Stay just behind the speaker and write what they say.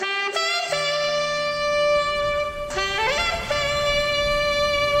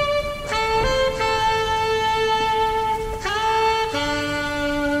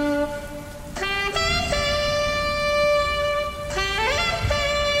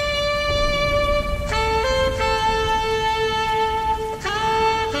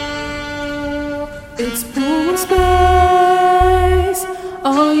It's Pool Spice.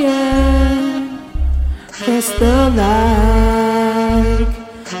 Oh yeah. Press the like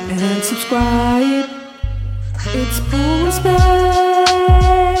and subscribe. It's Pool Spice.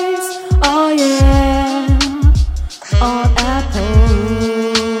 Oh yeah. On Apple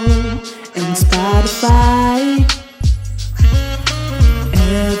and Spotify.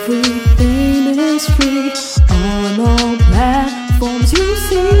 Everything is free on all platforms you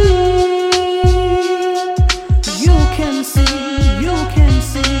see. You can see.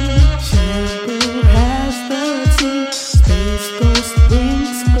 Shampoo has the tea. Space Ghost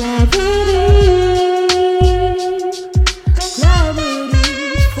brings gravity. Gravity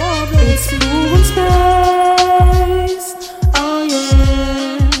for the it's Pool Spice. Oh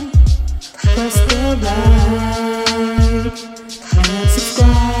yeah. Press the like and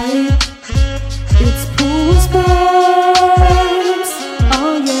subscribe. It's Pool Spice.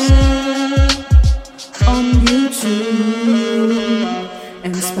 Oh yeah. On YouTube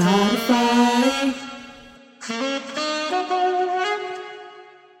and Spotify.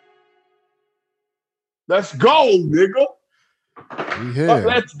 Let's go, nigga. We here.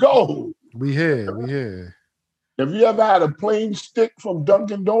 Let's go. We here. Have you ever had a plain stick from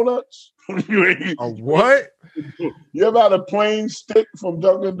Dunkin' Donuts? A what? You ever had a plain stick from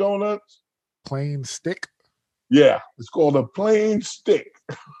Dunkin' Donuts? Plain stick? Yeah, it's called a plain stick.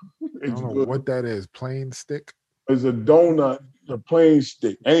 I It's don't know good. what that is. Plain stick? It's a donut, a plain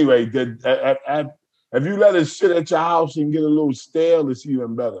stick. Anyway, if you let it sit at your house and get a little stale, it's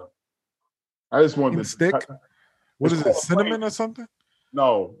even better. I just wanted Plain to stick? What It's is it? called Cinnamon plain- or something?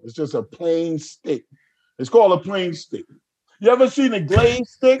 No, it's just a plain stick. It's called a plain stick. You ever seen a glazed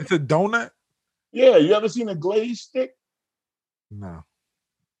stick? It's a donut? Yeah, you ever seen a glazed stick? No.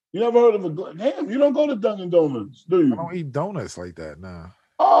 You never heard of a damn, you don't go to Dunkin' Donuts, do I you? don't eat donuts like that. Nah.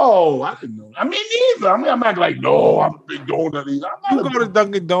 Oh, I didn't know. I mean, neither. I mean, I'm acting like, no, I'm a big donut eater. I'm You not go to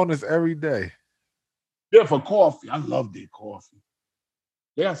Dunkin' Donuts every day. Yeah, for coffee. I love their coffee.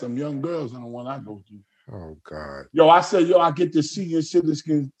 They got some young girls in the one I go to. Oh God. Yo, I said, yo, I get the senior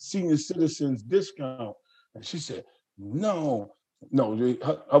citizens discount. And she said, no,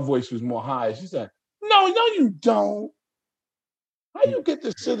 her voice was more high. She said, no, you don't. How you get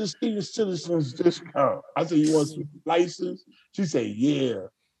the senior citizens discount? I said, you want some license? She said, yeah.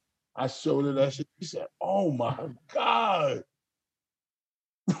 I showed her that shit. She said, oh my God.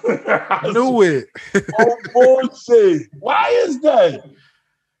 I knew it. Oh, bullshit. Why is that?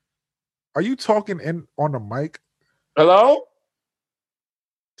 Are you talking on the mic? Hello?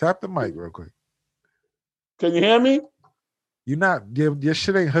 Tap the mic real quick. Can you hear me? You're not, your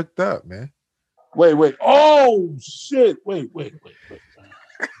shit ain't hooked up, man. Wait. Oh, shit. Wait. Let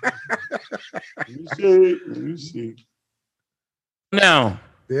me see. Now.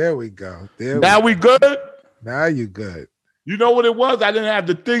 There we go. Now we good? Now you good. You know what it was? I didn't have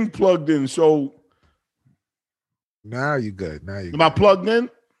the thing plugged in, so. Now you good. Am I plugged in?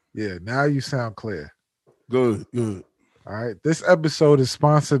 Yeah, now you sound clear. Good. All right. This episode is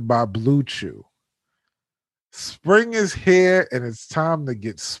sponsored by Blue Chew. Spring is here and it's time to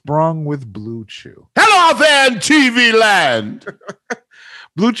get sprung with Blue Chew. Hello there in TV land.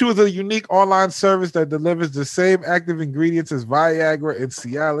 Blue Chew is a unique online service that delivers the same active ingredients as Viagra and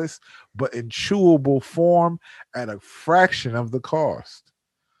Cialis, but in chewable form at a fraction of the cost.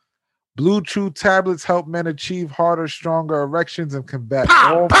 Blue Chew tablets help men achieve harder, stronger erections and combat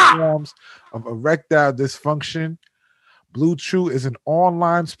all forms of erectile dysfunction. Blue Chew is an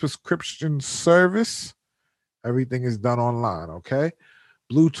online prescription service. Everything is done online, okay?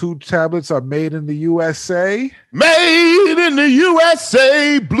 Blue Chew tablets are made in the USA. Made in the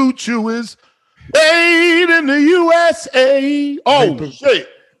USA. Blue Chew is made in the USA. Oh, shit.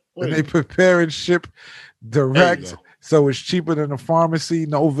 And they prepare and ship direct, so it's cheaper than a pharmacy.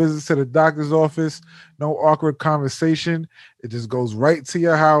 No visits to the doctor's office. No awkward conversation. It just goes right to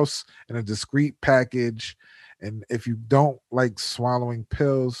your house in a discreet package. And if you don't like swallowing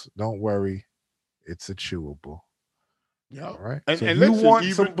pills, don't worry. It's a chewable. Yeah. All right. And so you listen, want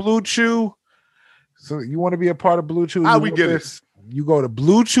some Blue Chew? So you want to be a part of Blue Chew? How we get it? You go to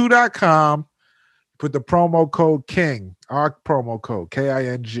bluechew.com, put the promo code KING, our promo code,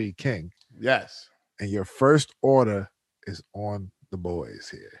 KING, King. Yes. And your first order is on the boys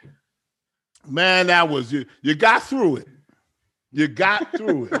here. Man, that was you. You got through it. You got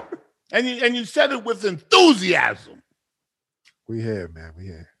through it. And you said it with enthusiasm. We here, man. We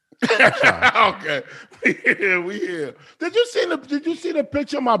here. Okay. We here. Did you see the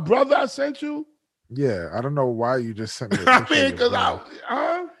picture of my brother I sent you? Yeah, I don't know why you just sent me a I picture. mean,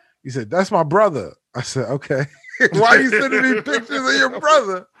 because You said, that's my brother. I said, okay. Why are you sending me pictures of your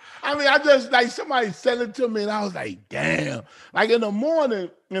brother? I mean, I just like somebody said it to me, and I was like, damn. Like in the morning,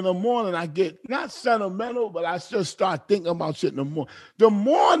 I get not sentimental, but I just start thinking about shit in the morning. The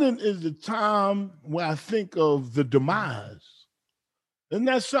morning is the time where I think of the demise. Isn't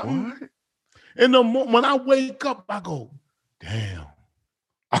that something? What? In the when I wake up, I go, damn.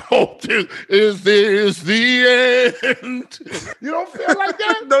 I hope this is the end. You don't feel like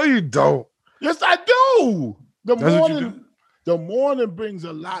that? No, you don't. Yes, I do. The That's what you do? The morning brings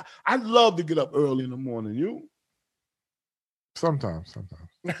a lot. I love to get up early in the morning. You? Sometimes.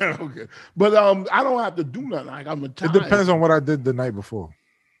 Okay. But I don't have to do nothing. Like I'm retired. It depends on what I did the night before.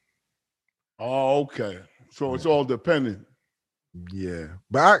 Oh, okay. So it's all dependent. Yeah.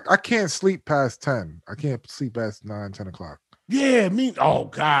 But I can't sleep past 10. I can't sleep past 9, 10 o'clock. Yeah, oh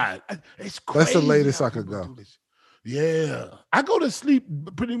God. It's crazy. That's the latest how I could people go. do this. Yeah. I go to sleep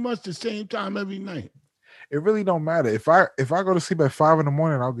pretty much the same time every night. It really don't matter. If I go to sleep at 5 in the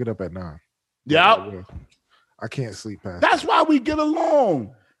morning, I'll get up at 9. Yeah. I can't sleep past. That's why we get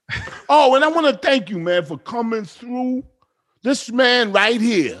along. Oh, and I want to thank you, man, for coming through. This man right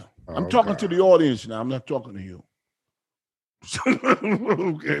here. I'm talking to the audience now. I'm not talking to you.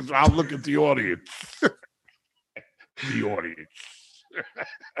 Okay, so I'll look at the audience. The audience.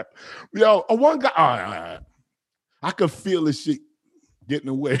 Yo, one guy. All right. I could feel this shit getting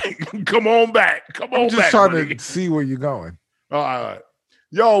away. Come on back. I'm just trying to see where you're going. All right.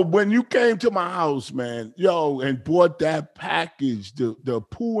 Yo, when you came to my house, man, and bought that package, the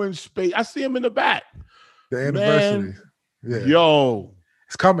pool and space, I see him in the back. The anniversary. Man, yeah. Yo.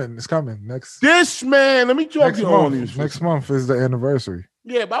 It's coming. Next. This man, let me talk to you on this. Next month is the anniversary.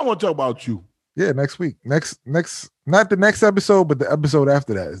 Yeah, but I want to talk about you. Yeah, next week. Next, not the next episode, but the episode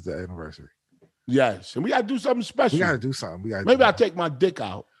after that is the anniversary. Yes, and we gotta do something special. We gotta do something. Maybe I'll take my dick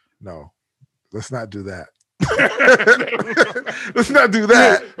out. No, let's not do that. Let's not do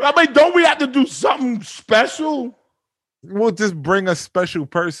that. I mean, don't we have to do something special? We'll just bring a special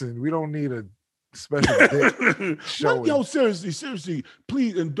person. We don't need a special dick show. Yo, seriously,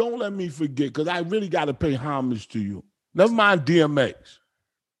 please, and don't let me forget, because I really gotta pay homage to you. Never mind DMX.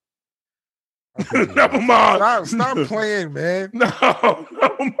 Never mind. Stop playing, man. No,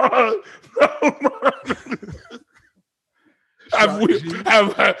 never mind. Have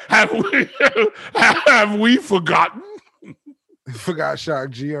we forgotten? Forgot Shock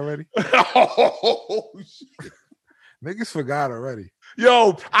G already? Oh, shit. Niggas forgot already.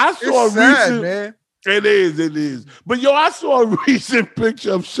 Yo, I saw it's sad, man. It is. But yo, I saw a recent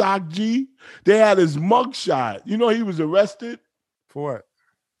picture of Shock G. They had his mugshot. You know he was arrested for what?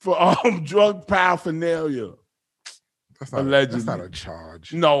 For drug paraphernalia. That's not a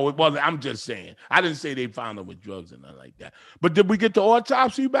charge. No, it wasn't. I'm just saying. I didn't say they found him with drugs and nothing like that. But did we get the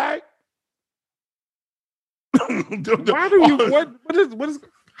autopsy back? Why do you? What is?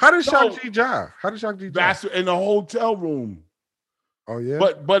 How did Shock G die? How did Shock G die? That's in a hotel room. Oh yeah.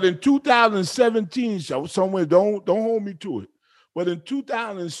 But in 2017, somewhere don't hold me to it. But in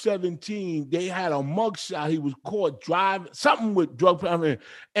 2017, they had a mugshot. He was caught driving something with drug paraphernalia.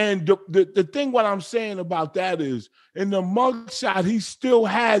 And the thing, what I'm saying about that is, in the mugshot, he still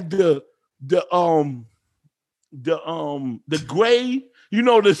had the gray. You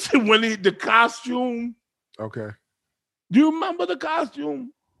know, the costume. Okay. Do you remember the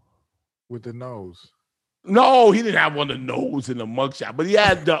costume with the nose? No, he didn't have one of the nose in the mugshot, but he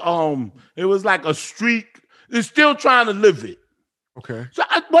had the It was like a streak. They're still trying to live it. Okay. So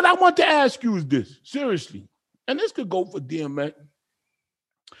what I want to ask you is this, seriously, and this could go for DMX.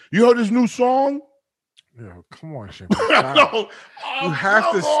 You heard his new song? Yeah, come on, shit. No, you have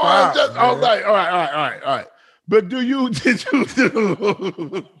to stop. All right. But did you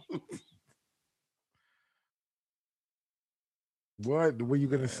What were you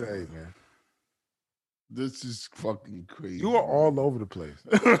gonna say, man? This is fucking crazy. You are all over the place.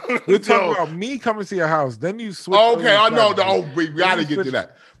 We're talking about me coming to your house. Then you switch. Okay, I know. We gotta get to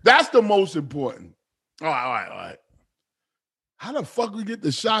that. That's the most important. All right. How the fuck we get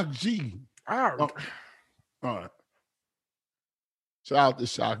the Shock G? All right. Shout out to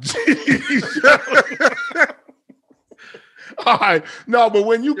Shock G. All right. No, but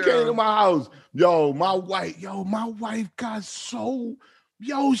when you came to my house, my wife got so,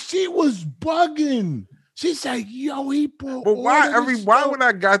 she was bugging. She said, he brought. But why when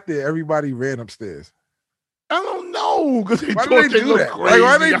I got there, everybody ran upstairs? I don't know, because they why thought they look that? crazy.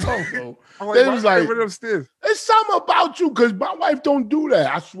 Why they don't know. They was like, upstairs. It's something about you, because my wife don't do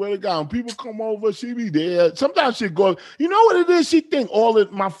that. I swear to God, when people come over, she be there. Sometimes she go, you know what it is? She think all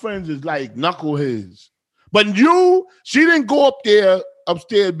of my friends is like knuckleheads. But she didn't go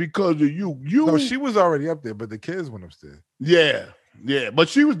upstairs because of you. No, she was already up there, but the kids went upstairs. Yeah. Yeah, but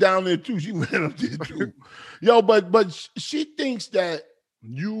she was down there too. She went up there too. Yo, but she thinks that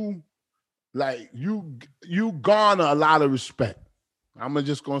you garner a lot of respect. I'm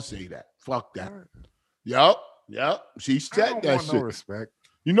just gonna say that. Fuck that. Yup. She I said don't that want shit. no respect.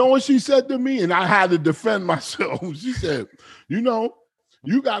 You know what she said to me? And I had to defend myself. She said, you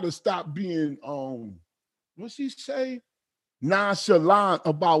gotta stop being what she say? Nonchalant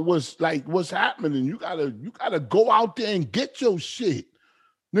about what's happening. You gotta go out there and get your shit.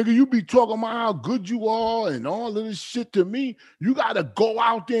 Nigga, you be talking about how good you are and all of this shit to me. You gotta go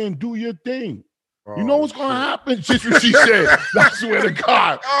out there and do your thing. You know what's gonna happen? Just what she said. I swear to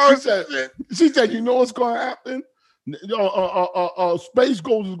God. She said, you know what's gonna happen? Space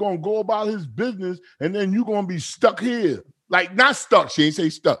Ghost is gonna go about his business, and then you're gonna be stuck here. Like, not stuck. She ain't say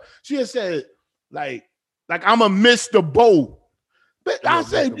stuck. She had said, like I'm gonna miss the boat. But I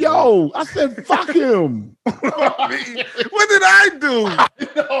said, fuck him. What did I do?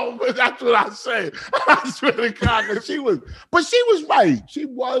 No, but that's what I said. I swear to God, but she was right. She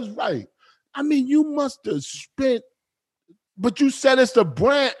was right. I mean, you must have spent, but you said it's the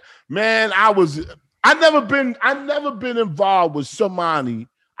brand. Man, I never been involved with somebody.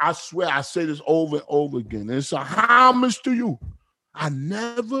 I swear, I say this over and over again. And it's a homage to you. I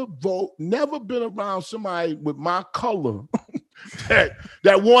never been around somebody with my color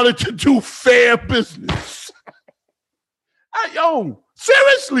that wanted to do fair business.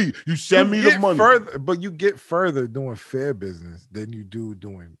 Seriously, you send me the money. But you get further doing fair business than you do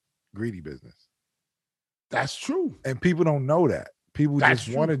doing greedy business. That's true. And people don't know that. People That's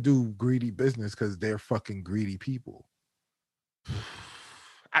just want to do greedy business because they're fucking greedy people.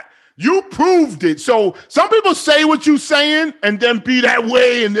 You proved it. So some people say what you saying and then be that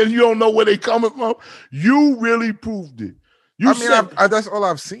way, and then you don't know where they coming from. You really proved it. That's all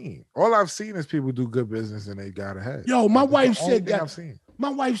I've seen. All I've seen is people do good business and they got ahead. Yo, my wife said that. I've seen. My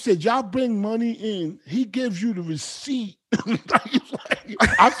wife said, y'all bring money in. He gives you the receipt.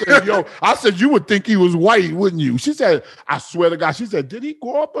 I said, you would think he was white, wouldn't you? She said, I swear to God. She said, did he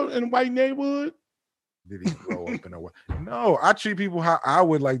grow up in a white neighborhood? Did he grow up in a white? No, I treat people how I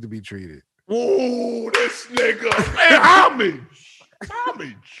would like to be treated. Oh, this nigga. Man, homage.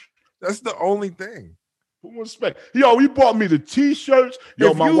 That's the only thing. Respect. Yo, he bought me the t-shirts.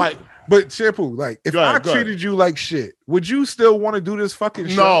 Yo, my wife. But Shampoo, like, if I treated you like shit, would you still want to do this fucking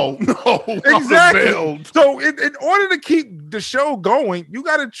show? No. Exactly. So in order to keep the show going, you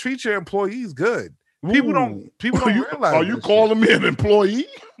got to treat your employees good. People don't realize. Are you calling me an employee?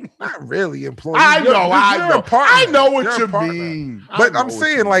 Not really employee. I know what you mean. But I'm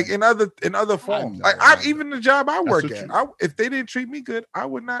saying, like, in other forms. Even the job I work at, if they didn't treat me good, I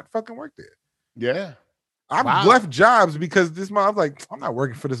would not fucking work there. Yeah. I've left jobs because I'm like, I'm not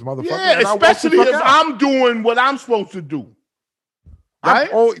working for this motherfucker. Yeah, especially if I'm doing what I'm supposed to do. Right?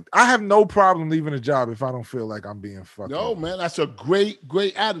 I have no problem leaving a job if I don't feel like I'm being fucked up. Man, that's a great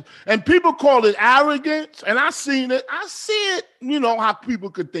attitude. And people call it arrogance, and I see it. You know how people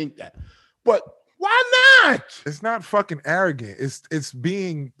could think that. But why not? It's not fucking arrogant. It's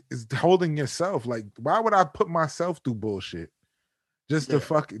holding yourself. Like, why would I put myself through bullshit? Just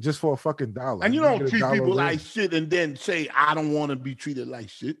for a fucking dollar. And you don't treat people like shit and then say, I don't want to be treated like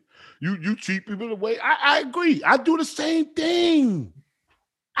shit. You treat people the way I agree. I do the same thing.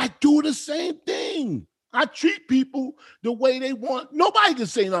 I treat people the way they want. Nobody can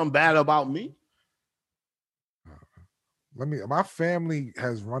say nothing bad about me. My family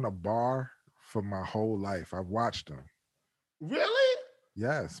has run a bar for my whole life. I've watched them. Really?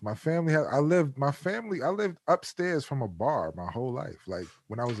 Yes, my family I lived upstairs from a bar my whole life. Like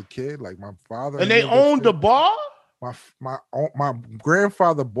when I was a kid, like my father. And they owned the bar? My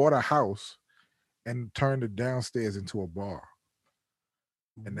grandfather bought a house and turned it downstairs into a bar.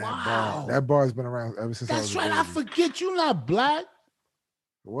 And that bar has been around ever since. That's right. I forget you're not black.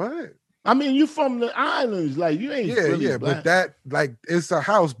 What? I mean, you from the islands, like you ain't. Yeah, black. But that it's a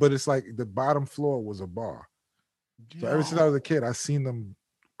house, but it's like the bottom floor was a bar. So ever since I was a kid, I've seen them.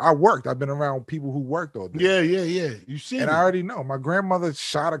 I've been around people who worked all day. Yeah. You see, and I already know. My grandmother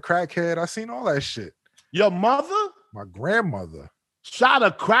shot a crackhead. I seen all that shit. Your mother? My grandmother shot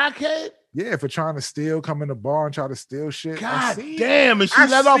a crackhead? Yeah, for trying to steal, come in the bar and try to steal shit. God damn, and she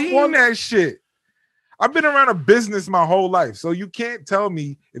let off one that shit. I've been around a business my whole life, so you can't tell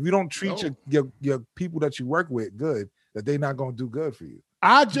me if you don't treat your people that you work with good that they're not gonna do good for you.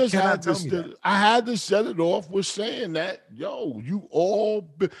 I just had to set it off with saying that, you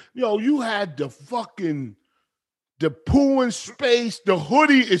had the poo in space. The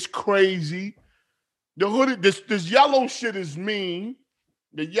hoodie is crazy. The hoodie, this yellow shit is mean.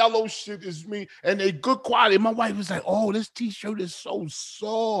 The yellow shit is me, and they good quality. My wife was like, "Oh, this t-shirt is so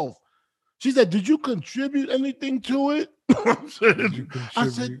soft." She said, "Did you contribute anything to it?" I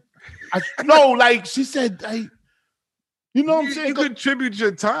said, "No." Like she said, you know what I'm saying? You contribute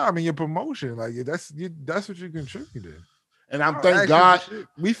your time and your promotion. Like that's what you contributed. And I'm thank God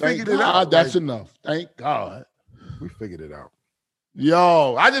we figured it out. That's enough. Thank God we figured it out.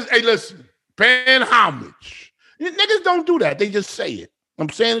 Yo, hey, listen, paying homage. Niggas don't do that. They just say it. I'm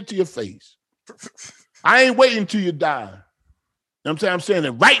saying it to your face. I ain't waiting till you die. You know what I'm saying? I'm saying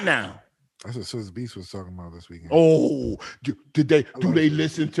it right now. That's what Swizz Beatz was talking about this weekend. Oh, do they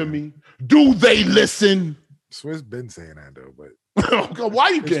listen to me? Do they listen? Swizz been saying that though, but why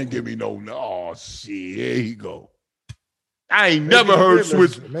you can't give me no? Oh shit, here you go. I ain't never heard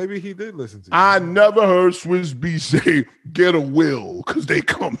Swizz. Maybe he did listen to you. I never heard Swizz Beatz say get a will because they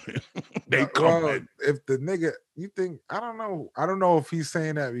coming. They coming. Well, if the nigga, you think I don't know if he's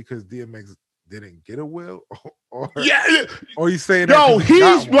saying that because DMX didn't get a will or he's saying no,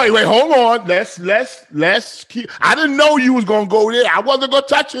 he's wait, hold on. Let's keep. I didn't know you was gonna go there. I wasn't gonna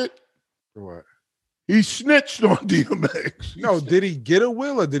touch it. What? He snitched on DMX. No, did he get a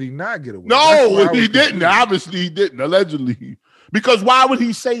will or did he not get a will? No, he didn't. Obviously, he didn't. Allegedly, because why would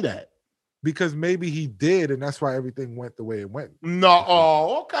he say that? Because maybe he did, and that's why everything went the way it went.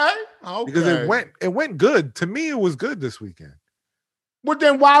 No, okay. Because it went good. To me, it was good this weekend. But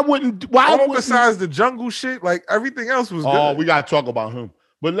then besides the jungle shit, like everything else was good. Oh, we gotta talk about him.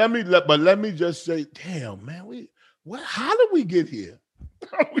 But let me just say, damn man, how did we get here?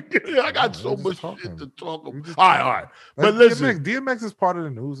 I got so much shit to talk about. All right. But listen, DMX is part of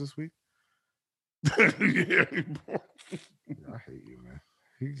the news this week. I hate you, man.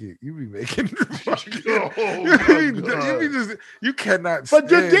 You be making you cannot. But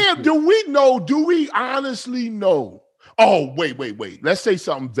damn, do we honestly know? Oh, wait. Let's say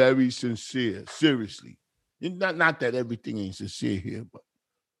something very sincere. Seriously, not that everything ain't sincere here, but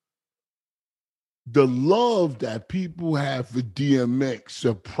the love that people have for DMX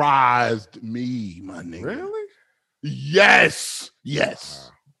surprised me, my nigga. Really? Yes.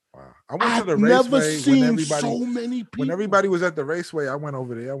 Wow. I went to the raceway. Never seen so many people. When everybody was at the raceway, I went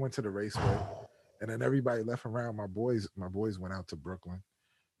over there. I went to the raceway, and then everybody left around. My boys went out to Brooklyn.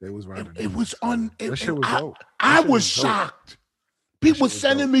 They was riding. It was that shit was dope. I was shocked. People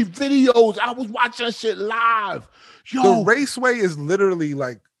sending me videos. I was watching that shit live. Yo, the raceway is literally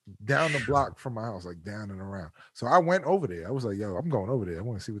like down the block from my house, like down and around. So I went over there. I was like, yo, I'm going over there. I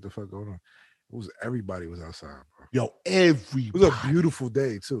want to see what the fuck going on. Everybody was outside, bro. Yo, everybody. It was a beautiful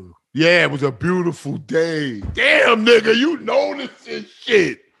day, too. Yeah, it was a beautiful day. Damn, nigga, you noticed this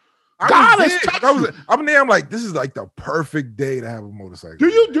shit. I'm there, I'm like, this is like the perfect day to have a motorcycle.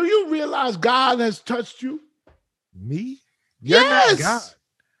 Do you realize God has touched you? Me? Yes. God.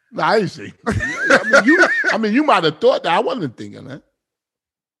 Nah, I didn't say. I mean, you might have thought that. I wasn't thinking that.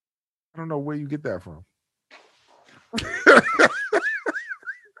 I don't know where you get that from.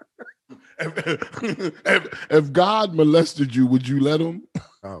 If God molested you, would you let him?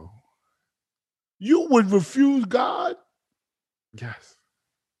 Oh. You would refuse God? Yes.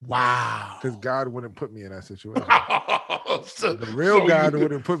 Wow. Because God wouldn't put me in that situation. The real God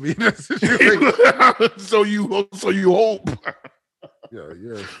wouldn't put me in that situation. So you hope.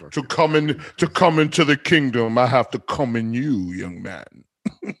 Yeah. To come into the kingdom, I have to come in you, young man.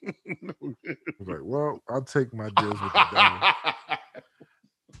 I was like, well, I'll take my deals with the devil.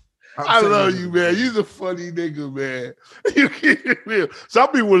 I love you, man. You're a funny nigga, man. You keep it real.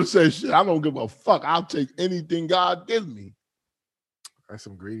 Some people would say, shit, I don't give a fuck. I'll take anything God gives me. That's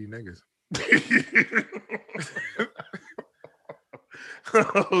some greedy niggas.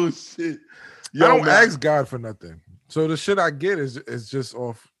 Oh, shit. Yo, I don't ask God for nothing. So the shit I get is just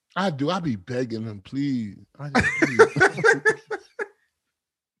off. I do. I be begging him, please.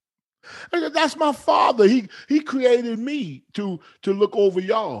 That's my father. He created me to look over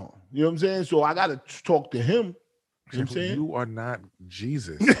y'all. You know what I'm saying? So I got to talk to him. You know what I'm saying? You are not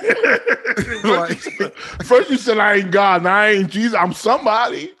Jesus. First you said I ain't God, now I ain't Jesus. I'm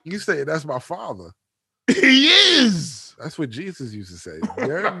somebody. You say that's my father. He is. That's what Jesus used to say.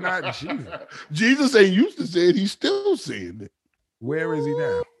 You're not Jesus. Jesus ain't used to say it. He's still saying it. Where is he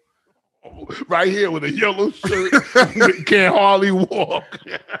now? Right here with a yellow shirt. Can't hardly walk.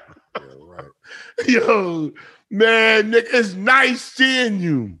 Yeah, right. Yo, man, Nick, it's nice seeing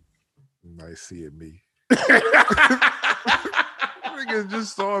you. Nice seeing me. Niggas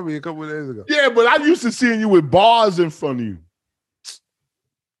just saw me a couple of days ago. Yeah, but I used to seeing you with bars in front of you.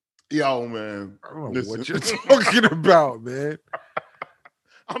 Yo, man. I don't know what you're talking about, man.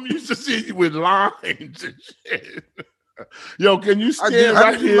 I'm used to seeing you with lines and shit. Yo, can you I stand did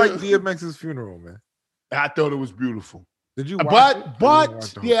right here? like DMX's funeral, man. I thought it was beautiful. Did you watch it?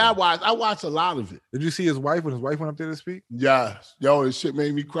 But yeah, I watched a lot of it. Did you see his wife when his wife went up there to speak? Yes. Yo, this shit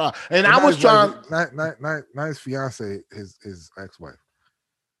made me cry. And But I was trying. not his fiance, his ex-wife.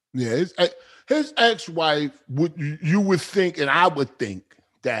 Yeah, his ex-wife you would think, and I would think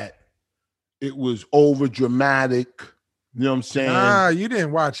that it was over dramatic. You know what I'm saying? Nah, you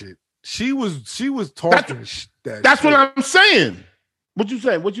didn't watch it. She was talking. That's what I'm saying. What you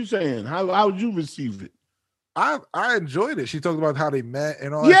saying? What you saying? How would you receive it? I enjoyed it. She talked about how they met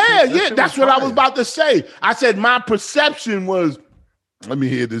and all. Yeah, that shit that's what I was about to say. I said my perception was. Let me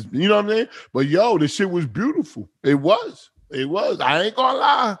hear this. You know what I'm saying? But yo, the shit was beautiful. It was. I ain't gonna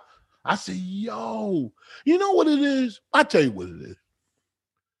lie. I said, yo, you know what it is? I tell you what it is.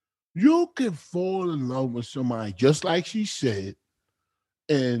 You can fall in love with somebody just like she said,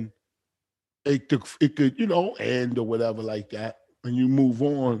 and it could, end or whatever like that, and you move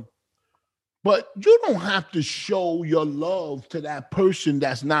on. But you don't have to show your love to that person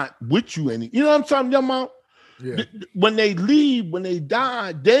that's not with you any. You know what I'm talking about? Yeah. When they leave, when they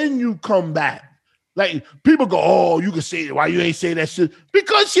die, then you come back. Like people go, oh, you can say it. Why you ain't say that shit?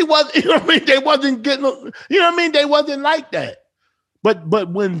 Because she wasn't, you know what I mean? They wasn't getting, you know what I mean? They wasn't like that. But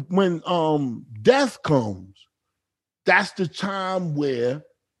when death comes, that's the time where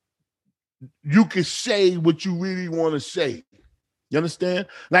you can say what you really want to say. You understand?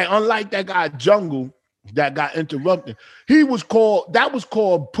 Like unlike that guy Jungle that got interrupted, that was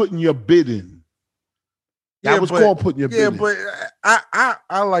called putting your bid in. That was called putting your bid in. But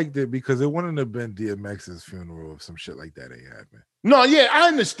I liked it because it wouldn't have been DMX's funeral if some shit like that ain't happened. No, yeah, I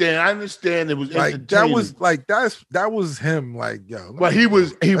understand. It was like that was him. Like yo, but he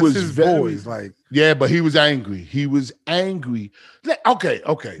was his very, boys. Like yeah, but he was angry. He was angry. Okay.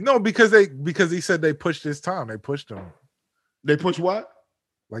 No, because he said they pushed his time. They pushed him. They pushed what?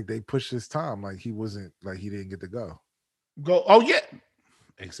 Like they pushed his time. Like he didn't get to go. Oh yeah,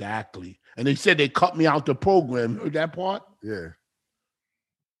 exactly. And they said they cut me out the program. Heard that part? Yeah.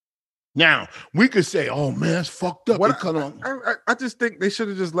 Now we could say, "Oh man, it's fucked up." I just think they should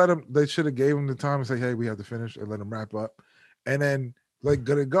have just let him. They should have gave him the time and say, "Hey, we have to finish," and let him wrap up, and then like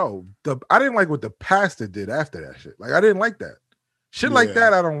gonna go. I didn't like what the pastor did after that shit. Like I didn't like that shit. Like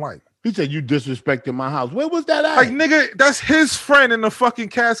that, I don't like. He said, "You disrespected my house." Where was that at? Like nigga, that's his friend in the fucking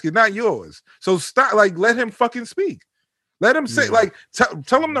casket, not yours. So stop. Like let him fucking speak. Let him say. Like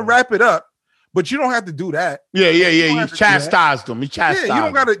tell him to wrap it up. But you don't have to do that. Yeah. You chastised him. He chastised. Yeah,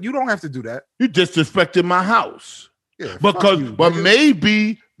 you don't have to do that. You disrespected my house. Yeah, but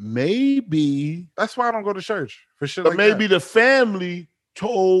maybe that's why I don't go to church for shit. But like maybe that. the family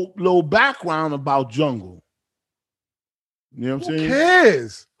told little background about Jungle. You know what I'm saying?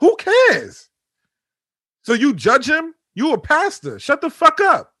 Who cares? So you judge him? You a pastor? Shut the fuck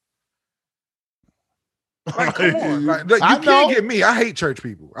up. Like, come on. Like, you can't get me. I hate church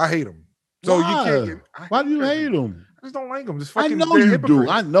people. I hate them. So Why? you can't get. Why do you hate them? I just don't like them. Just fucking. I know you do.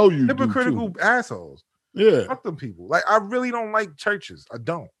 I know you hypocritical do. assholes. Yeah. Fuck them people. Like I really don't like churches. I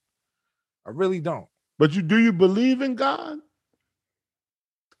don't. I really don't. But do you believe in God?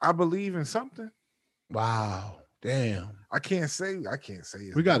 I believe in something. Wow. Damn. I can't say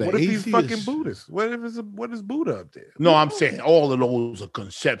it. We got what if he's fucking Buddhist? What is Buddha up there? No, I'm saying all of those are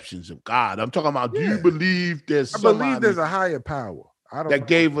conceptions of God. I'm talking about. Do you believe there's? I believe there's a higher power. I don't that know.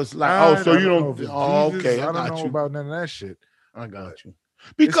 gave us like. So you don't. Oh, okay. I don't know about none of that shit. I got you.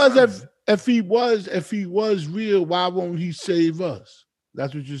 Because if he was real, why won't he save us?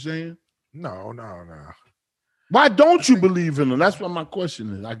 That's what you're saying? No. Why don't you believe in him? That's what my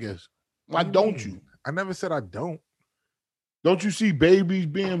question is, I guess. Why don't you? I never said I don't. Don't you see babies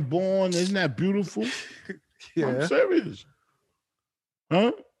being born? Isn't that beautiful? Yeah. I'm serious.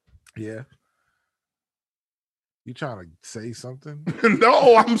 Huh? Yeah. You trying to say something?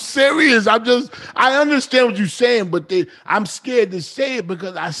 No, I'm serious. I understand what you're saying, but I'm scared to say it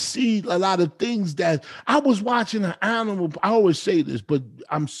because I see a lot of things that I was watching an animal. I always say this, but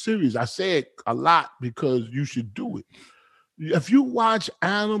I'm serious. I say it a lot because you should do it. If you watch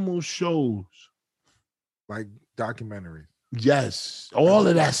animal shows, like documentaries, yes, all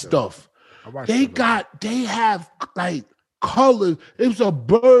of that stuff, they have like color. It was a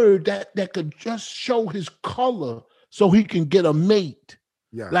bird that could just show his color so he can get a mate.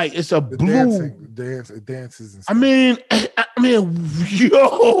 Yeah, like it's a blue dances. And stuff. I mean,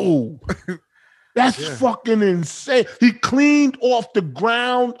 yo, that's fucking insane. He cleaned off the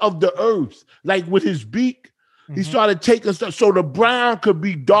ground of the earth, like with his beak. Mm-hmm. He started taking stuff so the brown could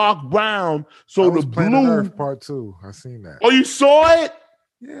be dark brown. So the blue Earth Part 2. I seen that. Oh, you saw it?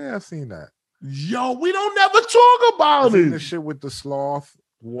 Yeah, I seen that. Yo, we don't never talk about The it. shit with the sloth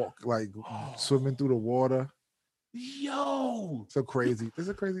swimming through the water. Yo, So crazy. It's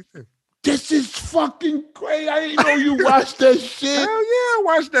a crazy thing. this is fucking crazy. I didn't know you watched that shit. Hell yeah, I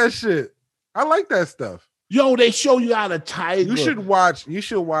watch that shit. I like that stuff. Yo, they show you how to tiger. You should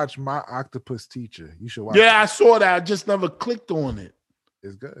watch My Octopus Teacher. You should watch Yeah, I saw that. I just never clicked on it.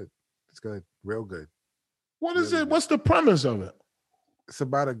 It's good. It's good. Real good. What is it? What's the premise of it? It's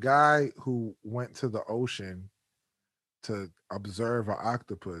about a guy who went to the ocean to observe an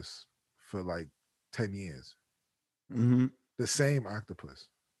octopus for like 10 years. Mm-hmm. The same octopus.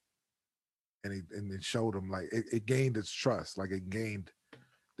 And it showed him like it gained its trust. Like it gained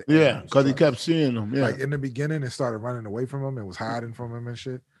because he kept seeing them. Yeah. Like in the beginning, it started running away from him and was hiding from him and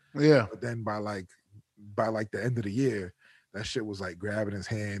shit. Yeah. But then by the end of the year, that shit was like grabbing his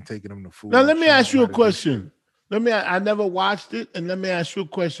hand, taking him to food. Now let me ask you a question. I never watched it, and let me ask you a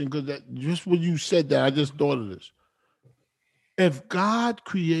question, because just when you said that, I just thought of this. If God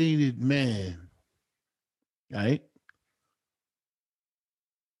created man, right?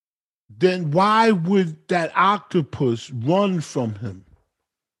 Then why would that octopus run from him?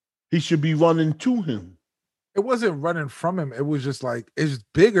 He should be running to him. It wasn't running from him. It was just like it's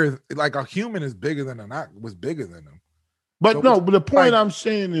bigger. Like a human is bigger than was bigger than him. But so no, but the point like, I'm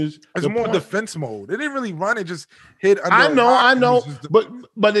saying is it's more defense mode. It didn't really run. It just hit. I know,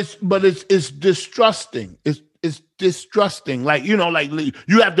 but it's distrusting. It's distrusting. Like like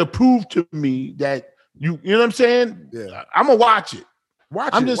you have to prove to me that you know what I'm saying. Yeah, I'm gonna watch it.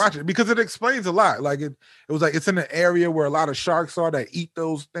 Watch it because it explains a lot. Like it was like it's in an area where a lot of sharks are that eat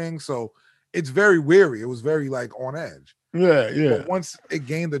those things, so it's very weary. It was very like on edge. Yeah. But once it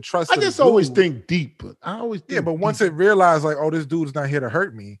gained the trust, I just always think deep. But once it realized like, oh, this dude's not here to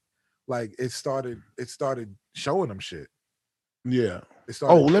hurt me, like it started showing them shit. Yeah.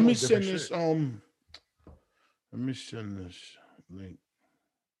 Let me send this. Let me send this link.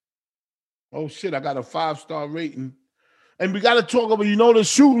 Oh shit! I got a 5-star rating. And we got to talk about, the new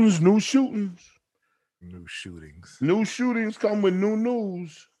shootings come with new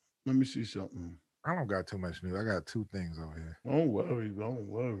news. Let me see something. I don't got too much news. I got 2 things over here. Don't worry.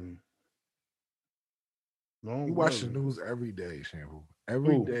 You watch the news every day, Shampoo.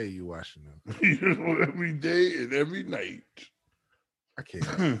 Every day you watch the news. Every day and every night. I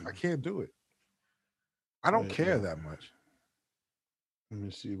can't. I can't do it. I don't care that much. Let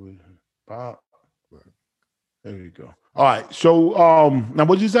me see what Bob. There you go. All right. So now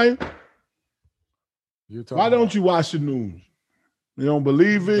what you say? Why don't you watch the news? You don't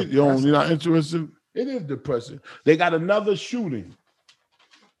believe it? You're not interested? It is depressing. They got another shooting.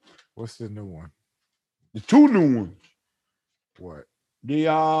 What's the new one? The 2 new ones. What?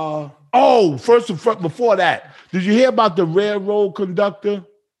 Before that, did you hear about the railroad conductor?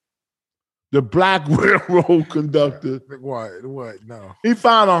 The black railroad conductor. What? No. He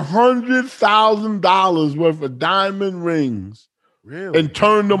found $100,000 worth of diamond rings. Really? And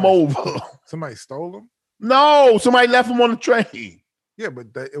turned them over. Somebody stole them? No, somebody left them on the train. Yeah, but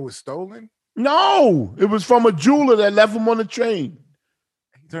it was stolen? No, it was from a jeweler that left them on the train.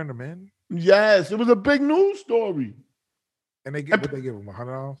 He turned them in? Yes, it was a big news story. And they give him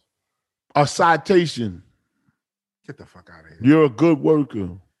 $100? A citation. Get the fuck out of here. You're a good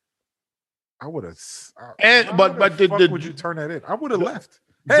worker. I would have. But would you turn that in? I would have left.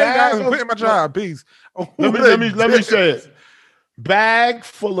 Hey guys, I'm quitting my job. Peace. Let me say it. Bag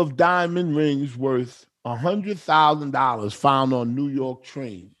full of diamond rings worth $100,000 found on New York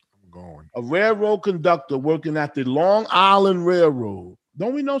train. I'm going. A railroad conductor working at the Long Island Railroad.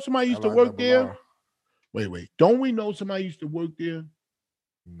 Don't we know somebody used to work there? Wait. Don't we know somebody used to work there?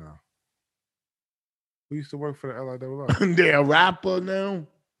 No. Who used to work for the LIRR? They're a rapper now.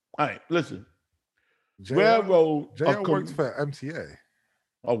 All right, listen. Railroad. JL works for MTA.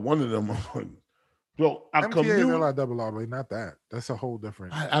 Oh, one of them. So MTA is LIRR, not that. That's a whole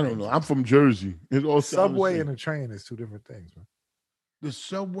different. I don't know. I'm from Jersey. It all subway and the train is 2 different things, man. The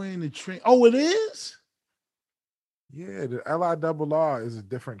subway and the train. Oh, it is? Yeah, the LIRR is a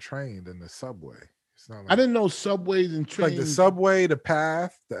different train than the subway. It's not like, I didn't know subways and trains. Like the subway, the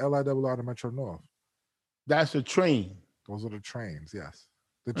PATH, the LIRR, the Metro North. That's a train. Those are the trains, yes.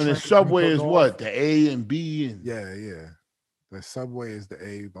 The subway is what? The A and B and yeah. The subway is the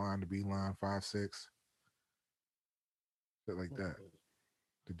A line, the B line, 5, 6. Shit like that.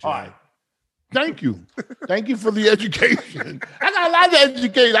 All right. Thank you. Thank you for the education. I got a lot of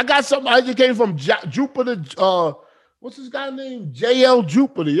education. I got something educated from Jupiter. What's this guy named? JL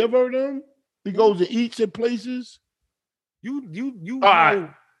Jupiter. You ever heard of him? He goes and eats at places. You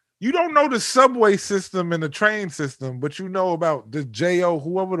don't know the subway system and the train system, but you know about the JO,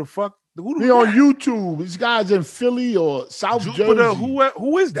 whoever the fuck Who He on YouTube. These guys in Philly or South Jupiter? Jersey.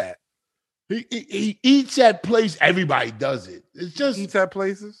 Who is that? He eats at place. Everybody does it. It's just Eats at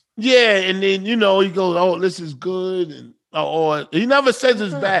places. yeah, and then he goes, "Oh, this is good," and or he never says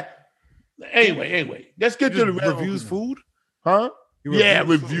it's bad. Anyway, let's get to the reviews food, huh? He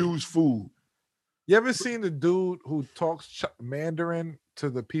reviews food. You ever seen the dude who talks Mandarin to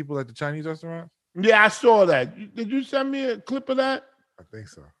the people at the Chinese restaurant? Yeah, I saw that. Did you send me a clip of that? I think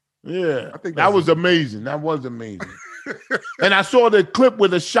so. Yeah, I think that was amazing. That was amazing. And I saw the clip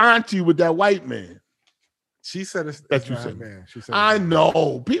with Ashanti with that white man. She said it's That you not said. man. She said I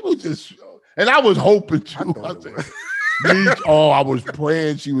know. People just, and I was hoping to. I was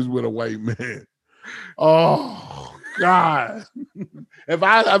praying she was with a white man. Oh God! If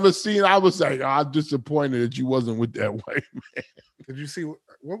I ever seen, I was like, I'm disappointed that you wasn't with that white man. Did you see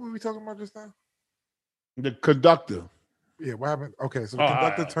what were we talking about just now? The conductor. Yeah, what happened? Okay, so the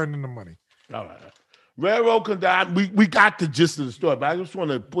conductor turned in the money. All right. Railroad conductor. We got the gist of the story, but I just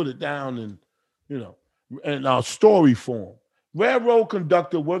want to put it down in story form. Railroad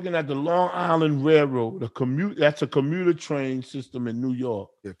conductor working at the Long Island Railroad, that's a commuter train system in New York.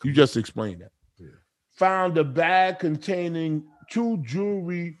 Yeah, you just explained that. Yeah. Found a bag containing 2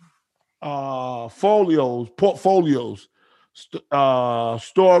 jewelry portfolios,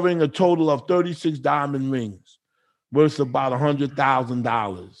 storing a total of 36 diamond rings, worth about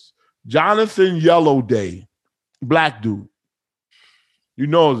 $100,000. Jonathan Yellowday, black dude. You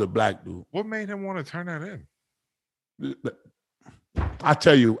know he's a black dude. What made him want to turn that in? I'll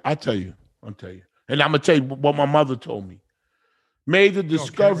tell you. And I'm gonna tell you what my mother told me. Made the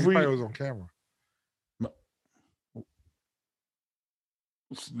discovery. He was on camera. No.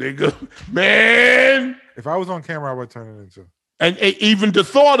 Nigga, man. If I was on camera, I would turn it into. And even the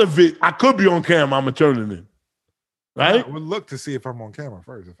thought of it, I could be on camera. I'm gonna turn it in. Right? I would look to see if I'm on camera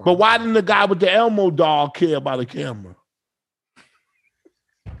first. But why didn't the guy with the Elmo doll care about a camera?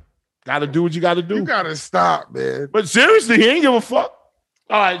 Gotta do what you gotta do. You gotta stop, man. But seriously, he ain't give a fuck.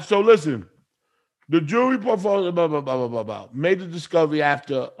 All right, so listen. The jewelry portfolio, blah, blah, blah, blah, blah, blah, made the discovery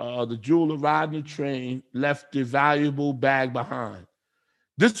after the jeweler riding the train left the valuable bag behind.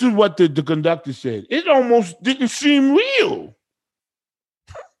 This is what the conductor said. It almost didn't seem real.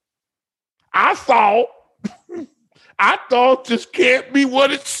 I thought this can't be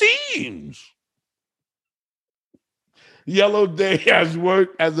what it seems. Yellowday has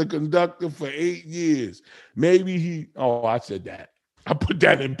worked as a conductor for 8 years. Maybe I said that. I put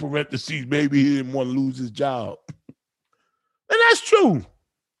that in parentheses. Maybe he didn't want to lose his job. And that's true.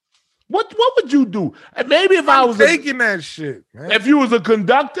 What would you do? And maybe if I was taking that shit, man. If you was a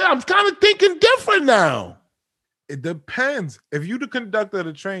conductor, I'm kind of thinking different now. It depends. If you the conductor of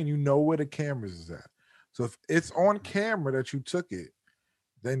the train, you know where the cameras is at. So if it's on camera that you took it,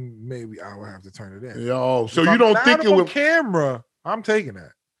 then maybe I would have to turn it in. Yo, so you don't think it was camera? I'm taking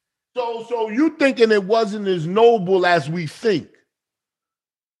that. So you thinking it wasn't as noble as we think?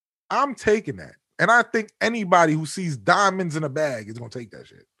 I'm taking that, and I think anybody who sees diamonds in a bag is gonna take that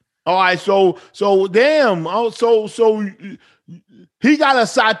shit. All right, so damn. So he got a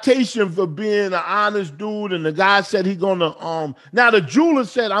citation for being an honest dude, and the guy said he gonna Now the jeweler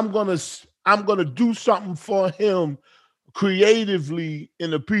said I'm gonna do something for him creatively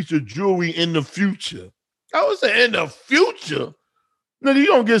in a piece of jewelry in the future. I was saying in the future, nigga, you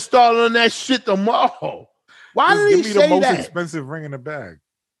gonna get started on that shit tomorrow. Why did he say that? Give me the most expensive ring in the bag.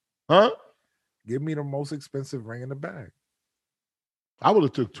 Huh? Give me the most expensive ring in the bag. I would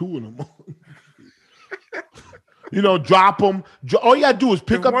have took 2 of them. Drop them. All you gotta do is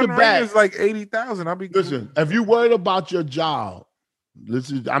pick up the bag. It's like 80,000. I'll be listen. If you worried about your job,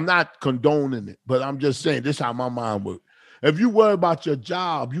 I'm not condoning it, but I'm just saying this is how my mind works. If you worry about your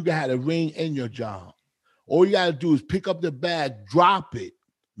job, you can have a ring in your job. All you gotta do is pick up the bag, drop it,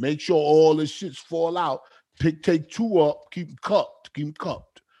 make sure all the shits fall out. Take 2 up, keep them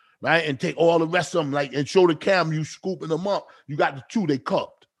cupped, right? And take all the rest of them, and show the camera you scooping them up. You got the 2 they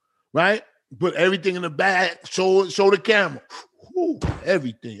cupped, right? Put everything in the bag, show the camera. Whew,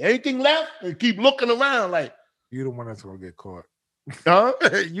 everything left, and keep looking around like you the one that's gonna get caught. Huh?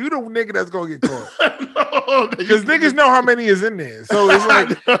 You the nigga that's gonna get caught. Because niggas know how many is in there. So it's like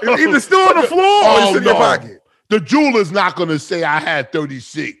it's either still on the floor or it's in your pocket. The jeweler's not gonna say I had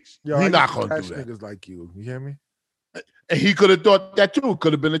 36. He's not gonna do that. Niggas like you hear me? And he could have thought that too. It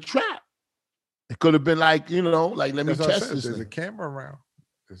could have been a trap. It could have been let me test this. There's a camera around.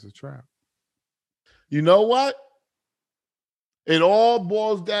 It's a trap. You know what? It all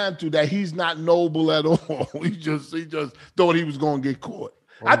boils down to that he's not noble at all. He just thought he was gonna get caught.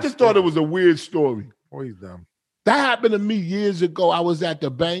 I just thought it was a weird story. Oh, he's dumb. That happened to me years ago. I was at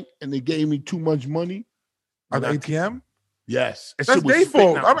the bank and they gave me too much money. At the ATM? Yes. And That's shit was their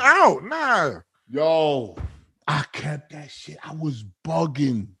fault. spitting out. I'm out. Nah. Yo, I kept that shit. I was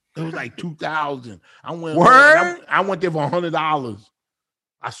bugging. It was like 2,000. I went Word? I went there for $100.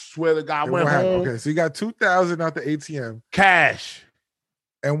 I swear to God, I And went what happened? home. Okay, so you got 2,000 out the ATM. Cash.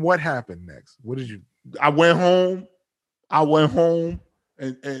 And what happened next? What did you? I went home.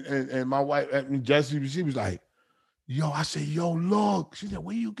 And my wife, Jessie, she was like, yo, I said, yo, look. She said,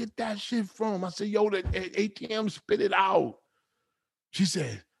 where you get that shit from? I said, yo, the ATM spit it out. She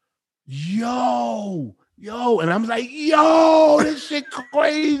said, yo. And I'm like, yo, this shit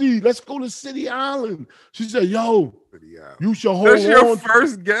crazy. Let's go to City Island. She said, yo, you should hold on. That's your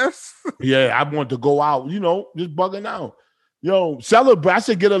first guess? Yeah, I want to go out, just bugging out. Yo, celebrate. I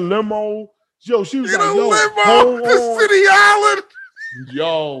said, get a limo. Yo, she was Get like, a yo, limo hold to on. City Island.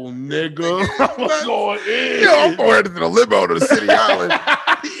 Yo, nigga, I'm going in. Yo, I'm going to the limo to the City Island.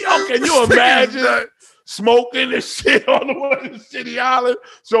 Yo, can you imagine smoking and shit on the way to City Island?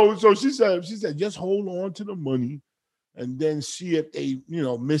 So she said, just hold on to the money and then see if they,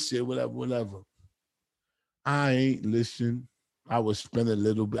 miss it, whatever. I ain't listen. I was spending a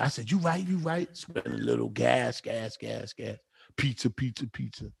little bit. I said, you right. Spending a little gas. Pizza.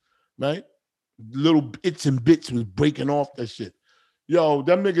 Right? Little bits and bits was breaking off that shit. Yo,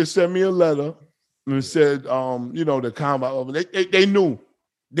 them niggas sent me a letter and said, the combat. They knew.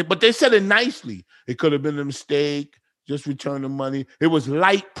 But they said it nicely. It could have been a mistake. Just return the money. It was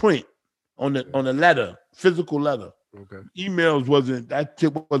light print on the letter, physical letter. Okay. Emails that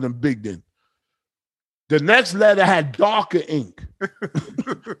shit wasn't big then. The next letter had darker ink.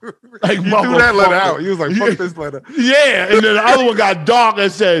 Like you threw that letter out. He was like, fuck this letter. Yeah. And then the other one got dark and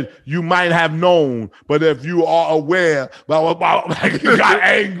said, you might have known, but if you are aware, blah, blah, blah. Like, you got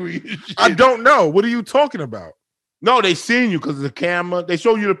angry. I don't know. What are you talking about? No, they seen you because of the camera. They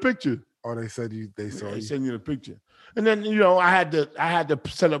showed you the picture. Oh, they said they saw you. They sent you the picture. And then, I had to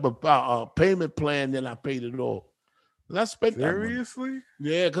set up a payment plan, then I paid it all. I spent Seriously? that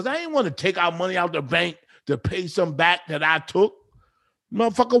money. Yeah, because I didn't want to take out money out the bank to pay some back that I took.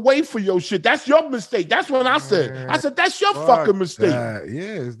 Motherfucker, wait for your shit. That's your mistake. That's what I said. I said, that's your fucking mistake. That. Yeah,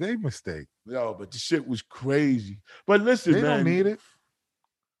 it's their mistake. Yo, but the shit was crazy. But listen, they don't need it.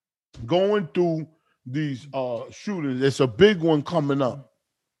 Going through these shootings, it's a big one coming up.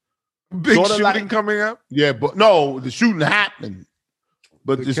 Big sorta shooting coming up? Yeah, but no, the shooting happened.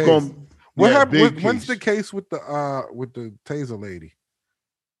 But it's going. What happened? When's the case with the taser lady?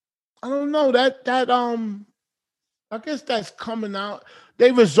 I don't know. That I guess that's coming out.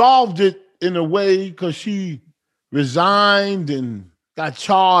 They resolved it in a way because she resigned and got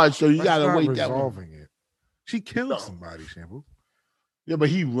charged. So you gotta wait that one. Resolving it. She killed somebody, Shampoo. Yeah, but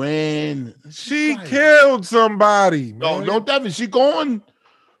he ran. She killed somebody. Man. No, Devin. She going.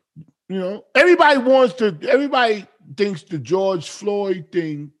 Everybody thinks the George Floyd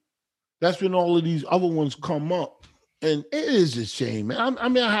thing. That's when all of these other ones come up. And it is a shame, man. I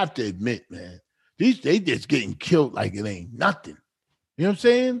have to admit, man, they just getting killed like it ain't nothing. You know what I'm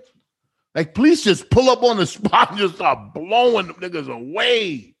saying? Like, police just pull up on the spot and just start blowing them niggas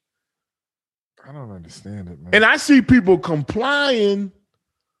away. I don't understand it, man. And I see people complying,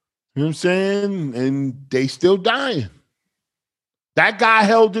 you know what I'm saying? And they still dying. That guy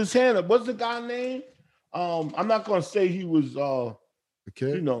held his hand up. What's the guy's name? I'm not going to say he was... the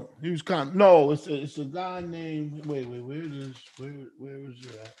kid? He was kind of... No, it's a guy named... Wait, where it is? Where is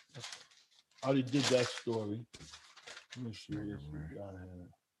it at? I already did that story. Let me see this guy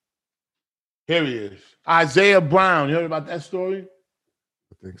here he is. Isaiah Brown. You heard about that story?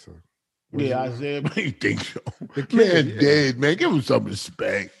 I think so. Yeah, Isaiah Brown. You think so? The kid, Man, dead, man. Give him some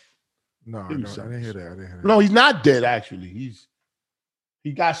respect. No, I didn't hear that. No, he's not dead, actually.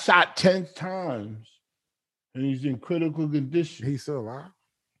 He got shot 10 times, and he's in critical condition. He's still alive?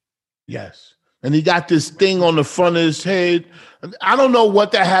 Yes. And he got this thing on the front of his head. I don't know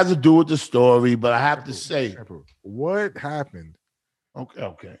what that has to do with the story, but I have to say. What happened?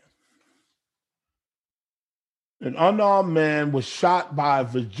 Okay. An unarmed man was shot by a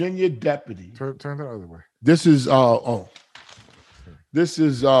Virginia deputy. Turn the other way. This is the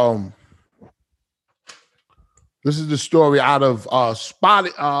story out of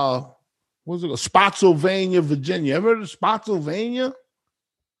Spotsylvania, Virginia. Ever heard of Spotsylvania?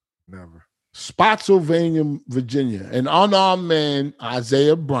 Never. Spotsylvania, Virginia. An unarmed man,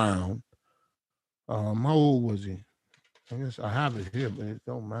 Isaiah Brown. How old was he? I guess I have it here, but it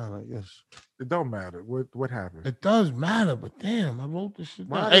don't matter. I guess it don't matter. What happened? It does matter, but damn, I wrote this shit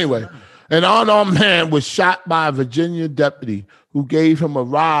down. Anyway, an unarmed man was shot by a Virginia deputy who gave him a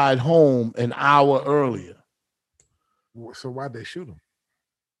ride home an hour earlier. So why'd they shoot him?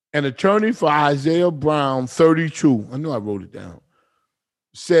 An attorney for Isaiah Brown, 32, I know I wrote it down,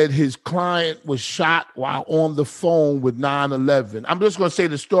 said his client was shot while on the phone with 9/11. I'm just going to say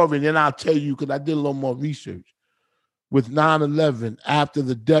the story, and then I'll tell you because I did a little more research. With 9/11, after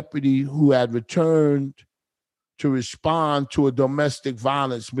the deputy who had returned to respond to a domestic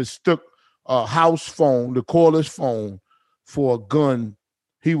violence mistook a house phone, the caller's phone, for a gun,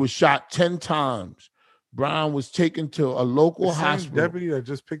 he was shot 10 times. Brown was taken to a local The same hospital. deputy that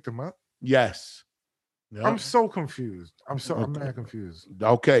just picked him up? Yes. Yep. I'm so confused. I'm mad confused.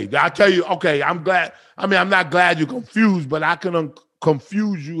 Okay. I'll tell you, okay, I'm glad. I mean, I'm not glad you're confused, but I can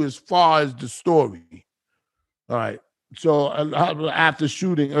confuse you as far as the story. All right. So after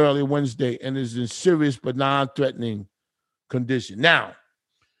shooting early Wednesday and is in serious but non-threatening condition. Now,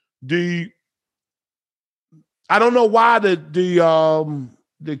 I don't know why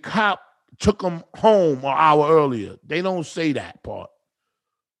the cop took him home an hour earlier. They don't say that part.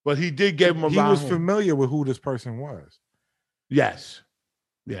 But he did give him a ride home. He was familiar with who this person was. Yes.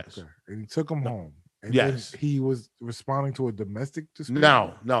 Yes. Okay. And he took him home. And yes. Then he was responding to a domestic dispute?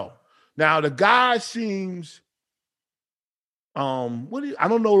 No. Now, the guy seems, I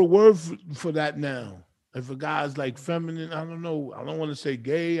don't know the word for that now. If a guy's like feminine, I don't know. I don't want to say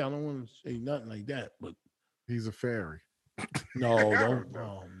gay. I don't want to say nothing like that. But he's a fairy.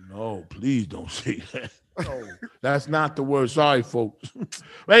 No, please don't say that. No, that's not the word. Sorry, folks.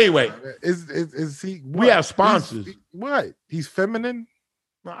 But anyway, is he? What? We have sponsors. What? He's feminine.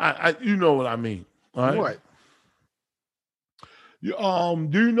 You know what I mean. All right? What?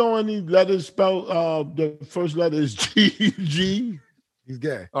 Do you know any letters spelled? The first letter is G. G. He's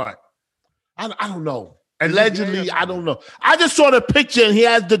gay. All right. I don't know. Allegedly, I don't know. I just saw the picture and he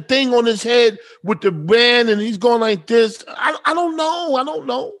has the thing on his head with the band and he's going like this. I don't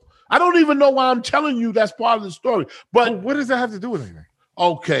know. I don't even know why I'm telling you that's part of the story. But what does that have to do with anything?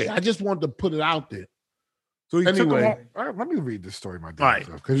 Okay, I just wanted to put it out there. So he took him home. All right, let me read the story, my dad,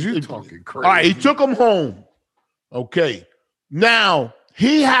 because you're talking crazy. All right, he took him home. Okay. Now,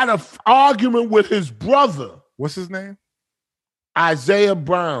 he had an argument with his brother. What's his name? Isaiah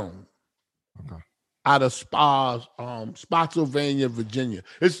Brown. Okay. Out of Spotsylvania, Virginia.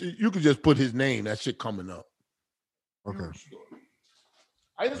 You could just put his name. That shit coming up. Okay.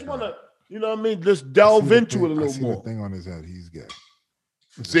 I just want to, you know what I mean? Just delve into it a little more. The thing on his head, he's gay.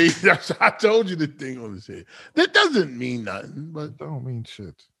 See, I told you the thing on his head. That doesn't mean nothing, but don't mean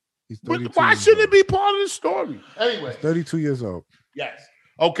shit. He's but why shouldn't it be part of the story? Anyway, he's 32 years old. Yes.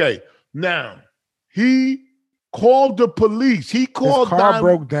 Okay. Now he called the police. His car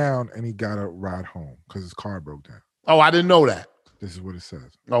broke down, and he got a ride home because his car broke down. Oh, I didn't know that. This is what it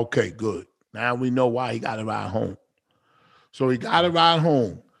says. Okay, good. Now we know why he got a ride home. So he got a ride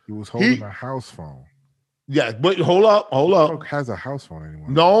home. He was holding a house phone. Yeah, but hold up. Who has a house phone anymore?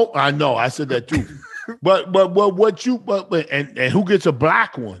 No, I know. I said that too. but who gets a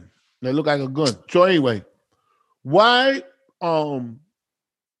black one? They look like a gun. So anyway, why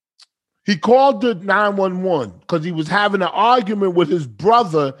he called the 911 because he was having an argument with his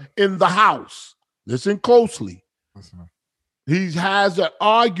brother in the house. Listen closely. He has an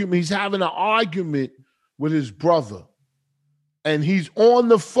argument. He's having an argument with his brother. And he's on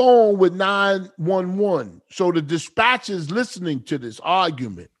the phone with 911. So the dispatcher is listening to this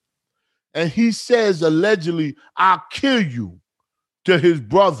argument. And he says, allegedly, I'll kill you, to his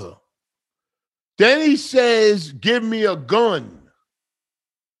brother. Then he says, give me a gun,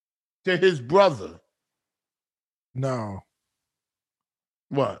 to his brother. No.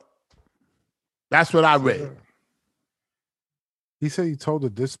 What? That's what I read. He said he told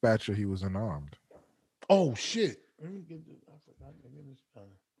the dispatcher he was unarmed. Oh, shit. Let me get this. I forgot to get this done.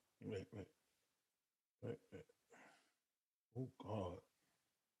 Wait. Oh, God.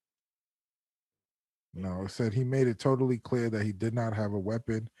 No, it said he made it totally clear that he did not have a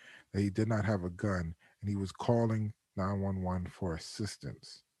weapon, that he did not have a gun, and he was calling 911 for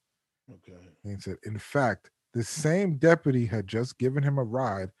assistance. Okay. And he said, in fact, the same deputy had just given him a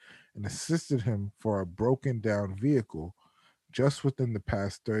ride and assisted him for a broken down vehicle just within the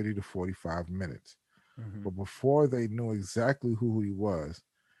past 30 to 45 minutes. Mm-hmm. But before they knew exactly who he was,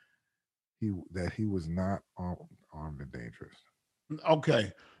 that he was not armed and dangerous.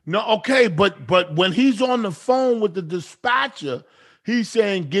 Okay. No, okay, but when he's on the phone with the dispatcher, he's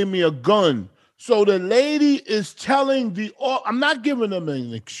saying, give me a gun. So the lady is telling I'm not giving them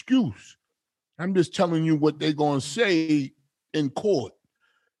an excuse. I'm just telling you what they're going to say in court.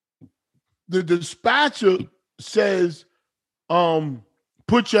 The dispatcher says,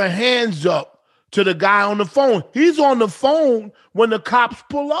 put your hands up to the guy on the phone. He's on the phone when the cops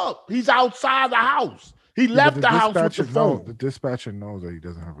pull up. He's outside the house. He Yeah, left but the house with the phone. The dispatcher knows that he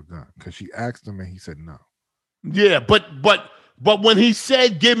doesn't have a gun because she asked him and he said no. Yeah, but when he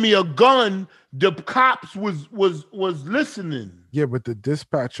said give me a gun, the cops was listening. Yeah, but the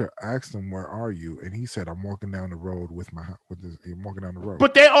dispatcher asked him, "Where are you?" And he said, "I'm walking down the road I'm walking down the road."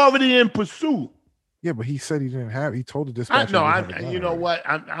 But they're already in pursuit. Yeah, but he said he didn't have. He told the dispatcher. You know what?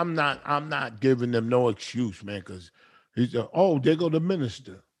 I'm not giving them no excuse, man. Because he's there go the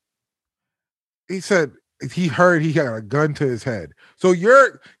minister. He said he heard he had a gun to his head. So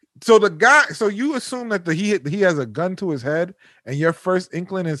you assume that he has a gun to his head, and your first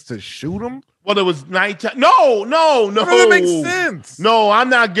inkling is to shoot him. Well, it was nighttime. No. That makes sense. No, I'm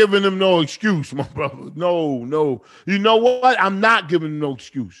not giving him no excuse, my brother. No. You know what? I'm not giving him no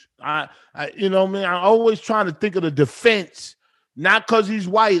excuse. I man, I'm always trying to think of the defense, not because he's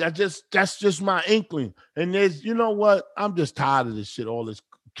white. That's just my inkling. And you know what? I'm just tired of this shit, all this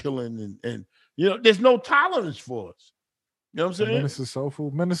killing and there's no tolerance for us. You know what I'm saying? Minister Soul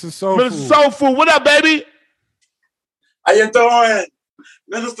Food. What up, baby? How you doing?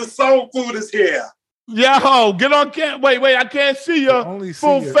 Minister Soul Food is here. Yo, get on camera. Wait, I can't see your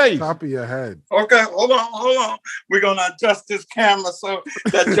full face. Top of your head. Okay, hold on. We're gonna adjust this camera so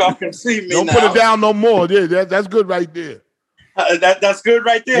that y'all can see me. Don't now. put it down no more. Yeah, that's good right there. That's good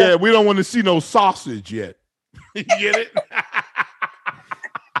right there. Yeah, we don't want to see no sausage yet. You get it?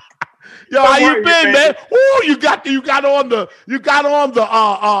 Yo, how you been, man? Ooh, you got on the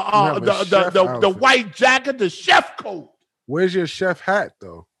white jacket, the chef coat. Where's your chef hat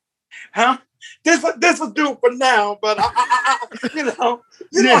though? Huh? This will do for now, but I don't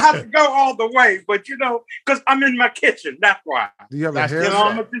have to go all the way, but because I'm in my kitchen. That's why. Do you have a hair?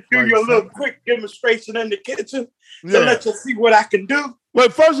 I'm gonna just give you a little quick demonstration in the kitchen to let you see what I can do.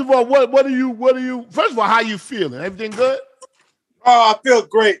 Wait, first of all, what are you? First of all, how you feeling? Everything good? Oh, I feel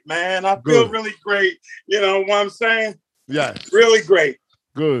great, man. I feel really great. You know what I'm saying? Yes. Really great.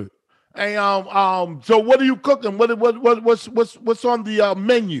 Good. Hey, so what are you cooking? What's on the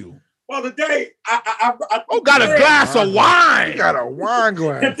menu? Well, today I got a glass of wine. You got a wine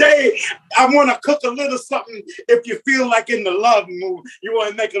glass. Today I want to cook a little something. If you feel like in the love mood, you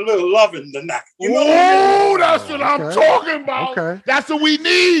want to make a little loving tonight. You know what that's what I'm talking about. Okay. That's what we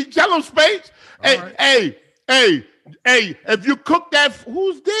need. Tell them, Space. Hey, if you cook that,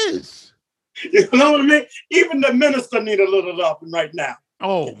 who's this? You know what I mean? Even the minister need a little loving right now.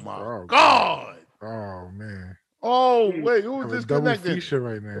 Oh my God! Oh man! Oh wait, who's this connected? Feature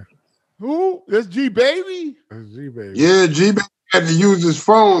right now. Who? That's G Baby. That's G Baby. Yeah, G Baby had to use his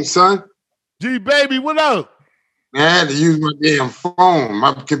phone, son. G Baby, what up? I had to use my damn phone,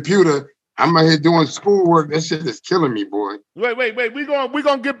 my computer. I'm out here doing schoolwork. That shit is killing me, boy. Wait. We're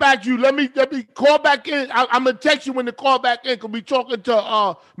gonna get back to you. Let me call back in. I'm gonna text you when to call back in. Cause we talking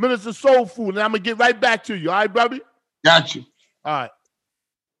to Minister Soul Food, and I'm gonna get right back to you. All right, brother? Got you. All right.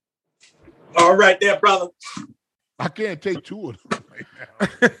 All right, there, brother. I can't take two of them right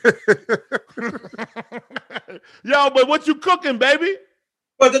now. Yo, but what you cooking, baby?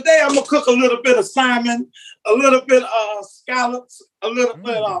 But today I'm gonna cook a little bit of salmon, a little bit of scallops, a little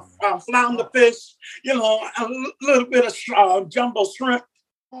bit of flounder fish, a little bit of jumbo shrimp.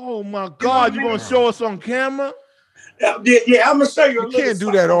 Oh my God! You gonna show us on camera? Yeah, I'm gonna show you. You can't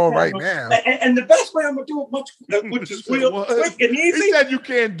do that all right now. And the best way I'm gonna do it, which is real quick and easy. He said you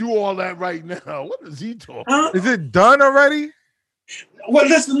can't do all that right now. What is he talking? Is it done already? Well,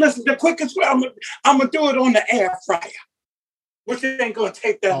 listen. The quickest way I'm gonna do it on the air fryer. Which ain't gonna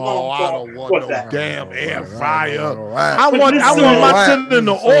take that long. I don't want no damn air fryer. I want my shit in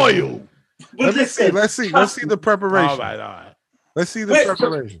the oil. Let's see the preparation. All right. Let's see the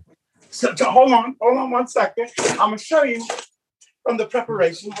preparation. So hold on 1 second. I'm gonna show you from the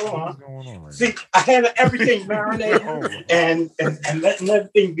preparation. Hold on. Right see, I had everything marinated and letting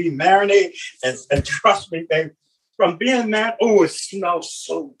everything be marinated and trust me, baby. From being that, it smells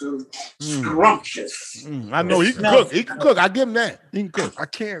so good. Scrumptious. I know he can cook. He can cook. I give him that. He can cook. I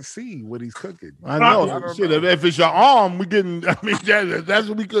can't see what he's cooking. I know. Shit, if it's your arm, we getting. I mean, that's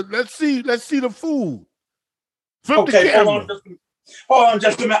what we could. Let's see the food. Flip the camera. Hold on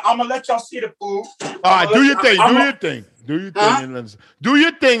just a minute. I'm gonna let y'all see the food. All right, do your thing. Do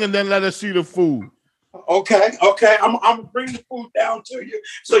your thing, and then let us see the food. Okay. I'm gonna bring the food down to you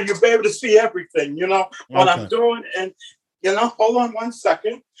so you'll be able to see everything. What I'm doing, and hold on 1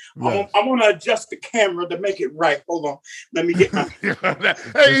 second. Yes. I'm gonna adjust the camera to make it right. Hold on. Let me get my.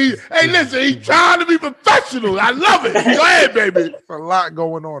 hey, listen. He's trying to be professional. I love it. Go ahead, baby. There's a lot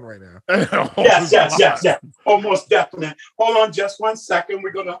going on right now. Yes. Almost definitely. Hold on just 1 second.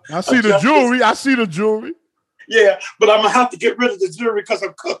 We're gonna. I see the jewelry. Yeah, but I'm gonna have to get rid of the jury because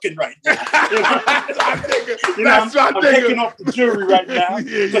I'm cooking right now. I'm taking off the jury right now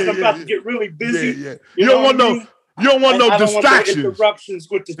because I'm about to get really busy. Yeah. You don't want no. You don't want no distractions. Interruptions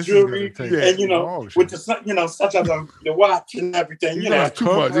with the jury, and with the such as the watch and everything. It's too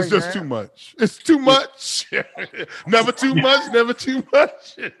much. It's just too much. It's too much. Never too much. Never too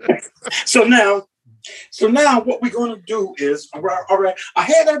much. So now, what we're gonna do is, all right. I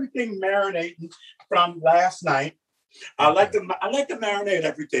had everything marinating from last night. I like to marinate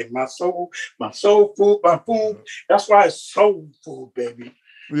everything. My soul food, my food. That's why it's soul food, baby.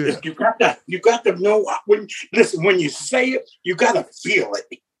 Yeah. You got to know when you say it, you got to feel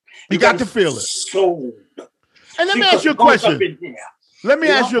it. You got to feel it. Soul. And let me ask you a question. Let me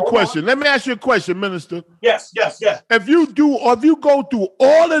ask you a question, Minister. Yes. If you go through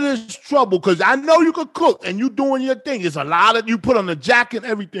all of this trouble, because I know you could cook and you doing your thing. It's a lot of you put on the jacket and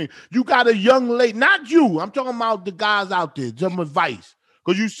everything. You got a young lady, not you. I'm talking about the guys out there. Some advice,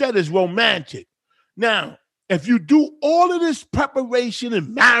 because you said it's romantic. Now, if you do all of this preparation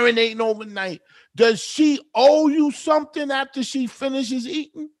and marinating overnight, does she owe you something after she finishes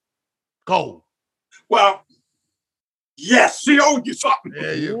eating? Go. Well. Yes, she owed you something.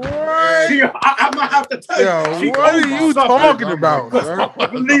 Yeah, I'm gonna have to tell you. What are you talking about, sir?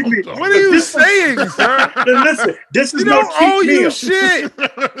 Believe me. What are you saying, sir? Listen, this is no cheap meal. You shit.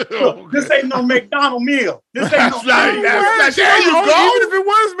 Look, this ain't no McDonald's meal. This ain't no. There you go. Even if it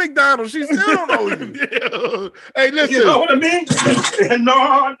was McDonald's, she still don't owe you. Hey, listen. You know what I mean?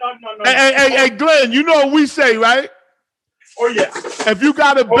 No. Hey, Glenn. You know what we say, right? Oh yeah. If you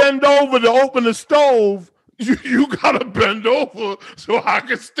gotta bend over to open the stove. You gotta bend over so I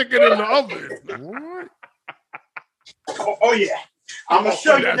can stick it in the oven. What? Oh yeah. I'm gonna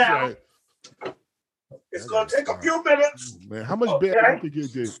show you now. Right. It's gonna take a few minutes. Man, how much better you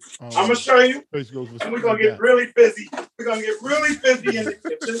get this? I'm gonna show you. And we're gonna get really busy. We're gonna get really busy in the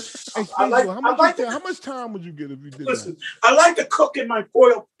kitchen. How much time would you get if you did Listen, I like to cook in my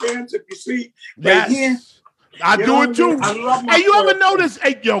foil pans, if you see. Yes. Here. I do it too. I love my hey, you ever notice?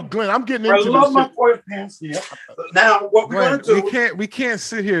 Hey, yo, Glenn, I'm getting into this. I love my foil pants here. Now, what we're gonna do? We can't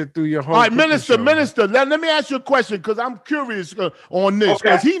sit here through your whole. All right, Minister. Let me ask you a question because I'm curious on this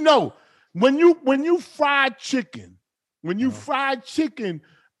because he know when you fry chicken,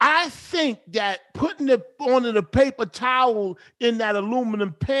 I think that putting it on a paper towel in that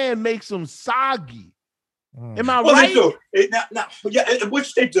aluminum pan makes them soggy. Am I right? They do.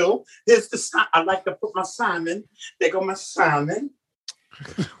 Which they do. There's the. I like to put my salmon. They go my salmon.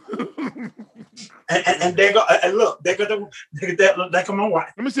 and they go. And look, they go. They come on.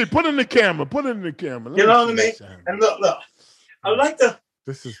 Let me see. Put it in the camera. You know what I mean? And look. I like to.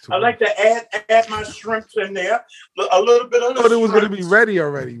 I like to add my shrimps in there. A little bit of. I thought it was going to be ready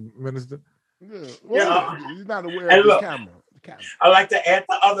already, Minister. Yeah. He's not aware of the camera. I like to add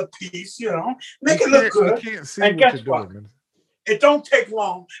the other piece, make it look good. You can't see and what guess you're what? doing, it don't take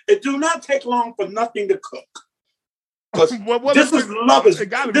long. It do not take long for nothing to cook. Because this is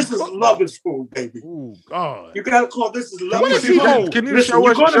lovers food, baby. Oh God! You gotta call this is lovers food. Can you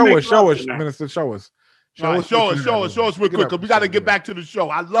show us, Minister? Show us. Show us real quick, because we got to get back to the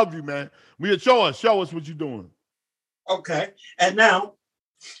show. I love you, man. Show us what you're doing. Okay, and now.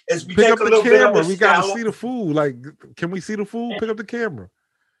 As we pick take up a the camera. We gotta see the food. Like, can we see the food? Pick up the camera.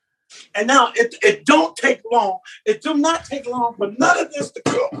 And now it don't take long. It do not take long for none of this to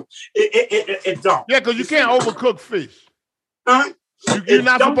cook. It don't. Yeah, because you can't overcook fish. Huh? You're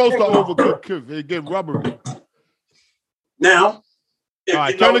not supposed to overcook fish. It get rubbery. Now, all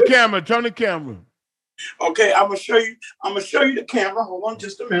right, turn the camera. Okay, I'm gonna show you the camera. Hold on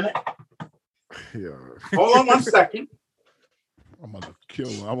just a minute. Yeah. Hold on 1 second. I'm gonna kill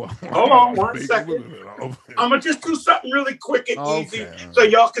him. Hold on 1 second. I'm gonna just do something really quick and easy so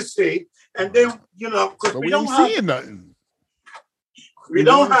y'all can see. And then, because we don't have seeing nothing. We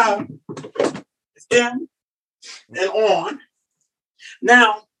don't have in and on.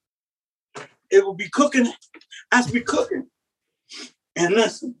 Now, it will be cooking as we cooking. And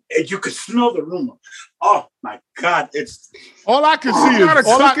listen, you can smell the aroma. Oh my God! It's all I can see is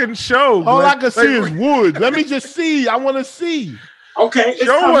all I can show. All I can see is wood. Let me just see. I want to see. Okay,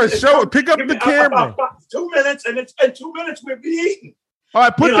 show us. Pick up the camera. 2 minutes, and in 2 minutes we'll be eating. All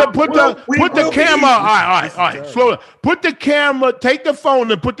right, put the camera. All right. Slow down. Put the camera. Take the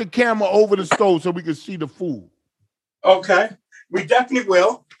phone and put the camera over the stove so we can see the food. Okay, we definitely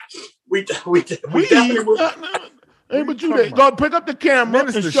will. We definitely will. Hey, but you go pick up the camera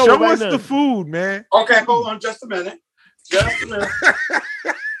and show us the food, man. Okay, hold on just a minute.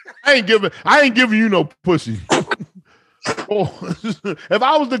 I ain't giving you no pussy. Oh, if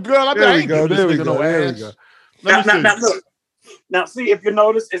I was the girl, I'd be like, there we go. Let me see. Now look. Now see if you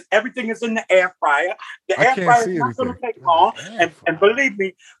notice, everything is in the air fryer. The I air can't fryer see is not going to anything. take long. And believe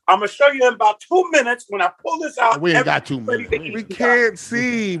me, I'm gonna show you in about 2 minutes when I pull this out. We ain't got 2 everything's ready minutes. to We eat. can't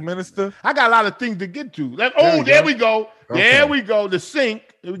see, Minister. I got a lot of things to get to. There There you we go. Okay. There we go. The sink.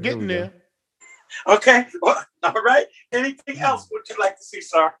 We're getting we go. there. Okay. Well, all right. Anything else would you like to see,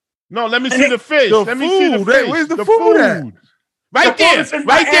 sir? No, let me see the fish. The Let me see the food. fish. Where's the food at? Right The food is there. in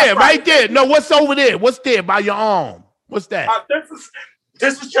my Right there. air Right fryer. there. No, what's over there? What's there by your arm? What's that?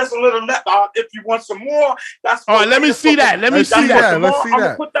 This is just a little left. If you want some more, that's All right, let me see that. Let me see that. Let's see I'm that.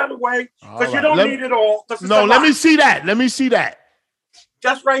 gonna put that away All because you right. don't need it all. No, let me see that. Let me see that.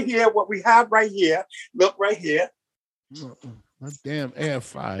 Just right here, what we have right here. Look right here. That damn air We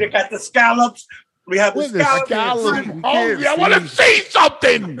fryer. got the scallops. We have the What is scallops. scallops? We Oh, can't I want to see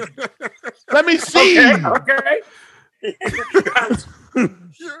something. Let me see. Okay.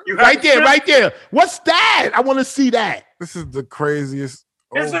 You have Right there, shrimp. right there. What's that? I want to see that. This is the craziest.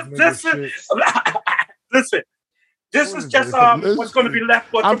 This old is- nigga this shit. Listen, this What is is just this? what's going to be left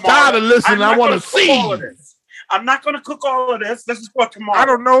for I'm tomorrow. tired of listening. I'm I not want gonna to cook all of see. this. I'm not going to cook all of this. This is for tomorrow. I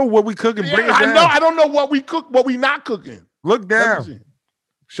don't know what we cooking. Bring it I down. know. I don't know what we cook, what we not cooking. Look Let me down. see.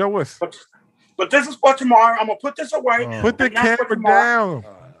 Show us. But this is for tomorrow. I'm going to put this away. Oh. Put the And that's for camera tomorrow.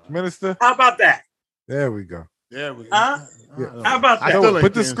 down, Minister. How about that? There we go. There we go. Huh? How about I that? Show still it. ain't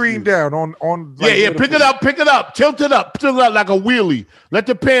Put the can't screen see. down on. Yeah, yeah. Pick it up. Pick it up. Tilt it up. Tilt it up like a wheelie. Let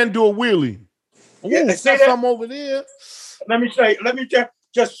the pan do a wheelie. Ooh, Yeah, got see that? some over there. Let me show you. Let me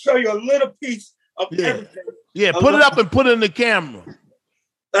just show you a little piece of Yeah. everything. Yeah, put it up and put it in the camera.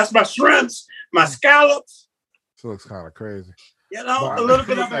 That's my shrimps, my scallops, This looks kind of crazy. you know, Wow. a little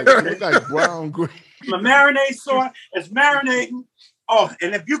bit of everything. Look like brown gravy. My marinade sauce is marinating. Oh,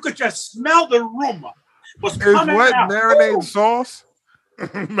 and if you could just smell the aroma. What's Is coming what out. marinade Ooh. sauce?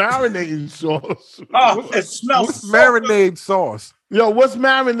 Marinating sauce. Oh, it smells What's so good. marinade sauce? Yo, what's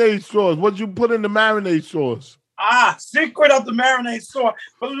marinade sauce? What you put in the marinade sauce? Secret of the marinade sauce.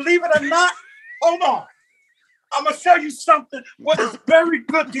 Believe it or not, hold on. I'm gonna show you something what is very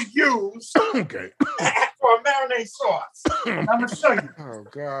good to use Okay. for a marinade sauce. I'm gonna show you Oh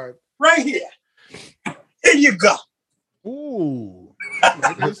God! right here. Here you go. Ooh.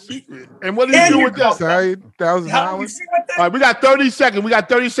 Like a secret. And what do There you do you with go. that? Sorry, How you $1,000. see what that? All right, we got 30 seconds. We got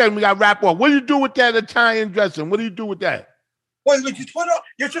 30 seconds. We got to wrap up. What do you do with that Italian dressing? What do you do with that? Well, you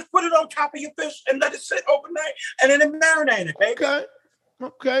just put it on top of your fish and let it sit overnight, and then it marinate it, baby. Okay.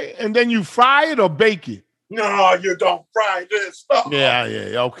 Okay. And then you fry it or bake it? No, you don't fry this stuff. Yeah,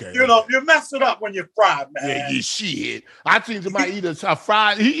 okay. You know, you mess it up when you fry, man. Yeah, you shit. I seen somebody eat a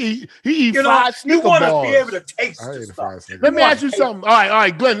fried. He eat You know, fried you Snicker want to bars. be able to taste I the ate a stuff. fried Snickers. Let me ask you something. All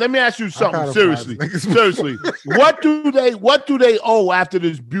right, Glenn. Let me ask you I something. had a Seriously, fried Snickers. seriously. What do they owe after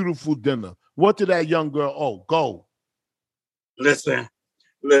this beautiful dinner? What did that young girl owe? Go. Listen.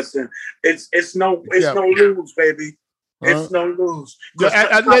 It's no Yeah. lose, baby. Huh? It's no lose.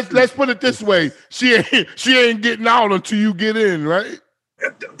 Yeah, let's put it this way. She ain't getting out until you get in, right?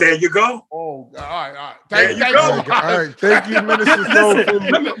 There you go. Oh, all right. There Thank you you. go. All right, thank you, Minister Soul Listen,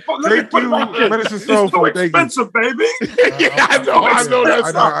 Food. let me Thank put it you, like this. Minister It's Soul so Food. Thank you. expensive, baby. Yeah, I know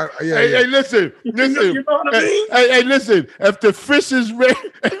that's right. Yeah, Hey, yeah. listen. You know what I mean? Hey, listen. If the fish is ready,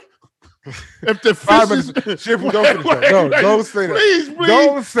 if the 5 fish is, minutes. Shit, don't finish that. No, don't say that. Please.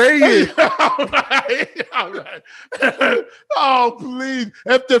 Don't say it. All right. Oh, please.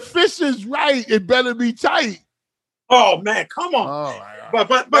 If the fish is right, it better be tight. Oh man, come on. All right.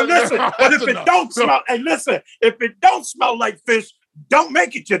 But listen, but if That's it enough. don't smell, hey, listen, if it don't smell like fish, don't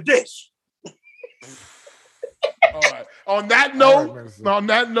make it your dish. All right. On that All right,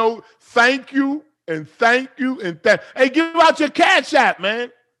 note, Minister. thank you and thank you and thank. Hey, give out your Cash App,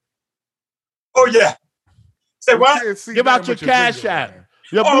 man. Oh yeah. Say We what? can't see Give nothing out your but Cash finger, App. man.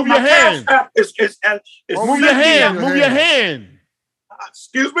 Yeah, Oh, move my your hand. Cash App is Oh, Move your Cynthia. hand. Your Move your hand. hand.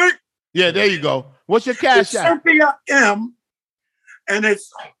 Excuse me. Yeah, there you go. What's your It's Cash App? Cynthia M, and it's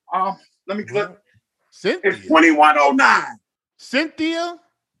let me click. It's Cynthia. 2109 Cynthia.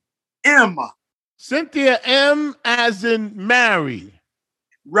 M. Cynthia M as in Mary.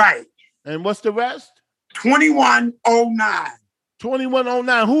 Right. And what's the rest? 2109.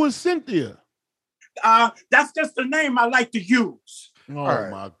 2109. Who is Cynthia? That's just the name I like to use. Oh right.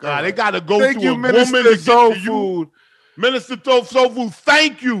 my All God. right. They gotta go Thank to you, a woman to Minister get Soul to you. Food. Minister Soul Food,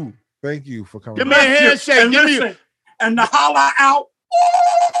 thank you. Thank you for coming. Give me a handshake. And Give listen, me and the holler out.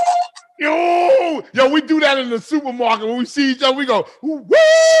 yo, we do that in the supermarket when we see each other. We go, woo!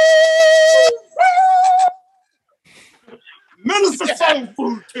 Minister Soul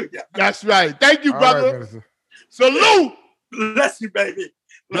Food to you. That's right. Thank you, All brother. right, Minister. Salute. Bless you, baby.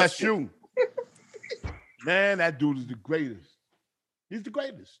 Bless you. Man, that dude is the greatest. He's the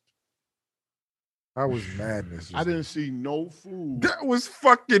greatest. That was madness. I didn't see no food. That was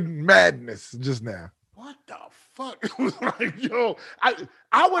fucking madness just now. What the fuck? It was like, yo, I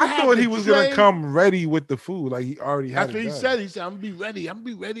would have thought he was gonna come ready with the food, like he already had. That's what he said. He said, "I'm gonna be ready. I'm gonna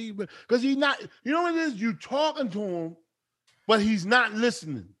be ready," because he's not. You know what it is? You talking to him, but he's not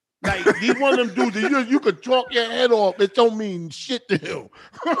listening. Like he's one of them dudes that you could talk your head off. It don't mean shit to him.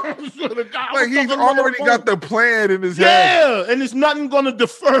 So the guy Like he's already got the plan in his head. Yeah, and there's nothing gonna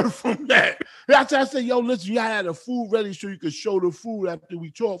defer from that. That's why I say, yo, listen, you gotta have the food ready so you can show the food after we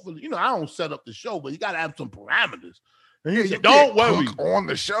talk. For I don't set up the show, but you gotta have some parameters. And he said, "Don't worry on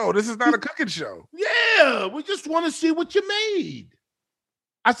the show. This is not a cooking show." Yeah, we just want to see what you made.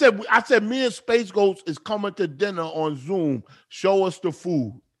 I said, me and Space Ghost is coming to dinner on Zoom. Show us the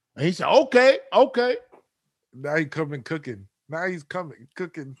food. And he said, okay. Now he coming cooking. Now he's coming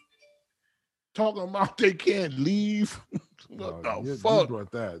cooking. Talking about they can't leave. What the fuck? You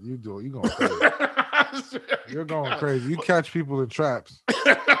brought that. You going crazy. You're going crazy. You catch people in traps.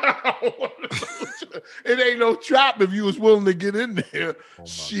 It ain't no trap if you was willing to get in there. Oh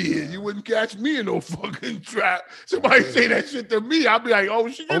Shit, you wouldn't catch me in no fucking trap. Somebody say that shit to me, I'll be like, oh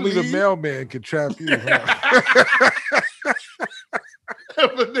shit. Only the mailman can trap you. Huh?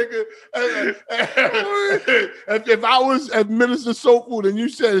 If I was at Minister Soul Food and you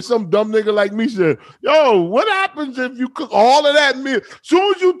said some dumb nigga like me said, yo, what happens if you cook all of that meal?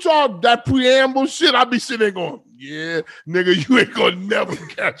 Soon as you talk that preamble shit, I'll be sitting there going, yeah, nigga, you ain't gonna never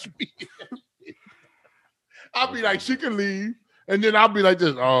catch me. I'll be like, she can leave. And then I'll be like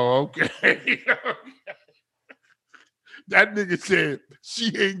this, oh, okay. That nigga said, she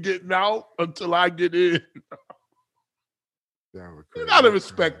ain't getting out until I get in. You gotta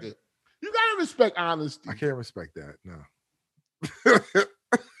respect it. You gotta respect honesty. I can't respect that. No.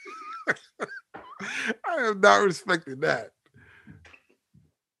 I am not respecting that.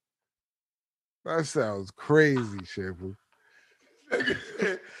 That sounds crazy, Shampoo.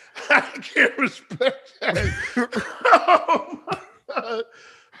 I can't respect that.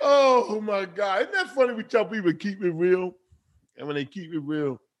 Oh my God. Isn't that funny? We tell people to keep it real. And when they keep it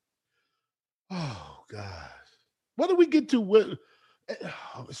real, oh God. What do we get to? What?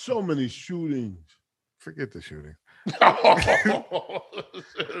 So many shootings. Forget the shooting. I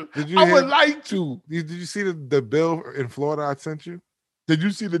would like to. Did you see the bill in Florida I sent you? Did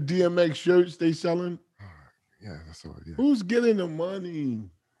you see the DMX shirts they selling? Yeah, that's all. Yeah. Who's getting the money?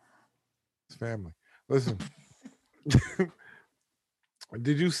 It's family. Listen.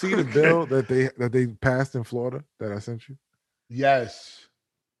 Did you see the bill that they passed in Florida that I sent you? Yes.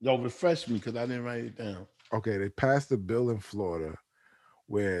 Yo, refresh me because I didn't write it down. Okay, they passed a bill in Florida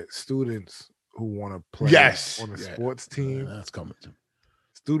where students who want to play on a sports team, that's coming to me.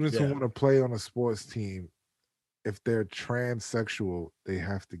 Students who want to play on a sports team, if they're transsexual, they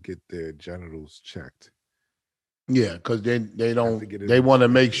have to get their genitals checked. Yeah, because they want to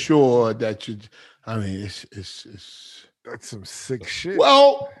make sure that you. I mean, it's that's some sick shit.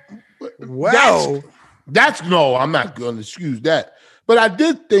 Well, that's no. I'm not going to excuse that, but I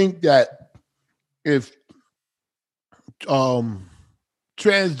did think that if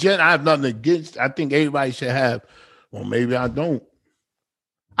transgender, I have nothing against. I think everybody should have. Well, maybe I don't.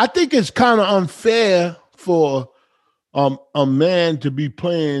 I think it's kind of unfair for a man to be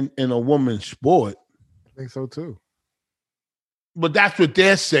playing in a woman's sport. I think so too. But that's what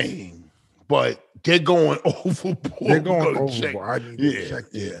they're saying. But they're going overboard. They're going overboard. I need to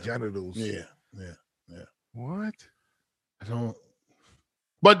check their genitals. Yeah. What? I don't.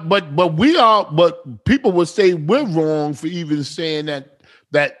 But we are. But people would say we're wrong for even saying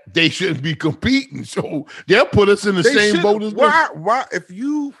that they shouldn't be competing. So they'll put us in the same boat as why? If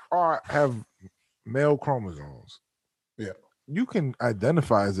you have male chromosomes, you can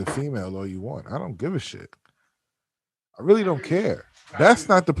identify as a female all you want. I don't give a shit. I really don't care. That's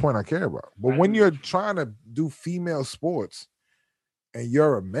not the point I care about. But when you're trying to do female sports and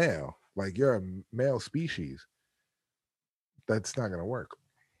you're a male, like you're a male species, that's not gonna work.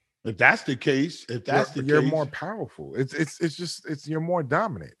 If that's the case, you're more powerful. It's you're more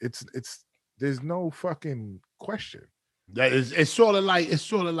dominant. It's there's no fucking question. That is, it's sort of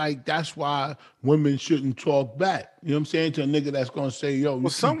like that's why women shouldn't talk back. You know what I'm saying? To a nigga that's gonna say, yo, well,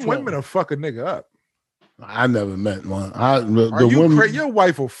 some women will fuck a nigga up. I never met one. Your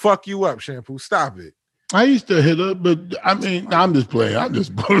wife will fuck you up, Shampoo. Stop it. I used to hit her, but I mean, I'm just playing.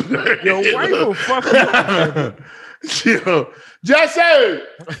 Your wife will fuck you up. Yo, Jesse,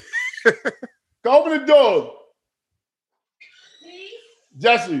 go open the door.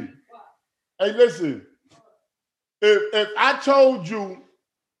 Jesse, hey, listen. If I told you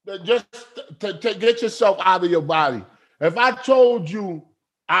Just to get yourself out of your body. If I told you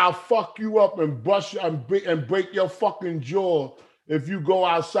I'll fuck you up and bust you and break your fucking jaw if you go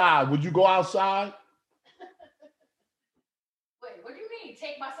outside, would you go outside? Wait, what do you mean?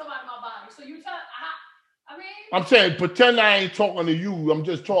 Take myself out of my body? So you tell I mean, I'm saying pretend I ain't talking to you. I'm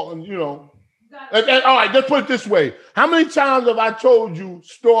just talking, you know. All right, let's put it this way. How many times have I told you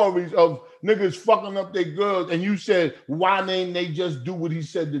stories of niggas fucking up their girls and you said, why didn't they just do what he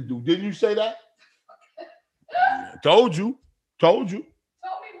said to do? Didn't you say that? Told you. Told me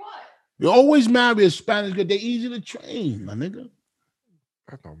what? You always marry a Spanish girl. They're easy to train, my nigga.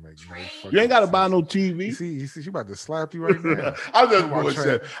 That don't make no fucking You ain't got to buy sense. no TV. You see, she about to slap you right now. I'm just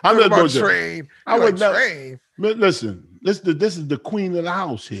bullshit. I'm just bullshit. Train. I would never. Train. Listen, this is the queen of the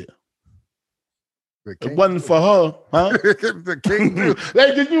house here. The It wasn't for her, huh? The king.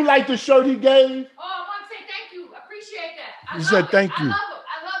 Hey, did you like the shirt he gave? Oh, I want to say thank you. Appreciate that. You said thank you. I love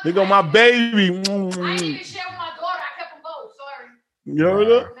it. They go my baby. I didn't even share with my daughter. I kept them both. Sorry. You heard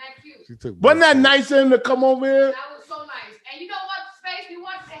her? Thank you. She took Wasn't that both. nice of him to come over here? That was so nice. And you know what, Space? We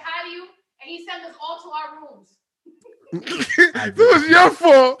want to say hi to you. And he sent us all to our rooms. It was your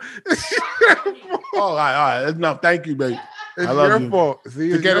fault. All right. No, thank you, baby. It's I love your you. fault. See,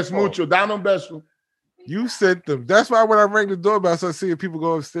 To it's get your us fault. mucho. Down on Bessel. You sent them. That's why when I rang the doorbell, I started seeing people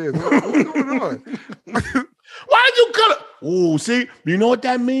go upstairs. What's going on? Why'd you cut it? Oh, see, you know what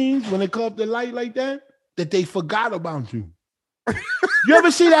that means when they cut up the light like that? That they forgot about you. You ever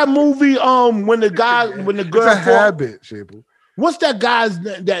see that movie? When the girl It's a habit, Shaple. What's that guy's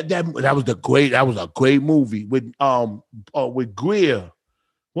name? That was a great movie with Greer.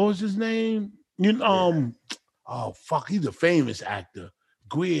 What was his name? Oh fuck, he's a famous actor.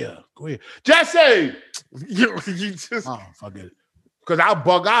 Greer. Jesse! You just Oh, fuck it. Because I'll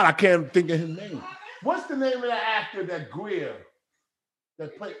bug out. I can't think of his name. What's the name of the actor that Greer?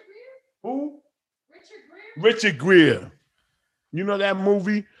 That played who? Richard Greer. You know that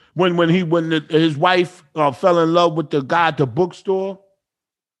movie when his wife fell in love with the guy at the bookstore?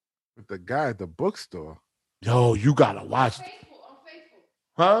 with the guy at the bookstore. Yo, you gotta watch it.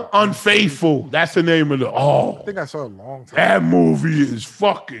 Huh? Unfaithful. That's the name of the. I think I saw it a long time. That movie is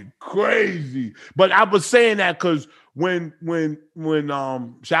fucking crazy. But I was saying that because when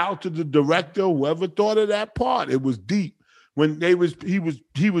shout out to the director, whoever thought of that part, it was deep. When he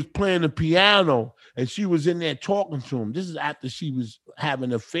was playing the piano and she was in there talking to him. This is after she was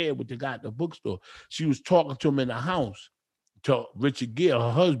having an affair with the guy at the bookstore. She was talking to him in the house, to Richard Gere,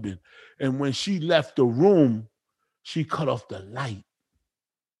 her husband. And when she left the room, she cut off the light.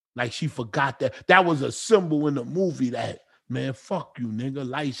 Like she forgot that. That was a symbol in the movie that, man, fuck you, nigga,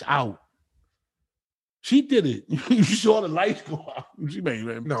 lights out. She did it. You saw the lights go out. She made,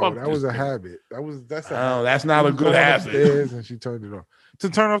 man, No, fuck that this was a nigga. habit. That's a No, habit. that's not a You good going habit. upstairs and she turned it off. To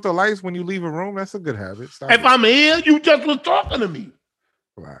turn off the lights when you leave a room, that's a good habit. Stop If it. I'm here, you just was talking to me.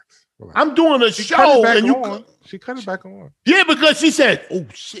 Relax. I'm doing a She cut show it back and you. on. She cut it back on. Yeah, because she said, "Oh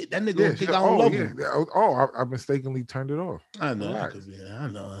shit, that nigga Yeah, gonna think I don't love him." I mistakenly turned it off. I know. Relax. I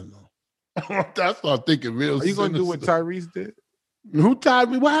know. I started thinking real. Are you gonna do what sinister. Tyrese did? Who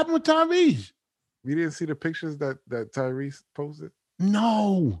Tyrese? What happened with Tyrese? You didn't see the pictures that Tyrese posted?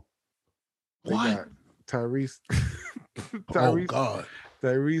 No. They What? got Tyrese. Oh God.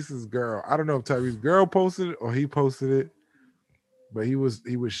 Tyrese's girl. I don't know if Tyrese's girl posted it or he posted it, but he was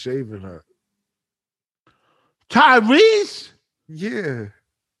shaving her. Tyrese? Yeah.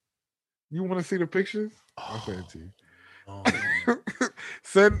 You want to see the pictures? I'll send it to you. Oh.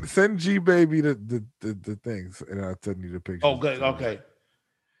 Send G baby the things, and I'll send you the pictures. Okay.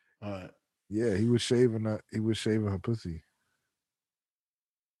 All right. Yeah, he was shaving her. He was shaving her pussy.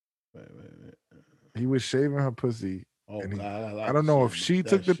 Wait. He was shaving her pussy. Oh And he- God. I don't know if that she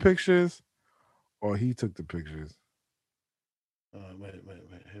took the shit. pictures or he took the pictures, Wait.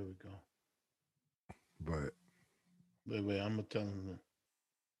 Here we go. but Wait. I'm gonna tell him.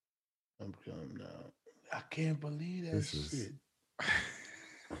 I'm telling him now. I can't believe that This is- shit.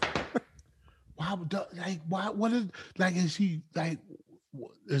 Why would what is like? Is he like?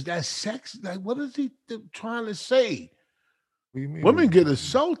 Is that sex? Like, what is he trying to say? what do you mean? Women get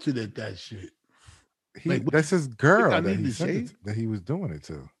assaulted at that shit. like, That's his girl I that need he to sent shave? it, that he was doing it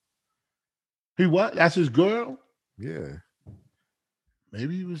to. He what? That's his girl? Yeah.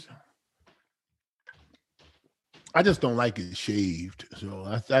 Maybe he was. I just don't like it shaved.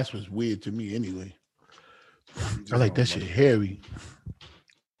 So that's what's weird to me anyway. I like that shit hairy.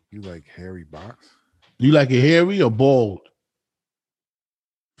 You like hairy box? You like it hairy or bald?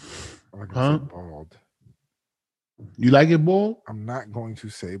 I'm not Huh? gonna say bald. You like it bald? I'm not going to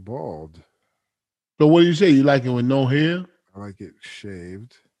say bald. So what do you say? You like it with no hair? I like it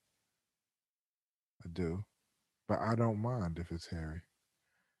shaved. I do, but I don't mind if it's hairy.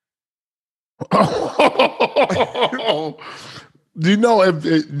 Do you know if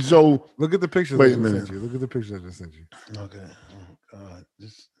it, so? Look at the pictures Wait I a just minute. sent you. Look at the pictures I just sent you. Okay. Oh God,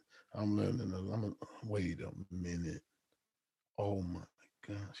 I'm learning. Wait a minute. Oh my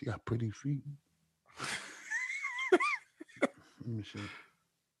God, she got pretty feet. Let me see.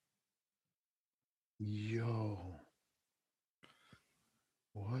 Yo,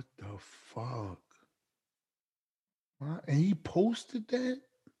 what the fuck? And he posted that?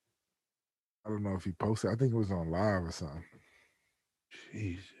 I don't know if he posted. I think it was on live or something.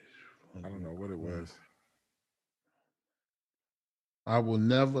 Jesus. I don't know what it was. I will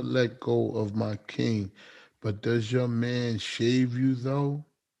never let go of my king, but does your man shave you though?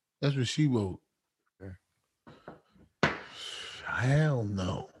 That's what she wrote. Yeah. Hell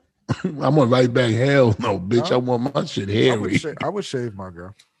no. I'm gonna write back, hell no, bitch. No? I want my shit hairy. I would shave my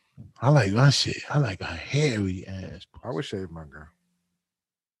girl. I like my shit. I like a hairy ass. I would shave my girl.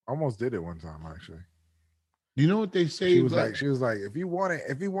 Almost did it one time actually. You know what they say? She was like, if you want,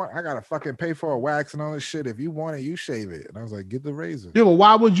 I gotta fucking pay for a wax and all this shit. If you want it, you shave it. And I was like, get the razor. Yeah, but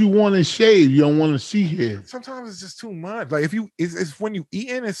why would you want to shave? You don't want to see hair. Sometimes it's just too much. Like if you, it's when you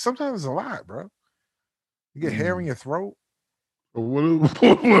eating, it's sometimes it's a lot, bro. You get hair in your throat. What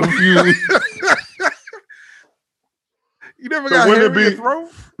if you? You never got hair in your throat?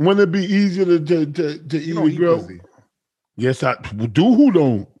 Wouldn't it be easier to eat a girl? Pussy. Yes, I do. Who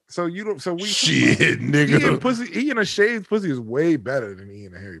don't? So you don't. So we shit, nigga. Eating a shaved pussy is way better than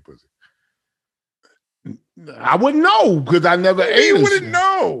eating a hairy pussy. I wouldn't know because I never ate. You wouldn't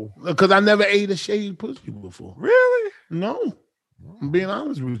know because I never ate a shaved pussy before. Really? No, I'm being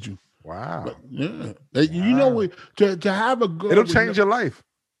honest with you. Wow. But, yeah, you know what? To have a girl, it'll change your life.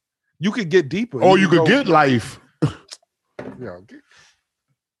 You could get deeper. Oh, you could get life. Yeah. Okay.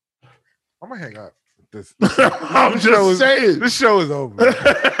 I'm gonna hang up. I'm just saying. This show is over.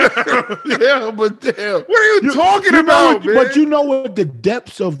 Yeah, but damn. What are you talking about, man? But you know what the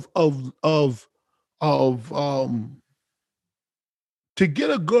depths of to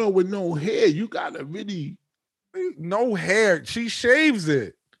get a girl with no hair, you gotta really no hair. She shaves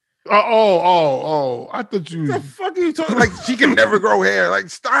it. Oh! I thought you. What the fuck are you talking? Like she can never grow hair. Like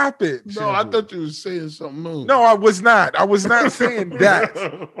stop it. No, I thought you were saying something else. No, I was not. I was not saying that.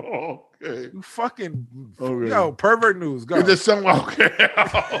 Okay. You fucking yo pervert news. Go. Is there some okay?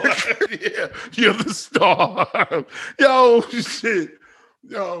 Yeah, you're the star. Yo, shit.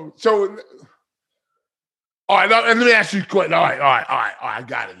 Yo, so all right. Let me ask you a question. All right. I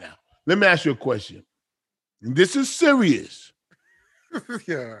got it now. Let me ask you a question. This is serious.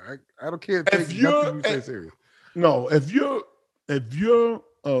 Yeah, I don't care. If you're you say serious. No, if you're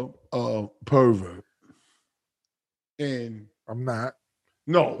a pervert, and I'm not.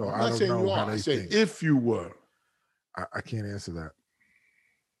 No, so I'm not saying you are. I say if you were. I can't answer that.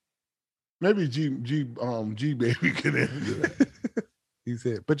 Maybe G baby can answer that. He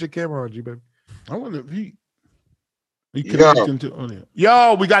said, "Put your camera on, G baby." I wonder if he connected to audio.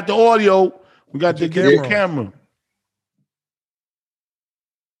 Yo, we got the audio. We got the camera.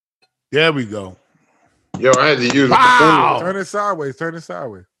 There we go. Yo, I had to use Turn it sideways. Turn it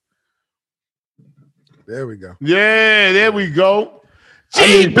sideways. There we go. Yeah, there we go.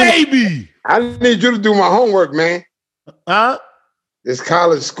 G baby. I need you to do my homework, man. Huh? This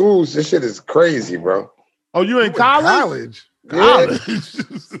college schools, this shit is crazy, bro. Oh, you in college? College.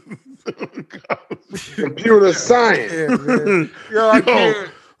 Computer science. Yeah,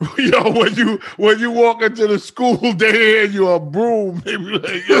 Yo, when you walk into the school, they hand you a broom. They be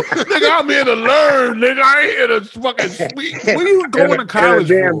like, yo, nigga, I'm here to learn, nigga. I ain't here to fucking speak. What are you going to college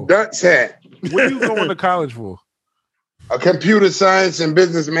and a damn for? Dutch hat. What are you going to college for? A computer science and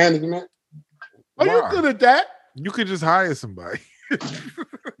business management. Are you good at that? You could just hire somebody.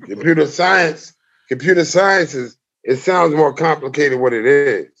 Computer science is, it sounds more complicated what it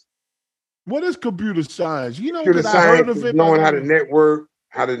is. What is computer science? You know, computer I science heard of is it, knowing how the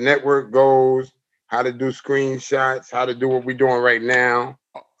network goes, how to do screenshots, how to do what we're doing right now.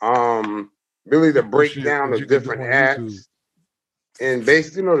 Really the breakdown of different apps. And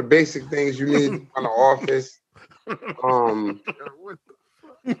basically, the basic things you need on the office.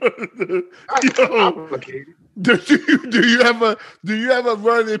 Complicated. Do you ever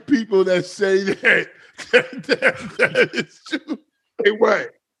run into people that say that it's true? Hey,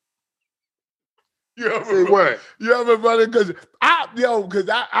 what? You ever run it? Because I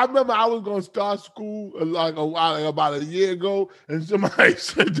remember I was gonna start school about a year ago, and somebody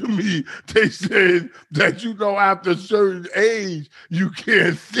said to me, they said that after a certain age you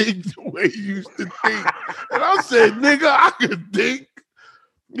can't think the way you used to think, and I said, nigga, I could think.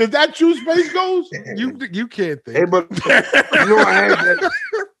 Is that true, Space Ghost? You can't think. Hey, but you know I had that.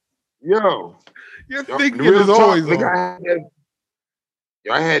 Yo, Your the thinking real is talk, always nigga, on.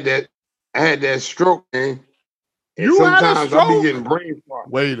 I had that stroke, man. And You had a sometimes I be stroke? getting brain fart.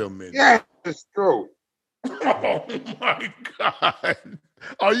 Wait a minute. Yeah, I had a stroke. Oh my God.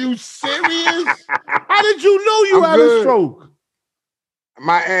 Are you serious? How did you know you I'm had good. a stroke?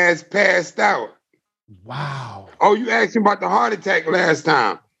 My ass passed out. Wow. Oh, you asked me about the heart attack last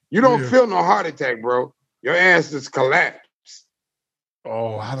time. You don't Yeah. feel no heart attack, bro. Your ass just collapsed.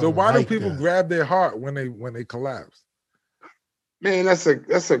 Oh, I don't So why like do people that. grab their heart when they collapse? Man, that's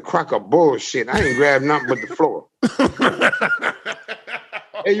a crock of bullshit. I ain't grabbed nothing but the floor.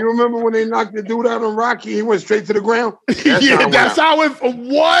 Hey, you remember when they knocked the dude out on Rocky? He went straight to the ground. That's how it.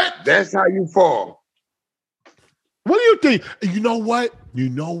 What? That's how you fall. What do you think? You know what?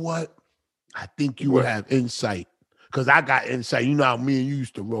 I think you would What? have insight because I got insight. You know how me and you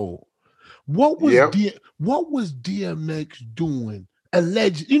used to roll. What was Yep. what was DMX doing?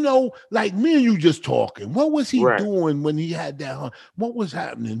 Alleged, like me and you just talking. What was he Right. doing when he had that? What was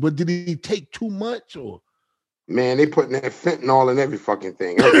happening? But did he take too much or? Man, they putting that fentanyl in every fucking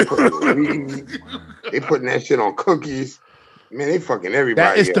thing. They putting weed. They putting that shit on cookies. Man, they fucking everybody.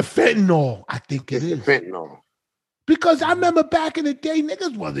 That is up. the fentanyl. I think It's it the is. fentanyl. Because I remember back in the day,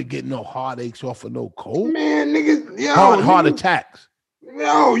 niggas wasn't getting no heartaches off of no coke. Man, niggas, yo, Heart niggas, attacks.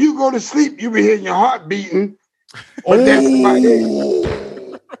 yo, you go to sleep, you be hearing your heart beating. But that's about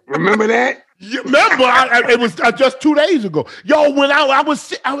it. Remember that? You remember, it was just 2 days ago. Yo, when I was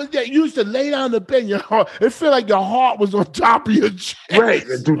there, you used to lay down in the bed, your heart, it felt like your heart was on top of your chest. Right.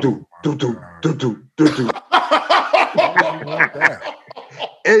 Do.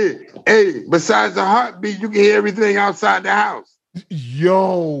 Hey, besides the heartbeat, you can hear everything outside the house.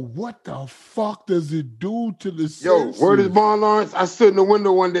 Yo, what the fuck does it do to the senses? Word is born, Lawrence. I stood in the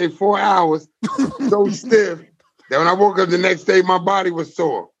window one day 4 hours, so stiff that when I woke up the next day, my body was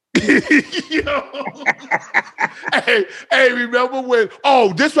sore. Yo. hey, remember when?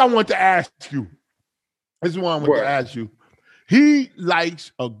 Oh, this one I want to ask you. This is what I want to ask you. He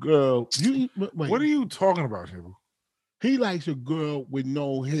likes a girl. What are you talking about, Shibu? He likes a girl with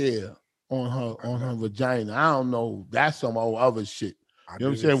no hair on her vagina. I don't know. That's some old other shit. You know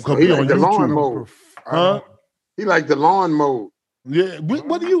what I'm saying? So he like the lawn mode. Huh? He like the lawn mode. Yeah.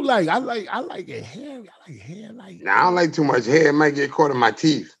 What do you like? I like it hair. I like hair. Nah, I don't like too much hair. It might get caught in my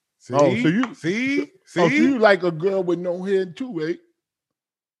teeth. See? Oh, so you see? Oh, so you like a girl with no hair too, eh?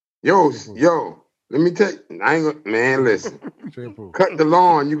 Yo, let me tell you. I ain't gonna, man, listen. Cut the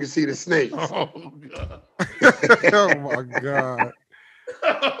lawn, you can see the snakes. Oh, God. Oh, my God.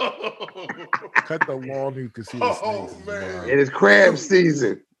 Cut the lawn, you can see the snakes. Oh, man. It is crab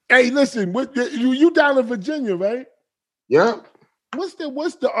season. Hey, listen, you down in Virginia, right? Yep. What's the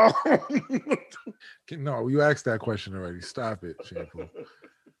No, you asked that question already. Stop it, Shampoo.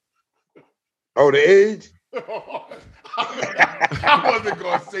 Oh, the age? I wasn't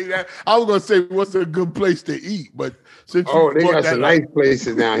gonna say that. I was gonna say what's a good place to eat, but since they got some nice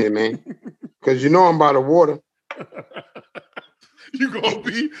places down here, man. Because you know I'm by the water. You gonna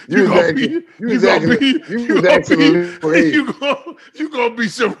be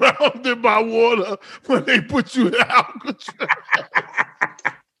surrounded by water when they put you out.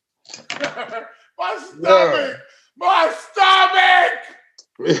 My stomach.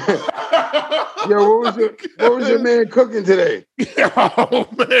 Yo, what was your man cooking today? Oh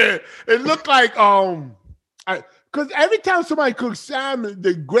man, it looked like because every time somebody cooks salmon,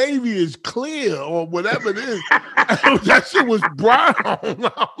 the gravy is clear or whatever it is. That shit was brown.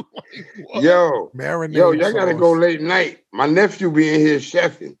 Like, yo, y'all gotta go late night. My nephew be in here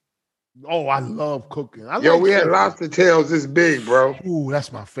chefing. Oh, I love cooking. We had lobster tails this big, bro. Ooh,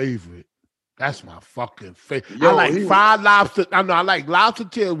 that's my favorite. That's my fucking favorite. I like fried lobster. I like lobster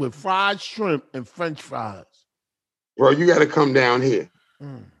tails with fried shrimp and French fries. Bro, you got to come down here.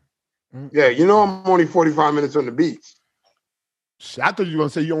 Yeah, you know I'm only 45 minutes on the beach. I thought you were gonna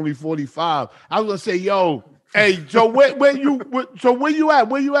say you only 45. I was gonna say, yo, hey, so where you at?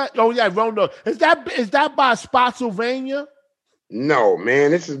 Where you at? Oh yeah, Roanoke. Is that by Spotsylvania? No, man.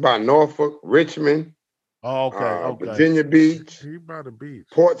 This is by Norfolk, Richmond. Oh, okay. Virginia Beach. He by the beach.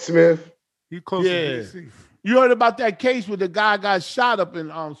 Portsmouth. He close to DC. You heard about that case where the guy got shot up in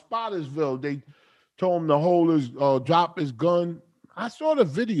Spottersville? They told him to drop his gun. I saw the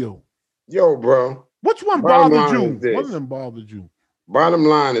video. Yo, bro. Which one bothered you? One of them bothered you. Bottom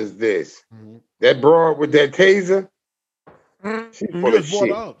line is this. Mm-hmm. That broad with that taser, she full of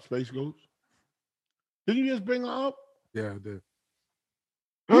shit. Up, Space Ghost. Did you just bring her up? Yeah, I did.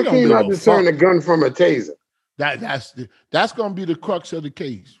 How can you not discern a gun from a taser? That's gonna be the crux of the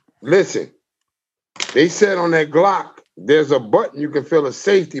case. Listen, they said on that Glock, there's a button you can feel a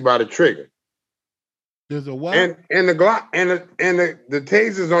safety by the trigger. There's a what? And the Glock and the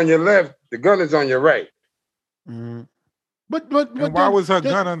taser's on your left, the gun is on your right. Mm-hmm. But why was her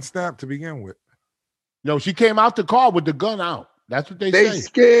gun unsnapped to begin with? No, she came out the car with the gun out. That's what they say. They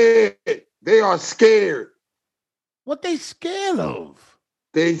scared. They are scared. What they scared of?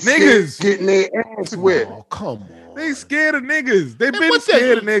 They niggas getting their ass whipped. Oh, come on. They scared of niggas. They've been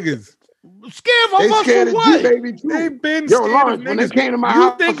scared of niggas. Scared of us for what? They've been scared of niggas. When they came to my you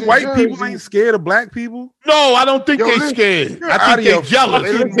house think white people ain't scared of black people? No, I don't think they're scared. I think they're jealous.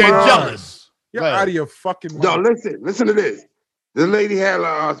 They're jealous. You're out of your fucking mind. No, listen to this. The lady had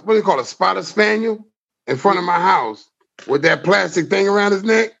what do you call a spotted spaniel in front of my house with that plastic thing around his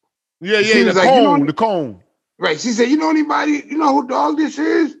neck. Yeah, the cone. Right. She said, you know anybody, you know who dog this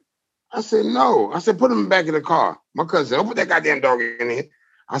is? I said, no. I said, put him in the back of the car. My cousin said, don't put that goddamn dog in here.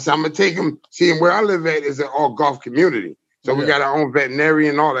 I said, I'm going to take him. See, where I live at is an all golf community. So we got our own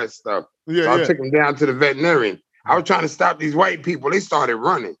veterinarian and all that stuff. Yeah, so I took him down to the veterinarian. I was trying to stop these white people. They started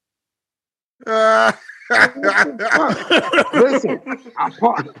running. Listen,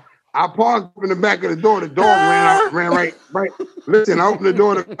 I paused in the back of the door. The dog ran right. Listen, I opened the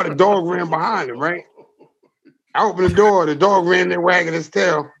door. The dog ran behind him, right? I opened the door. The dog ran there wagging his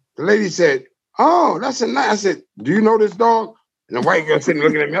tail. The lady said, oh, that's a nice. I said, do you know this dog? And the white girl sitting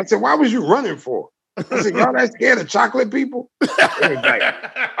looking at me. I said, why was you running for? I said, y'all that scared of chocolate people? It was like,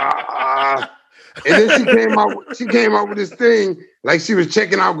 and then she came out with this thing like she was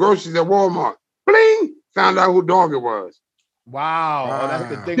checking out groceries at Walmart. Bling! Found out who dog it was. Wow.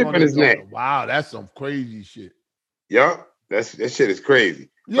 That's the thing on his neck. Wow, that's some crazy shit. Yup. That shit is crazy.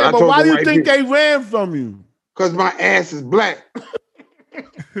 Yeah, but why do you think they ran from you? Because my ass is black.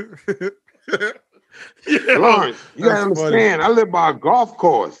 Lawrence, you gotta understand, I live by a golf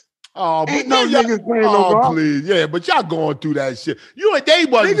course. Oh, ain't no niggas playing no golf. Please. Yeah, but y'all going through that shit. They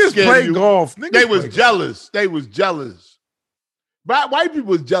wasn't niggas scared play of you. Golf. Niggas they was jealous. They was jealous. White people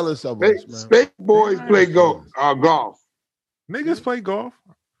was jealous of us, man. State boys play golf. Niggas play golf.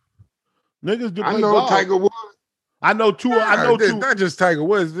 Niggas do play golf. I know Tiger Woods. I know two. Not just Tiger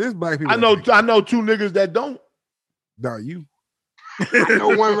Woods. There's black people. I know two niggas that don't. No, you. I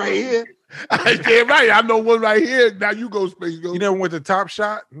know one right here. Yeah, right. I know one right here. Now you go, Space Ghost. You never went to Top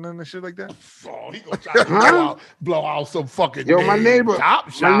Shot and none of shit like that? Oh, he gonna try to blow out some fucking my neighbor. Top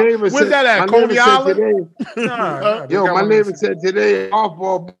Shot. My neighbor Where's said, that at? Coney Island? My neighbor said today, golf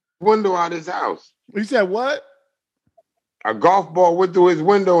ball window out his house. He said what? A golf ball went through his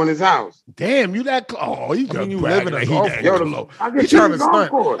window in his house. Damn, you that? Oh, you live in a golf course. He's trying to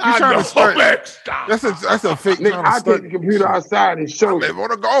stunt. He's trying to stunt. That's a fake. Nigga, I take the computer outside and show you. Live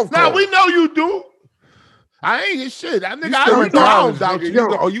on a golf course. Now we know you do. I ain't get shit. That nigga, I went college out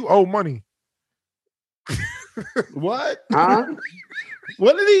you. Oh, you owe money. What? Huh?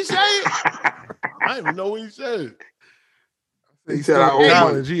 What did he say? I didn't even know what he said. He said I owe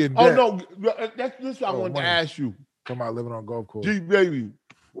college. He in debt. Oh no, that's what I wanted to ask you. Talking about living on a golf course. G baby.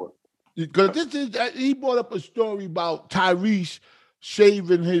 Because he brought up a story about Tyrese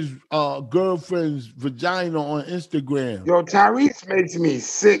shaving his girlfriend's vagina on Instagram. Yo, Tyrese makes me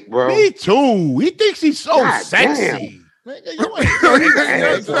sick, bro. Me too. He thinks he's so sexy.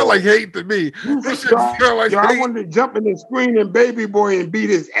 It felt like hate to me. This shit felt like hate. I wanted to jump in the screen and Baby Boy and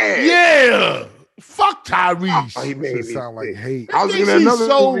beat his ass. Yeah. Fuck Tyrese. Oh, he made me sound like hate. I was in another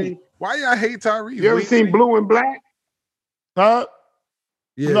movie. Why y'all hate Tyrese? You ever seen Blue and Black? Huh?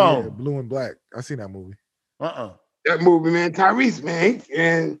 Yeah, no. Yeah, Blue and Black. I seen that movie. That movie, man. Tyrese, man.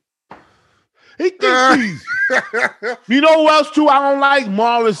 And he thinks he's. You know who else too? I don't like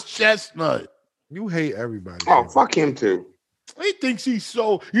Morris Chestnut. You hate everybody. Oh, fuck him too. He thinks he's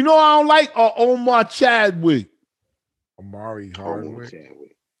so. You know I don't like Omar Chadwick. Amari Hardwick.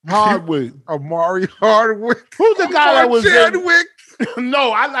 Amari Hardwick. Who's the guy that was Chadwick?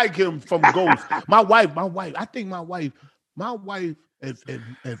 No, I like him from Ghost. My wife. I think my wife.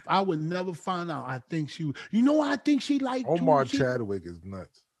 If I would never find out, I think she would. You know what I think she liked? Omar Chadwick is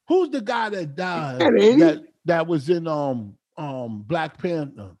nuts. Who's the guy that died that was in Black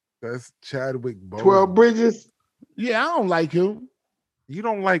Panther? That's Chadwick Boseman. 12 Bridges? Yeah, I don't like him. You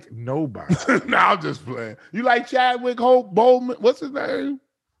don't like nobody. No, I'm just playing. You like Chadwick Boseman? What's his name?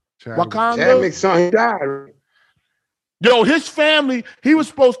 Wakanda? Chadwick's son, he died. Yo, his family, he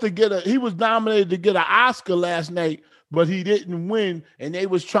was nominated to get an Oscar last night, but he didn't win, and they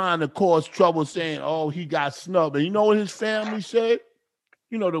was trying to cause trouble saying, oh, he got snubbed. And you know what his family said?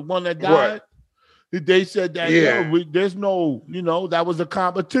 You know, the one that died? What? They said that there's no, that was a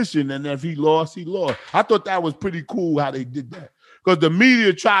competition, and if he lost, he lost. I thought that was pretty cool how they did that, because the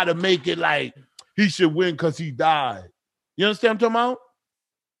media tried to make it like he should win because he died. You understand what I'm talking about?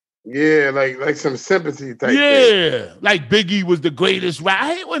 Yeah, like some sympathy type thing. Like Biggie was the greatest rapper.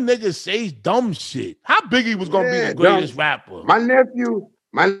 I hate when niggas say dumb shit. How Biggie was gonna be the greatest rapper? My nephew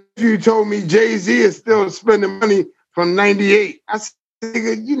told me Jay-Z is still spending money from '98. I said,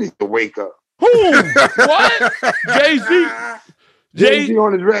 nigga, you need to wake up. Who? What? Jay-Z? Jay-Z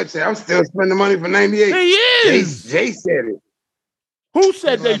on his rap say, I'm still spending money for '98. He is. Jay said it. Who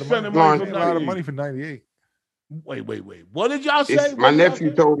said they spending money for 98? A lot of money for 98. Wait. What did y'all say? My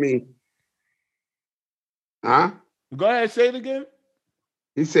nephew told me. Huh? Go ahead, say it again.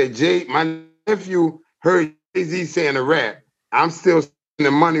 He said, my nephew heard Jay-Z saying a rap. I'm still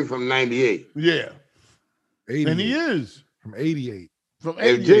spending money from '98. Yeah. 88. And he is. From 88.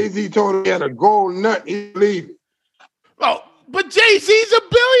 If Jay-Z told him he had a gold nut, he'd leave it. Oh, but Jay-Z's a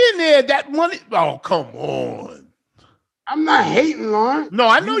billionaire. That money. Oh, come on. I'm not hating, Lauren. No,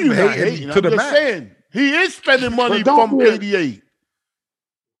 I know you're not hating. I'm just saying. He is spending money from 88.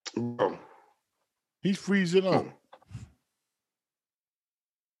 Bro. He's freezing up.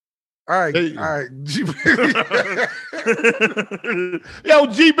 All right. Yo,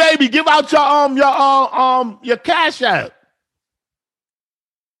 G baby, give out your Cash App.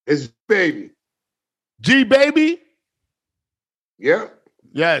 It's baby. G baby? Yeah.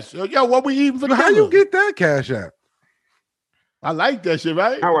 Yes. Yo, what we eating for dinner? How you get that Cash App? I like that shit,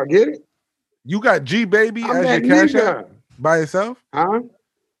 right? How I get it? You got G baby as your Cash App by itself? Huh?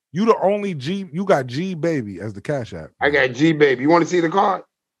 You the only G. You got G baby as the Cash App. I got G baby. You want to see the card?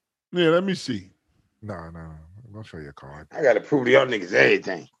 Yeah, let me see. No. Don't show your card. I gotta prove to y'all niggas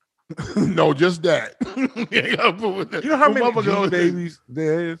everything. No, just that. You know how many G babies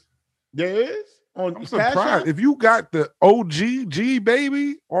there is? There is? I'm surprised. If you got the OG G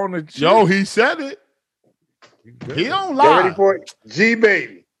baby on the G. Yo, he said it. He don't lie. You ready for it? G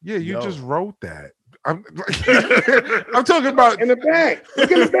baby. Yeah, you just wrote that. I'm talking about in the back.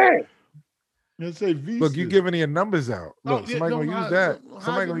 Look in the back. Look, you giving your numbers out. Look, somebody gonna use that.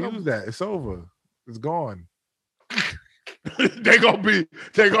 Somebody gonna use that. It's over. It's gone. they gonna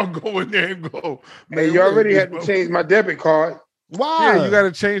go in there and go. Man, you already had to change my debit card. Why? Yeah, you got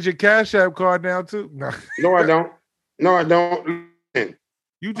to change your Cash App card now too. No, I don't.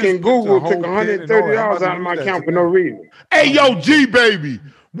 You can Google took $130 out of my account for no reason. Hey, yo, G baby,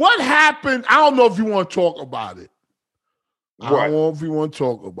 what happened? I don't know if you want to talk about it. I don't know if you want to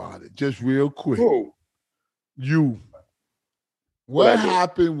talk about it. Just real quick. Who? You. What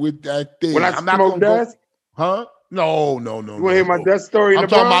happened with that thing? When I smoked dust? Huh? No. You want to hear my dust story? I'm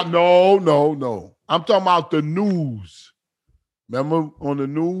talking about no. I'm talking about the news. Remember on the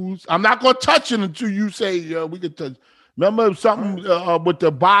news? I'm not gonna touch it until you say we could touch. Remember something with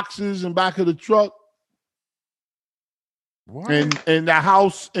the boxes in back of the truck? What? And the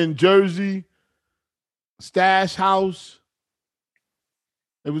house in Jersey, Stash House.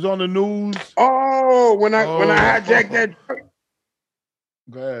 It was on the news. Oh, when I hijacked that truck.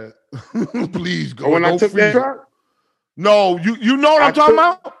 Go ahead. Please go. When I took that truck? No, you know what I'm talking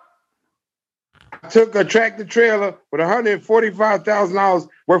about? I took a tractor trailer with $145,000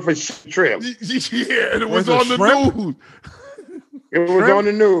 worth of trailer. Yeah, and it was on the news. It was on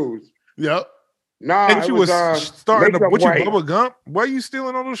the news. Yep. Nah, and you was starting to put your bubble gum. Why are you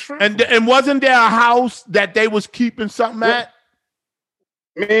stealing all those shrimp? And wasn't there a house that they was keeping something at?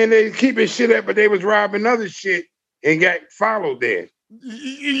 Man, they was keeping shit at, but they was robbing other shit and got followed there.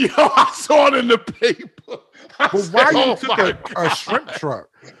 Yo, I saw it in the paper. But why you took a shrimp truck?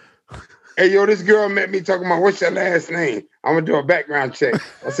 Hey, yo, this girl met me talking about, what's your last name? I'm going to do a background check.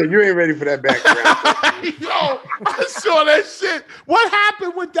 I said, you ain't ready for that background check. Yo, I saw that shit. What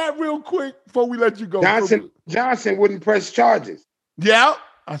happened with that real quick before we let you go? Johnson wouldn't press charges. Yeah,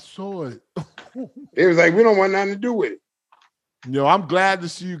 I saw it. It was like, we don't want nothing to do with it. Yo, I'm glad to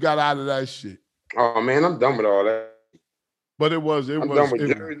see you got out of that shit. Oh, man, I'm done with all that. But I'm done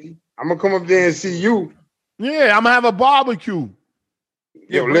with Jersey. I'm going to come up there and see you. Yeah, I'm going to have a barbecue.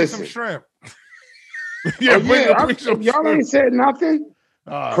 Yo, listen. Some shrimp. Y'all ain't said nothing.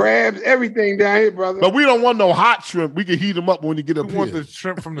 Crabs, everything down here, brother. But we don't want no hot shrimp. We can heat them up when you get up here. We want the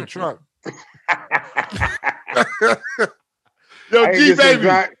shrimp from the truck. Yo, G baby.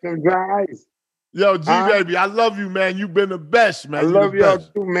 Some dry ice. Yo, G baby, I love you, man. You've been the best, man. I love y'all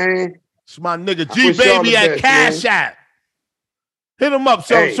too, man. It's my nigga G baby at Cash App. Hit him up,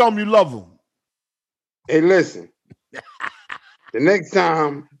 show him you love him. Hey, listen. The next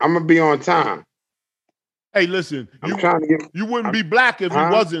time I'm gonna be on time. Hey, listen, I'm trying to get. you wouldn't be black if he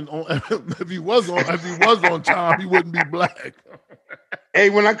wasn't on. If he was on time, he wouldn't be black. Hey,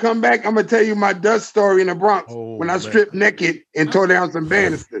 when I come back, I'm gonna tell you my dust story in the Bronx when I stripped naked and tore down some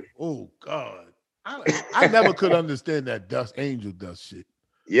banisters. Oh God, I never could understand that angel dust shit.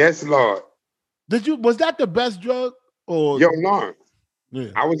 Yes, Lord. Was that the best drug? Or Yo, Lawrence. Yeah.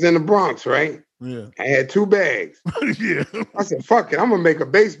 I was in the Bronx, right? Yeah. I had 2 bags. Yeah. I said, fuck it, I'm gonna make a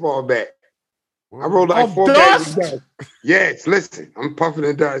baseball bat. I rolled like 4 bags of dust. Yes, listen, I'm puffing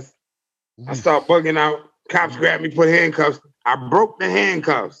the dust. I start bugging out. Cops grabbed me, put handcuffs. I broke the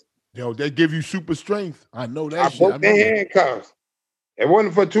handcuffs. Yo, they give you super strength. I know that I shit. broke the handcuffs. If it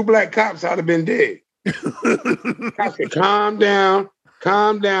wasn't for 2 black cops, I'd have been dead. Cops said, calm down.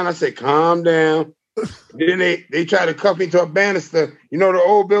 I said, calm down. Then they tried to cuff me to a banister. You know the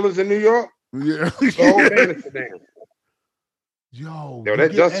old buildings in New York? Yeah. The whole banister down. Yo,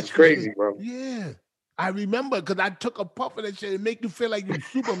 that dust is crazy, shit, bro. Yeah. I remember because I took a puff of that shit and make you feel like you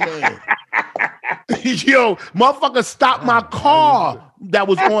Superman. Yo, motherfucker stopped my car that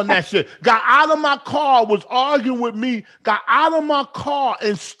was on that shit. Got out of my car, was arguing with me, got out of my car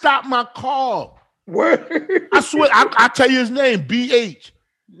and stopped my car. What? I swear, I tell you his name, BH.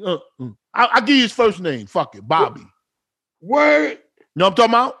 I'll give you his first name. Fuck it, Bobby. What? You know what I'm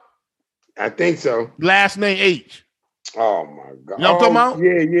talking about? I think so. Last name H. Oh my God. You know what I'm talking about?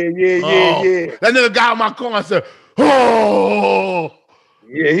 Yeah. That nigga got out of my car and said, oh.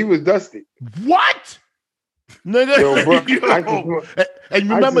 Yeah, he was dusty. What? Nigga. Yo, bro, and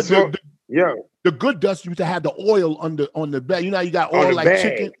remember the good dust used to have the oil on the bag. You know how you got oil like bag.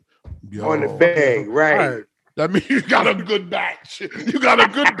 chicken? Yo. On the bag, right. That means you got a good batch. You've got a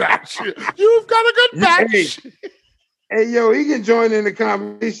good batch. Hey, yo, he can join in the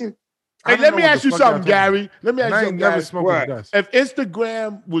conversation. Hey, let me ask you something, Gary. Let me ask you something, Gary. If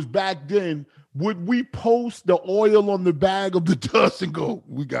Instagram was back then, would we post the oil on the bag of the dust and go,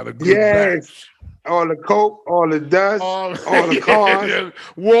 we got a good batch? All the coke, all the dust, all the cars. Yeah.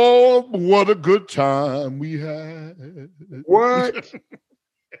 Whoa, what a good time we had. What?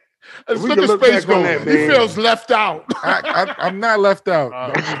 Look at Space Ghost. He feels left out. I'm not left out.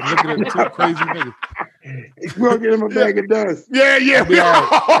 I'm just looking at 2 crazy niggas. We'll get him a bag of dust. Yeah.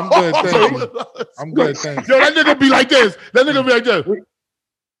 I'm good, thank you. I'm good, thanks. Yo, that nigga be like this.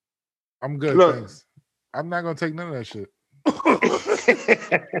 I'm good, thanks. I'm not gonna take none of that shit.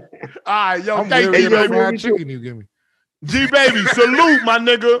 All right, yo, thank you, baby. Fried chicken you give me. G baby, salute, my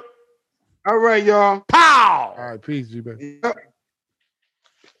nigga. All right, y'all. Pow. All right, peace, G baby. Yep.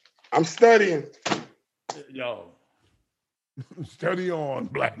 I'm studying. Yo, study on,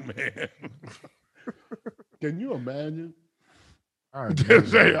 black man. Can you imagine? All right, they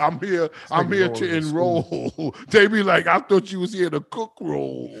say, I'm here to enroll. They be like, I thought you was here to cook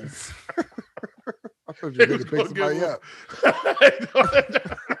rolls. I thought you were here to pick somebody up.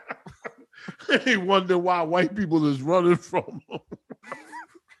 He wonder why white people is running from them.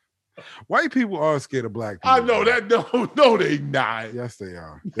 White people are scared of black people. I know that. No, they not. Yes, they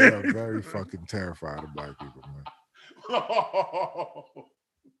are. They are very fucking terrified of black people, man.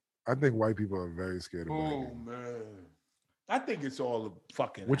 I think white people are very scared of black people. Oh, man. I think it's all a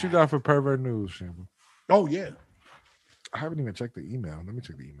fucking. What you got for pervert news, Shambo? Oh, yeah. I haven't even checked the email. Let me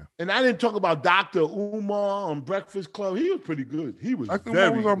check the email. And I didn't talk about Dr. Umar on Breakfast Club. He was pretty good. He was Dr. very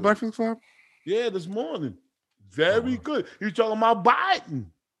Umar was on good. Breakfast Club? Yeah, this morning. Very good. He was talking about Biden.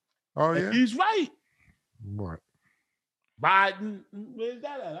 Oh, yeah? And he's right. What? Biden. Where's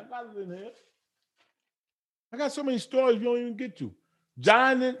that at? I got it in here. I got so many stories you don't even get to.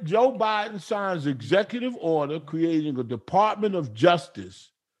 Joe Biden signs executive order creating a Department of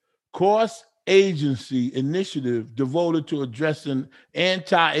Justice cross-agency initiative devoted to addressing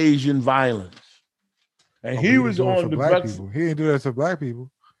anti-Asian violence. And he was on the black people. He didn't do that to black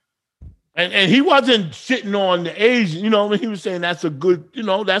people. And he wasn't sitting on the Asian, he was saying that's a good,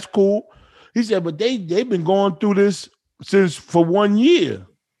 that's cool. He said, but they've been going through this for 1 year.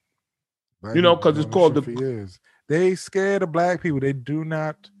 Because it's called the years. They scared of black people. They do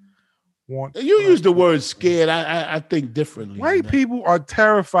not want. You use the word scared. I think differently. White people are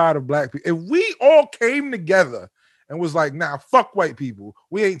terrified of black people. If we all came together and was like, nah, fuck white people.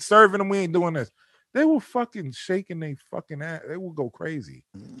 We ain't serving them. We ain't doing this. They will fucking shaking their fucking ass. They will go crazy.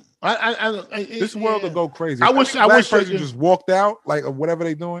 This world will go crazy. I wish person just walked out like whatever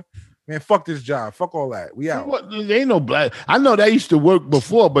they doing. Man, fuck this job. Fuck all that. We out. There ain't no black. I know that used to work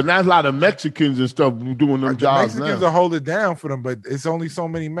before, but now a lot of Mexicans and stuff doing them jobs Mexicans now. will hold it down for them, but it's only so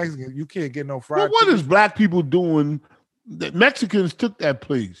many Mexicans. You can't get no fried. Well, what is black people doing? The Mexicans took that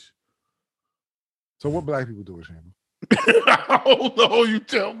place. So what black people do, Shambo? I don't know. You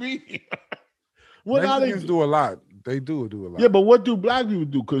tell me. What are they? Mexicans do a lot. They do a lot. Yeah, but what do black people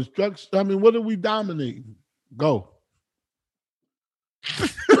do? Construction. I mean, what are we dominating? Go. You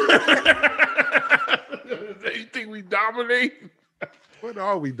think we dominate? What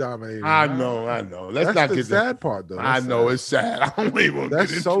are we dominating? I know. Let's That's not the get sad part, though. I know it's sad. I don't even.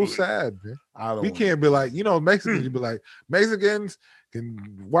 That's so sad, man. We can't be like, Mexicans. You be like, Mexicans can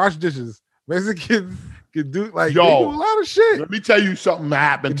wash dishes. Mexicans can do they do a lot of shit. Let me tell you something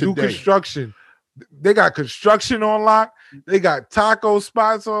happened today. Do construction. They got construction on lock. They got taco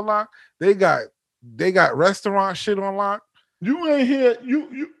spots on lock. They got restaurant shit on lock. You ain't here.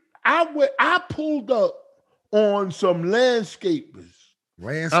 I pulled up on some landscapers.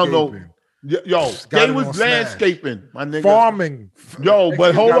 I don't know. Yo, they was landscaping, my nigga. Farming. Yo,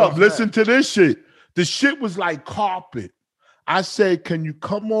 but hold up. Listen to this shit. The shit was like carpet. I said, can you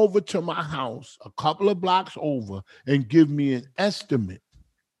come over to my house a couple of blocks over and give me an estimate?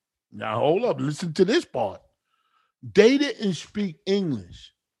 Now, hold up. Listen to this part. They didn't speak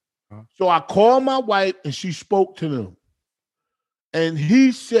English. So I called my wife and she spoke to them. And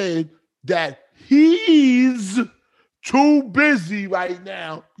he said that he's too busy right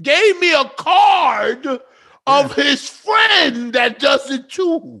now. Gave me a card of his friend that does it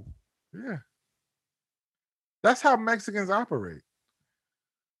too. Yeah. That's how Mexicans operate.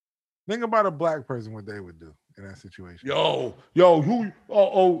 Think about a black person, what they would do in that situation. Yo, who?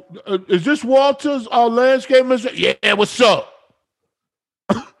 Is this Walters, our landscaper? Yeah, what's up?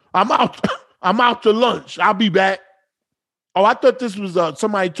 I'm out to lunch. I'll be back. Oh, I thought this was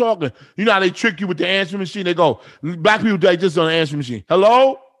somebody talking. You know how they trick you with the answering machine? They go, black people do this on the answering machine.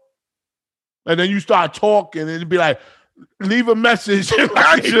 Hello? And then you start talking and it'd be like, leave a message.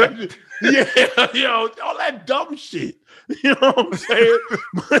 Gotcha. Yeah, all that dumb shit. You know what I'm saying?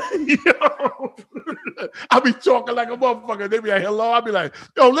 I be talking like a motherfucker. They be like, hello. I be like,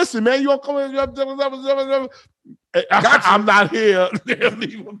 yo, listen, man, you want to come in? I'm not here. They'll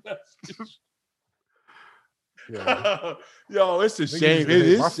leave a message. Yeah. Yo, it's a shame. It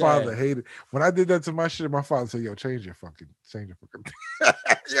is. My sad. father hated when I did that to my shit. My father said, "Yo, change your fucking."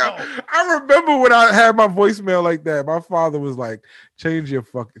 Yo, I remember when I had my voicemail like that. My father was like, change that.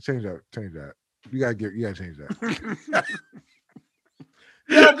 You gotta change that."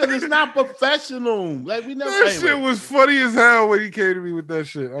 Yo, because it's not professional. Like we never. That shit was funny as hell when he came to me with that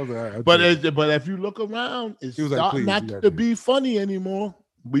shit. I was like, but if you look around, it's starting not to be funny anymore.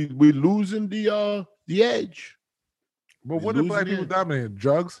 We losing the edge. But what do black people dominate?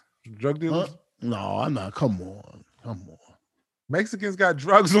 Drugs? Drug dealers? No, I'm not. Come on. Mexicans got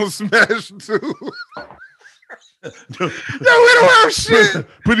drugs on Smash too. No, we don't have shit.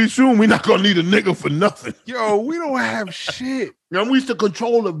 Pretty soon we're not gonna need a nigga for nothing. Yo, we don't have shit. You know, we used to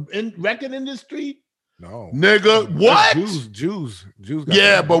control the record industry. No, nigga, what? Jews.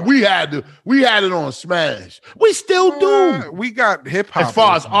 Yeah, but we had it on Smash. We still do. We got hip hop as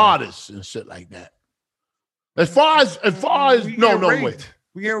far as artists and shit like that. As far as no wait.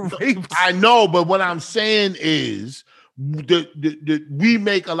 We get raped. I know, but what I'm saying is we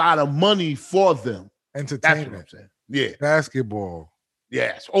make a lot of money for them. Entertainment. That's what I'm saying. Yeah. Basketball.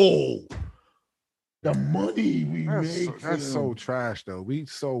 Yes. Oh, the money we make. That's so trash though. We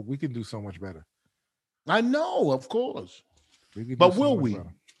can do so much better. I know, of course. But will we?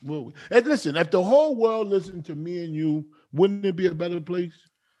 Will we? And listen, if the whole world listened to me and you, wouldn't it be a better place?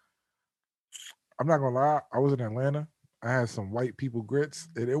 I'm not gonna lie. I was in Atlanta. I had some white people grits,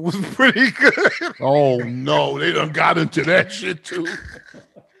 and it was pretty good. Oh no, they done got into that shit too.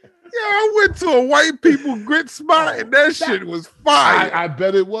 Yeah, I went to a white people grit spot, and that shit was fire. I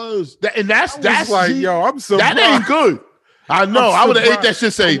bet it was. That's like, yo, I'm so that ain't good. I know. I would have ate that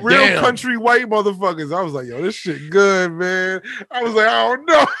shit. Say, real damn. Country white motherfuckers. I was like, yo, this shit good, man. I was like, I don't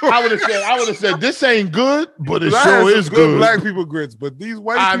know. I would have said, this ain't good, but it sure is good. Black people grits, but these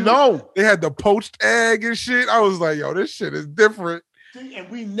white people, I know they had the poached egg and shit. I was like, yo, this shit is different. See, and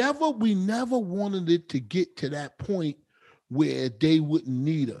we never wanted it to get to that point where they wouldn't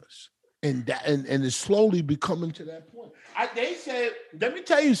need us, and it's slowly becoming to that point. They said, let me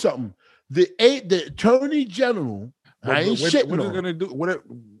tell you something. The attorney general. I ain't shitting what on. What are they gonna do?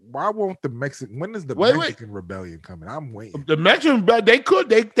 Why won't the Mexican? When is the Mexican rebellion coming? I'm waiting. The Mexican, they could.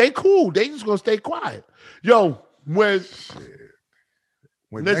 They cool. They just gonna stay quiet. Yo, when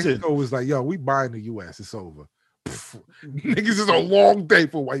Mexico was like, yo, we buying the U.S. It's over. Niggas is a long day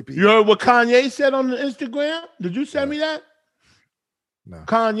for white people. You heard what Kanye said on the Instagram? Did you send me that? No.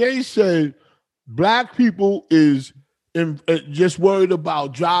 Kanye said black people is just worried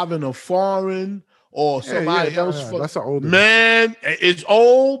about driving a foreign or somebody else. That's an older man. It's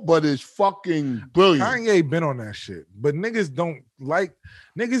old, but it's fucking brilliant. Kanye been on that shit, but niggas don't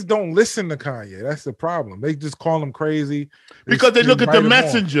listen to Kanye. That's the problem. They just call him crazy because they look at the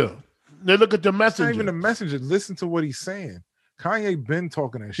messenger. They look at the messenger. Not even the messenger. Listen to what he's saying. Kanye been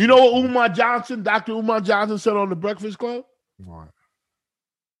talking that shit. You know what Dr. Umar Johnson said on the Breakfast Club? What?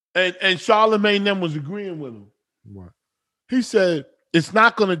 And Charlamagne them was agreeing with him. What? He said it's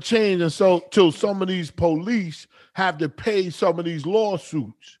not going to change until some of these police have to pay some of these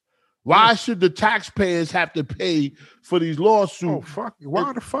lawsuits. Why should the taxpayers have to pay for these lawsuits? Oh fuck!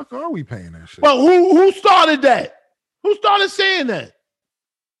 Why the fuck are we paying that shit? Well, who started that? Who started saying that?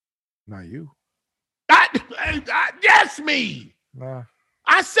 Not you. Yes, me. Nah.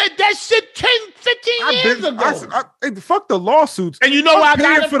 I said that shit 10, 15 years ago. Fuck the lawsuits. And you know why I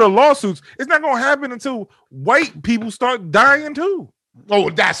got it for the lawsuits? It's not going to happen until white people start dying too. Oh,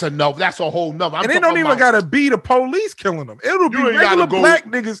 that's enough. That's a whole number. And they don't even got to be the police killing them. It'll be regular black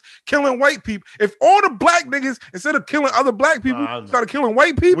niggas killing white people. If all the black niggas, instead of killing other black people, started killing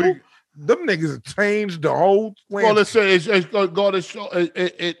white people, them niggas changed the whole landscape. Well, let's say it's going to show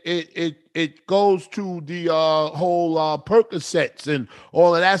it goes to the whole Percocets and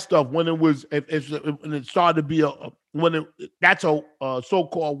all of that stuff when it was when it started to be that's a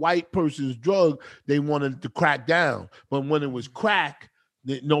so-called white person's drug. They wanted to crack down, but when it was crack,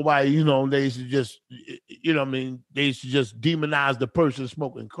 nobody, they used to just, they used to just demonize the person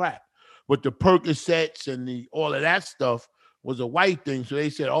smoking crack. But the Percocets and all of that stuff was a white thing, so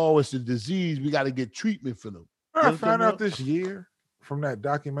they said, "Oh, it's a disease. We got to get treatment for them." I found out this year from that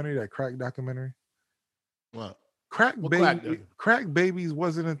documentary, that crack documentary. What? Crack babies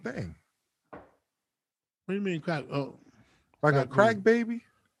wasn't a thing. What do you mean crack? Oh, like a crack baby?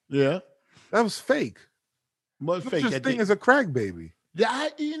 Yeah, that was fake. What's fake? Such thing as a crack baby. Yeah,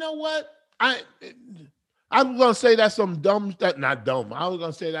 you know what? I was gonna say that's some dumb. Not dumb. I was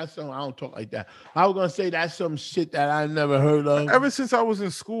gonna say that's some. I don't talk like that. I was gonna say that's some shit that I never heard of. Ever since I was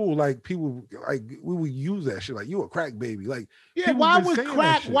in school, like people, like we would use that shit. Like you a crack baby. Like yeah. Why would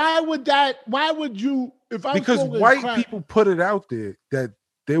crack? Why would that? Why would you? If I because white people put it out there that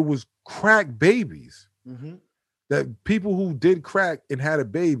there was crack babies. Mm-hmm. That people who did crack and had a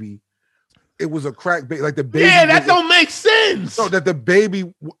baby. It was a crack baby, like the baby. Yeah, that don't make sense. So that the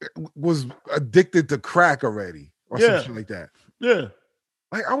baby was addicted to crack already, or something like that. Yeah,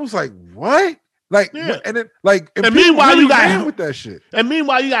 like I was like, what? Like, and then like, and meanwhile you got with that shit. And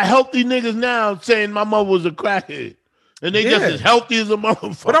meanwhile you got healthy niggas now saying my mother was a crackhead, and they just as healthy as a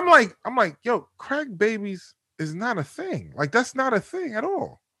motherfucker. But I'm like, yo, crack babies is not a thing. Like that's not a thing at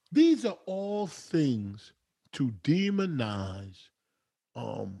all. These are all things to demonize.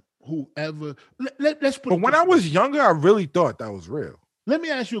 Whoever let's put. But when I was younger, I really thought that was real. Let me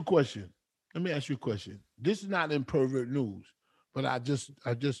ask you a question. This is not in pervert news, but I just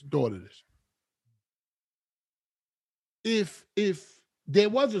thought of this. If there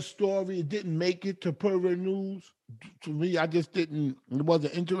was a story, it didn't make it to pervert news. To me, it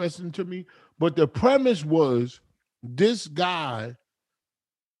wasn't interesting to me. But the premise was this guy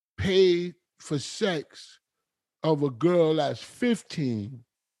paid for sex of a girl that's 15.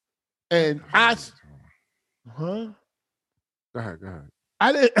 And Go ahead.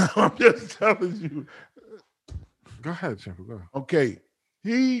 I'm just telling you. Go ahead, Chimple. Go ahead. Okay.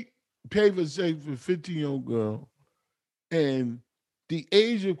 He paid for sex for a 15-year-old girl, and the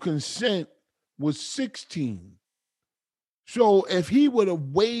age of consent was 16. So if he would have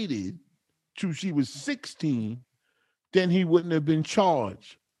waited till she was 16, then he wouldn't have been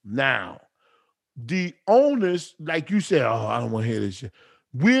charged. Now, the onus, like you said, oh, I don't want to hear this shit.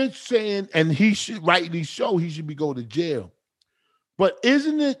 We're saying, and he should rightly so, he should be going to jail. But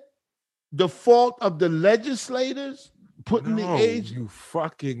isn't it the fault of the legislators putting the age? You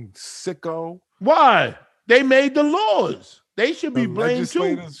fucking sicko. Why? They made the laws. They should be blamed too.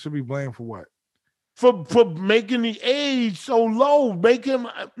 Legislators should be blamed for what? For making the age so low. Make him,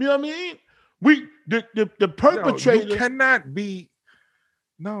 you know what I mean? The perpetrator. You cannot be.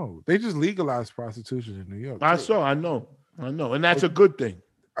 No, they just legalized prostitution in New York. I know. And that's a good thing.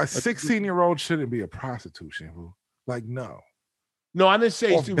 A 16-year-old shouldn't be a prostitute, Shampoo. Like, no. No, I didn't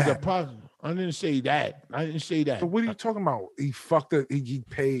say she was a prostitute. I didn't say that. So what are you talking about? He fucked it. He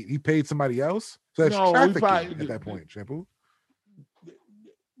paid somebody else? So that's trafficking at that point, Shampoo.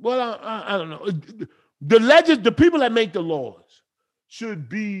 Well, I don't know. The people that make the laws should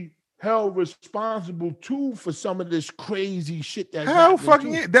be held responsible too for some of this crazy shit that's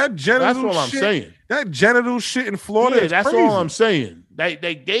that genital. That's what I'm saying. That genital shit in Florida. That's crazy. all I'm saying. They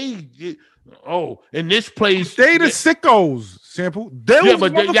in this place they the sickos. Sample. Those Yeah,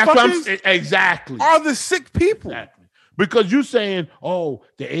 but that's what I'm saying. motherfuckers Exactly. are the sick people. Exactly. Because you're saying, oh,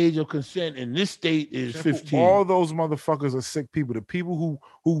 the age of consent in this state is Sample, 15. all those motherfuckers are sick people. The people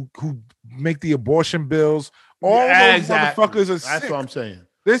who make the abortion bills, all those motherfuckers are sick. That's what I'm saying.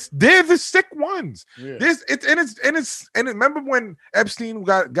 They're the sick ones. Yeah. Remember when Epstein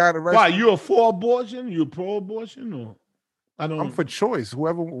got arrested? Why, you for abortion? You pro-abortion or I'm for choice.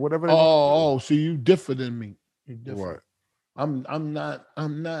 Whatever. So you differ than me. You differ. What? I'm not.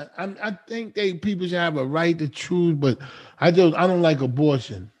 I think people should have a right to choose, but I don't like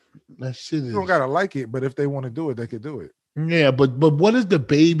abortion. That shit is. You don't gotta like it, but if they want to do it, they could do it. Yeah, but what does the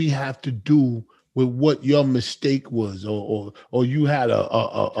baby have to do with what your mistake was, or you had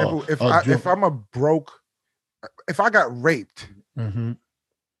if I got raped, mm-hmm.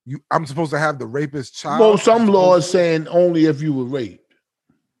 I'm supposed to have the rapist child. Well, some laws saying only if you were raped.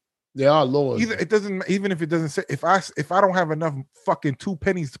 There are laws. Even if it doesn't say, if I don't have enough fucking 2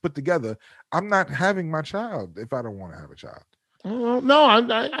 pennies to put together, I'm not having my child if I don't want to have a child. No,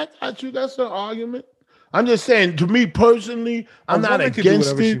 I that's an argument. I'm just saying, to me personally, I'm not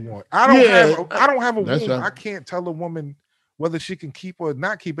against it. I don't have a womb. Right. I can't tell a woman whether she can keep or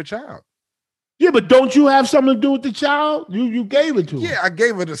not keep a child. Yeah, but don't you have something to do with the child? You gave it to her. Yeah, I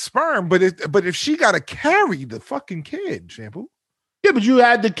gave her the sperm, but if she got to carry the fucking kid, Shampoo. Yeah, but you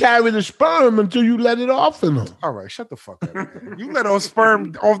had to carry the sperm until you let it off in her. All right, shut the fuck up. You let her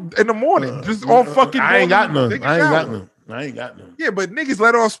sperm off in the morning, just all fucking. I ain't got none. I ain't got none. Yeah, but niggas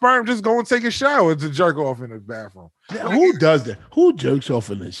let off sperm, just go and take a shower to jerk off in the bathroom. Now, who does that? Who jerks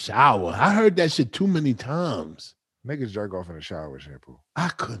off in the shower? I heard that shit too many times. Niggas jerk off in the shower, Shampoo. I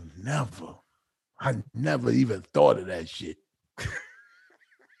could never. I never even thought of that shit.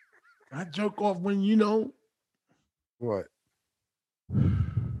 I jerk off when what?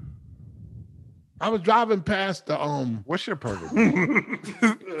 I was driving past the What's your pervert?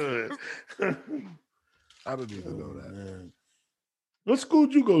 I don't even know that. Man. What school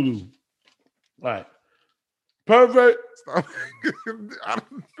did you go to? All right. Pervert. All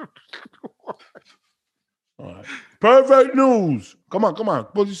right. Pervert news. Come on.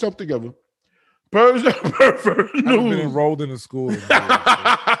 Put yourself together. Pervert news. I've been enrolled in a school.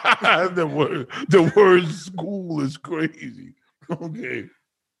 The word school is crazy. Okay.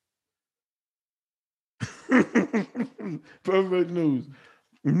 Pervert news.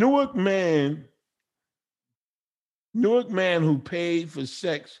 Newark man who paid for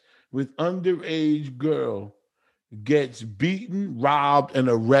sex with underage girl gets beaten, robbed, and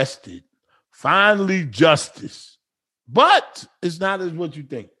arrested. Finally, justice. But it's not as what you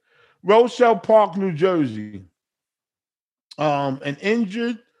think. Rochelle Park, New Jersey. An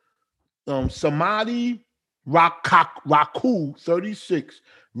injured Samadi Raku, 36,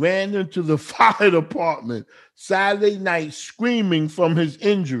 ran into the fire department Saturday night screaming from his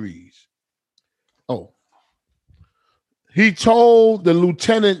injuries. Oh. He told the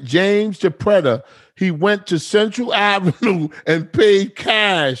Lieutenant James DePreda he went to Central Avenue and paid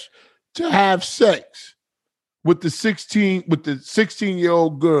cash to have sex with the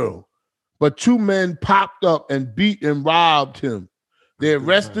 16-year-old girl. But 2 men popped up and beat and robbed him. They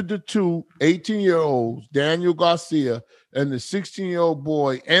arrested the 2 18-year-olds, Daniel Garcia and the 16-year-old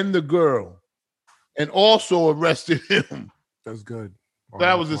boy and the girl, and also arrested him. That's good.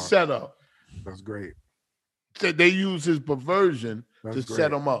 That was a setup. That's great. They used his perversion to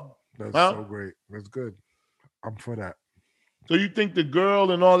set him up. That's so great. That's good. I'm for that. So you think the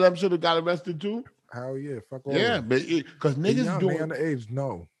girl and all them should have got arrested too? Hell yeah. Fuck all that. But because niggas doing underage,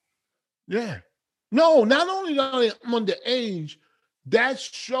 no. Yeah. No, not only are they underage, that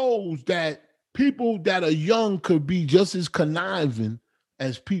shows that people that are young could be just as conniving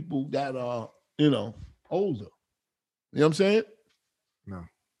as people that are, older. You know what I'm saying? No.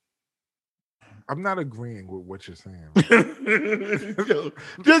 I'm not agreeing with what you're saying.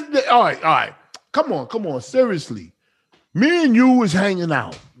 All right. Come on. Seriously. Me and you was hanging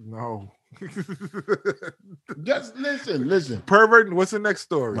out. No. Just listen. Pervert, what's the next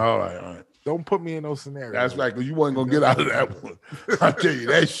story? All right. Don't put me in those scenarios. That's right, because you wasn't going to get out of that one. I'll tell you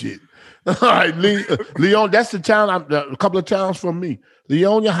that shit. All right, Leon, that's the town, a couple of towns from me.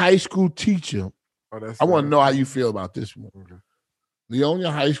 Leonia High School teacher. I want to know how you feel about this one. Okay.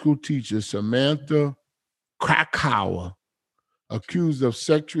 Leonia High School teacher Samantha Krakauer accused of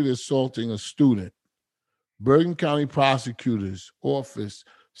sexually assaulting a student. Bergen County Prosecutor's Office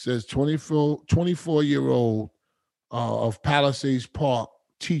says 24-year-old of Palisades Park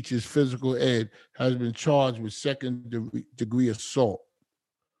teaches physical ed has been charged with second-degree assault.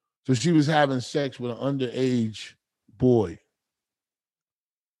 So she was having sex with an underage boy.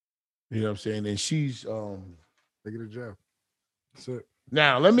 You know what I'm saying? And she's take it to jail. That's it.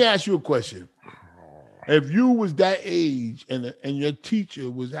 Now, let me ask you a question. If you was that age and your teacher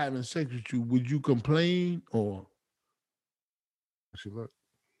was having sex with you, would you complain or?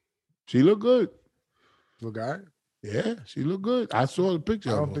 She look good. Look all right? Yeah, she look good. I saw the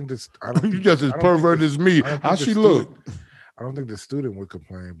picture. I don't think this. I don't you think, just as pervert as me. How she look? I don't think the student would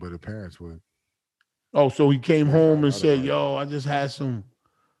complain, but the parents would. Oh, so he came home and said, "Yo, I just had some."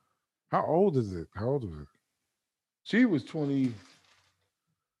 How old is it? How old was it? She was 20.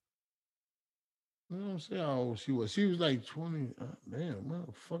 I don't say how old she was. She was like 20. Damn,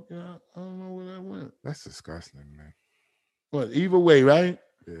 motherfucker. I don't know where that went. That's disgusting, man. But either way, right?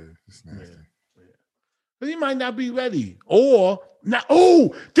 Yeah, it's nasty. Yeah. But he might not be ready. Or now,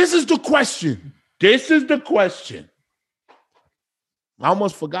 this is the question. I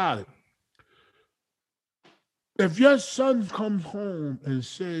almost forgot it. If your son comes home and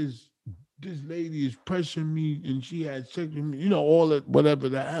says, this lady is pressing me and she had sex with me, all that, whatever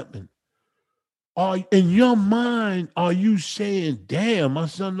that happened. In your mind, are you saying, damn, my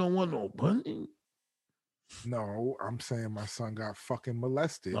son don't want no bunny? No, I'm saying my son got fucking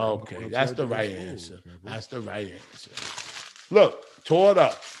molested. Okay, that's the right answer. That's the right answer. Look, tore it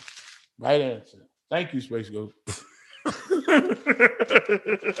up. Right answer. Thank you, Space Ghost.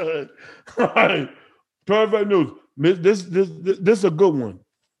 All right. Pervert news. This is a good one.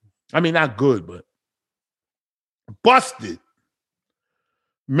 I mean, not good, but busted.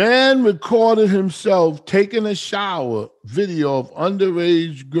 Man recorded himself taking a shower. Video of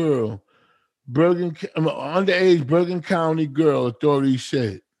underage Bergen County girl, authorities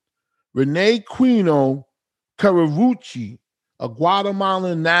said. Renee Quino Cararucci, a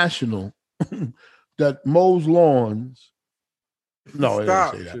Guatemalan national that mows lawns. No, it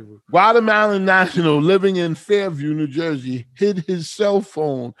didn't say that. Guatemalan national living in Fairview, New Jersey, hid his cell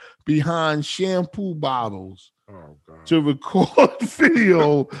phone behind shampoo bottles to record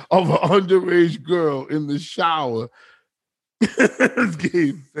video of an underage girl in the shower.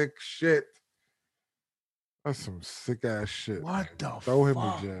 Sick shit. That's some sick ass shit. What man. the Throw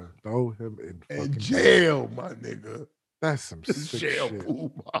fuck? him in jail. Throw him in fucking jail, my nigga. That's some sick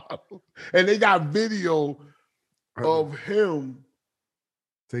shampoo bottle. And they got video of him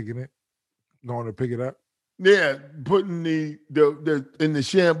taking it, going to pick it up. Yeah, putting the in the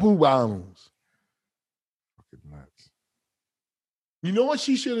shampoo bottles. Fucking nuts. You know what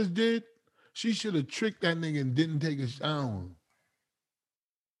she should have did? She should have tricked that nigga and didn't take a shower.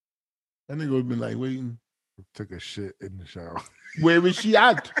 That nigga would have been like waiting. Took a shit in the shower. Where was she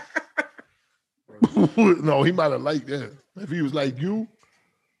at? No, he might have liked that. If he was like you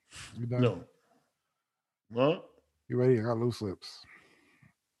done? No. What? You ready? I got loose lips.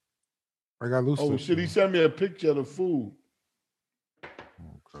 Oh, shit, he sent me a picture of the food.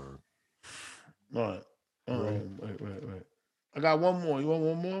 Oh, God. All right. Wait. I got one more. You want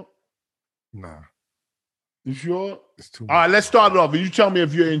one more? Nah. You sure? It's too much. All right, let's start it off. You tell me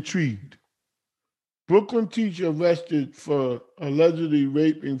if you're intrigued. Brooklyn teacher arrested for allegedly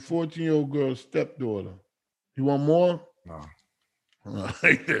raping 14-year-old girl's stepdaughter. You want more? No.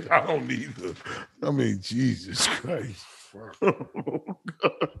 I don't need it. I mean, Jesus Christ.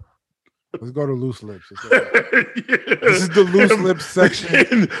 Let's go to loose lips. This is the loose lips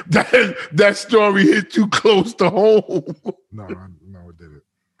section. That story hit too close to home. No, it didn't.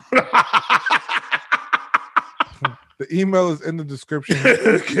 The email is in the description.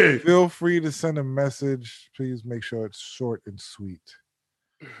 Okay. Feel free to send a message. Please make sure it's short and sweet.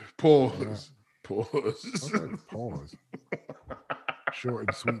 Pause. Pause. Short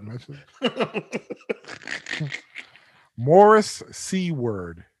and sweet message. Morris C.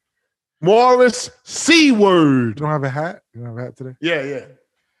 Word. Morris C. Word. You don't have a hat? You don't have a hat today? Yeah.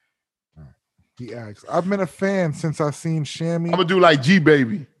 Right. He asks, I've been a fan since I seen Shammy. I'm going to do like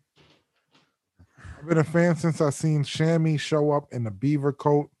G-Baby. I've been a fan since I seen Shammy show up in the beaver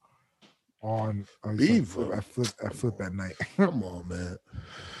coat on Beaver. I flipped that night. Come on, man.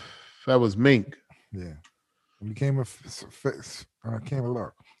 That was Mink. Yeah. I became a fan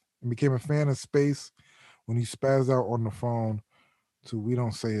of Space when he spazzed out on the phone to we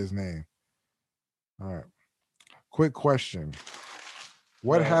don't say his name. All right. Quick question.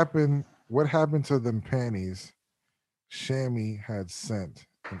 What happened to them panties Shammy had sent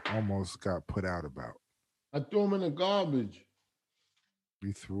and almost got put out about? I threw them in the garbage.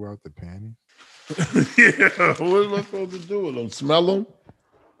 You threw out the panties? Yeah. What am I supposed to do with them? Smell them?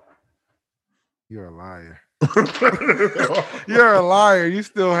 You're a liar. You're a liar. You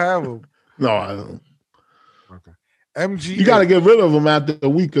still have them. No, I don't. Okay. MG. You got to get rid of them after a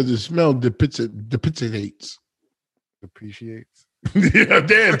week because the smell depreciates. Depreciates? Yeah,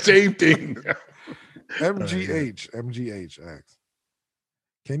 damn, same thing. MGH asks,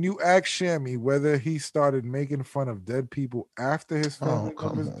 Can you ask Shammy whether he started making fun of dead people after his family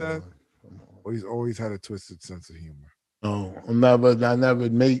member's death, or he's always had a twisted sense of humor? No, I never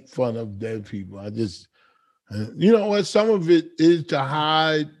make fun of dead people. I just, you know what? Some of it is to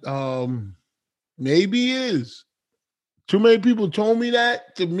hide. Maybe it is. Too many people told me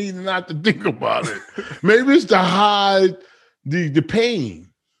that to me not to think about it. Maybe it's to hide the pain.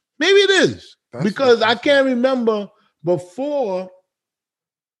 Maybe it is. Because I can't remember before.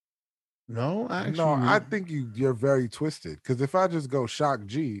 No, actually. No, I think you're very twisted. Because if I just go Shock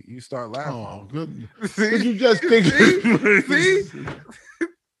G, you start laughing. Oh, goodness. See? You just think. See?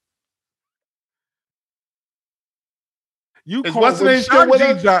 You called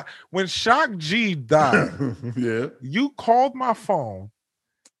when Shock G died. Yeah. You called my phone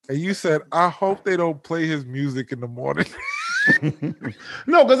and you said, I hope they don't play his music in the morning.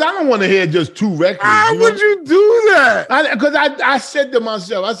 No, because I don't want to hear just 2 records. How would you do that? Because I said to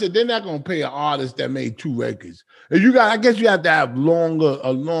myself, I said, they're not going to pay an artist that made 2 records. And I guess you have to have longer,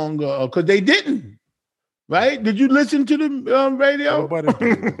 because they didn't. Right? Did you listen to the radio?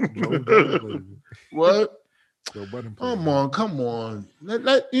 What? Come on.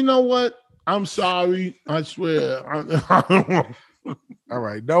 You know what? I'm sorry. I swear. All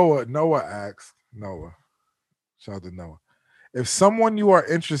right. Noah asks. Shout out to Noah. If someone you are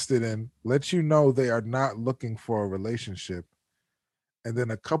interested in lets you know they are not looking for a relationship, and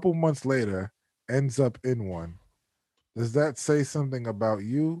then a couple months later ends up in one, does that say something about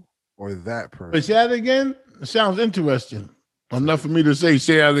you or that person? Say that again? It sounds interesting. Enough for me to say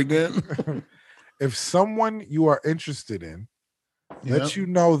that again. If someone you are interested in lets you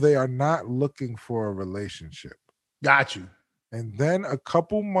know they are not looking for a relationship. Got you. And then a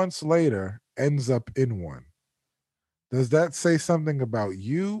couple months later ends up in one. Does that say something about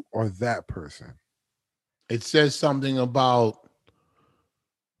you or that person? It says something about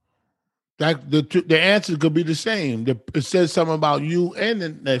that. The answer could be the same. It says something about you and the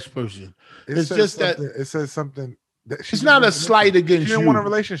next person. It's just that it says something. It's not a slight against you. She didn't want a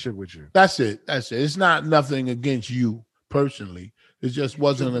relationship with you. That's it. It's not nothing against you personally. It just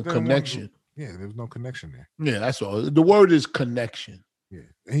wasn't a connection. Yeah, there was no connection there. Yeah, that's all. The word is connection. Yeah.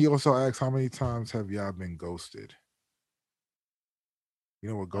 And he also asks, how many times have y'all been ghosted? You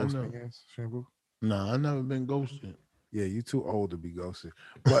know what ghosting is, Shampoo? No, I've never been ghosted. Yeah, you too old to be ghosted.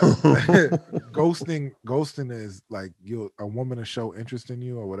 But ghosting is like a woman to show interest in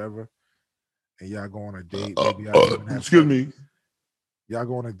you or whatever, and y'all go on a date. Maybe y'all even have excuse me. Y'all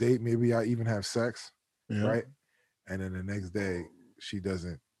go on a date. Maybe y'all even have sex, right? And then the next day she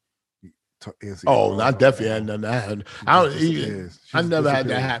doesn't. Oh, I definitely had none of that. I never had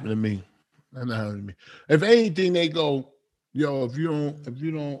that happen to me. If anything, they go, yo, if you don't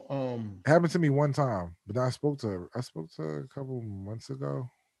it happened to me one time, but I spoke to her a couple months ago.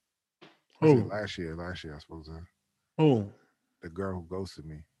 Last year I spoke to her. Who? The girl who ghosted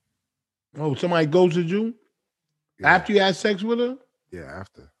me. Oh, somebody ghosted you? Yeah. After you had sex with her? Yeah,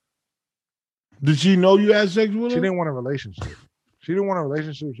 after. Did she know you had sex with her? She didn't want a relationship. She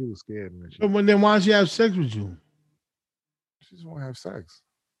was scared. But then why did she have sex with you? She just want to have sex.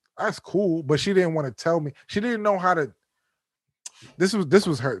 That's cool, but she didn't want to tell me. She didn't know how to. This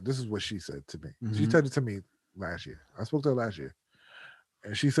was her. This is what she said to me. Mm-hmm. She said it to me last year. I spoke to her last year,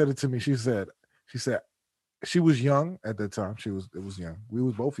 and she said it to me. She said she was young at that time. It was young. We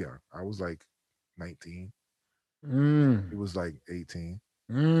was both young. I was like 19. He was like 18.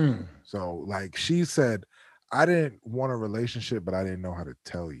 So like she said, I didn't want a relationship, but I didn't know how to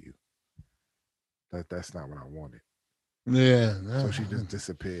tell you that that's not what I wanted. Yeah. So she just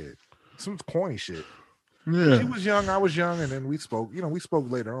disappeared. Some corny shit. Yeah. She was young, I was young, and then we spoke. We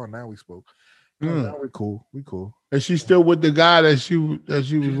spoke later on. Now we spoke. Now we're cool. We cool. Is she still with the guy that she was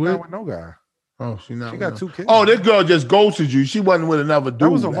She's with? Not with no guy. Oh, she's not. She got 2 kids. Oh, this girl just ghosted you. She wasn't with another dude. That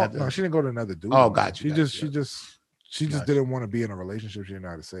was no, she didn't go to another dude. Oh, gotcha. She just didn't want to be in a relationship. She didn't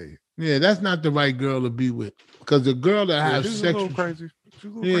know how to say it. Yeah, that's not the right girl to be with. Because the girl that has sex with crazy.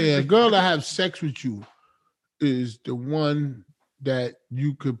 A girl that has sex with you is the one that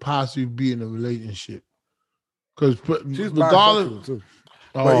you could possibly be in a relationship. Because regardless, too.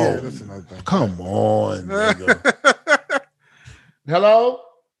 Oh, but yeah, that's another thing. Come on, nigga. Hello.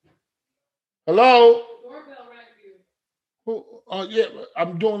 Who? Yeah,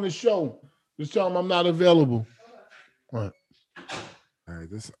 I'm doing the show. Just tell them I'm not available. All right.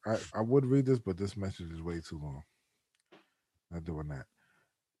 This I would read this, but this message is way too long. Not doing that.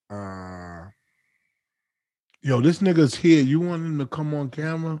 Yo, this nigga's here. You want him to come on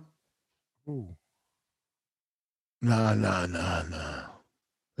camera? Ooh. Nah.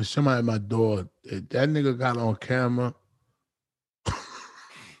 There's somebody at my door. That nigga got on camera.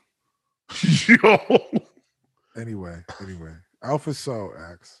 Yo. Anyway. Alpha Soul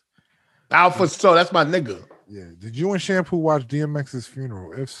asks. Alpha Soul, that's my nigga. Yeah. Did you and Shampoo watch DMX's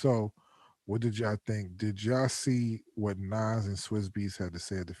funeral? If so, what did y'all think? Did y'all see what Nas and Swizz Beatz had to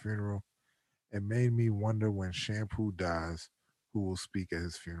say at the funeral? It made me wonder when Shampoo dies, who will speak at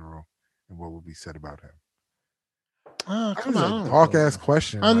his funeral and what will be said about him. Come on. Dark ass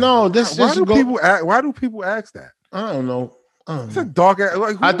question. I know. Why do people ask that? I don't know. It's a dark ass.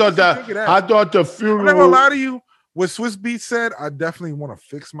 Like, I thought the funeral. I'm not gonna lie to you. What Swizz Beatz said, I definitely want to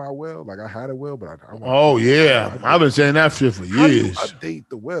fix my will. Like I had a will, but I want. Oh yeah, I've been saying that shit for years. Update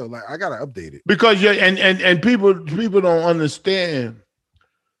the will. Like I gotta update it because and people don't understand.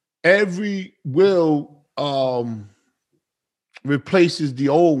 Every will replaces the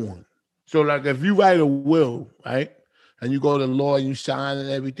old one. So like if you write a will, right, and you go to the law and you sign and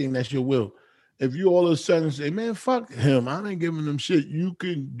everything, that's your will. If you all of a sudden say, man, fuck him, I ain't giving him shit, you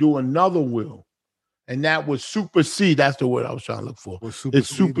can do another will. And that would supersede, that's the word I was trying to look for. It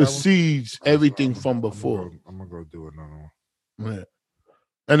supersedes everything from before. I'm gonna go do another one. Yeah.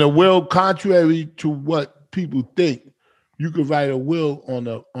 And a will, contrary to what people think, you could write a will on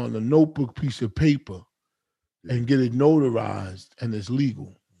a notebook piece of paper and get it notarized, and it's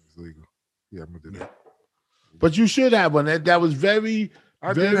legal. It's legal. Yeah, I'm gonna do that. But you should have one. That was very.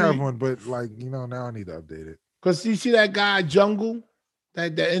 I did have one, but like now I need to update it. Cause you see that guy Jungle,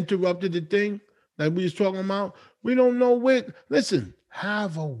 that interrupted the thing that we was talking about. We don't know where. Listen,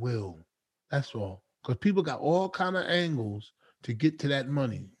 have a will. That's all. Cause people got all kind of angles to get to that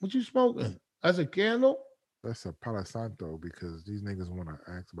money. What you smoking? That's a candle. That's a Palo Santo because these niggas want to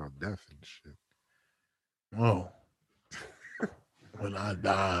ask about death and shit. Oh, when I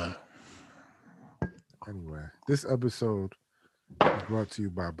die. Anyway, this episode is brought to you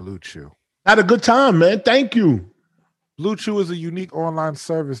by Blue Chew. Had a good time, man. Thank you. Blue Chew is a unique online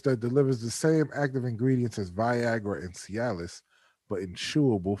service that delivers the same active ingredients as Viagra and Cialis, but in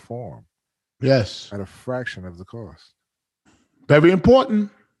chewable form. Yes. At a fraction of the cost. Very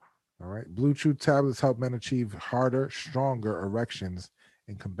important. All right. Blue Chew tablets help men achieve harder, stronger erections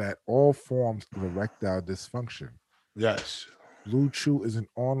and combat all forms of erectile dysfunction. Yes. Blue Chew is an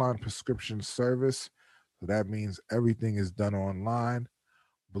online prescription service, so that means everything is done online.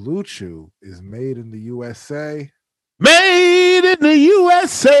 Blue Chew is made in the USA. Made in the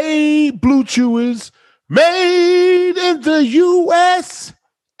USA. Blue Chew is made in the USA.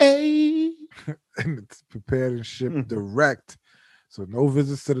 And it's prepared and shipped direct. So no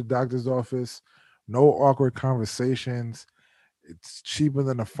visits to the doctor's office, no awkward conversations. It's cheaper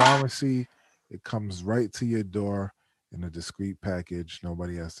than a pharmacy. It comes right to your door in a discreet package.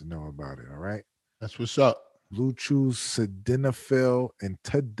 Nobody has to know about it, all right? That's what's up. Blue Chew's Sildenafil and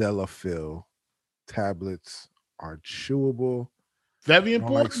Tadalafil tablets are chewable. Very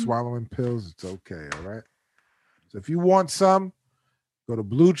important. Like swallowing pills, it's okay, all right? So if you want some, go to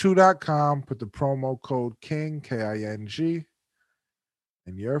bluechew.com, put the promo code KING, K-I-N-G,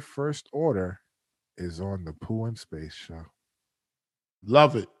 and your first order is on the Pooh in Space show.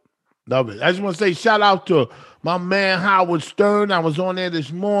 Love it. Love it. I just want to say shout out to my man Howard Stern. I was on there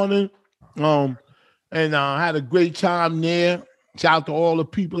this morning. And I had a great time there. Shout out to all the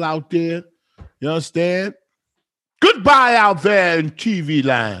people out there. You understand? Goodbye out there in TV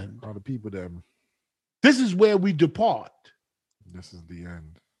land. All the people there. This is where we depart. This is the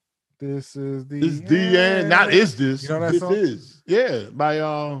end. This is the end. Not is this. You know that this song? Is. Yeah,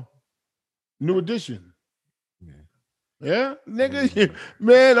 by New Edition. Yeah, nigga,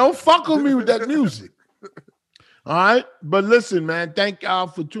 man, don't fuck with me with that music. All right, but listen, man, thank y'all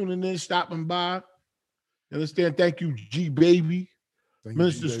for tuning in, stopping by. You understand? Thank you, G Baby,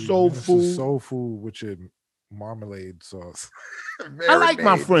 Mr. Soul Food, Soul Food with your marmalade sauce. I like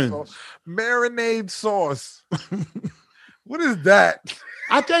my friends. Marinade sauce. What is that?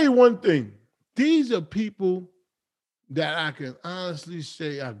 I'll tell you one thing. These are people that I can honestly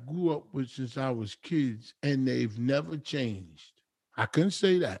say I grew up with since I was kids, and they've never changed. I couldn't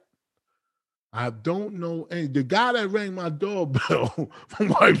say that. I don't know. And the guy that rang my doorbell, my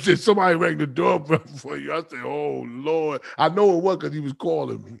wife said somebody rang the doorbell for you. I said, oh, Lord. I know it was because he was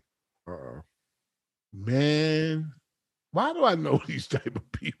calling me. Man, why do I know these type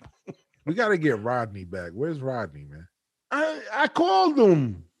of people? We got to get Rodney back. Where's Rodney, man? I called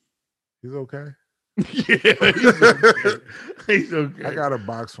him. He's okay? Yeah, he's okay. He's okay. I got a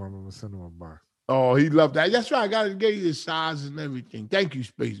box for him. I'm going to send him a box. Oh, he loved that. That's right. I got to get you the size and everything. Thank you,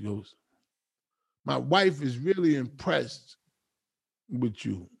 Space Ghost. My wife is really impressed with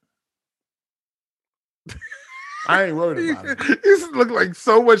you. I ain't worried about it. You look like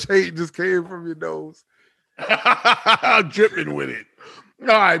so much hate just came from your nose. I'm dripping with it. All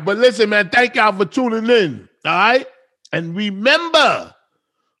right, but listen, man, thank y'all for tuning in. All right. And remember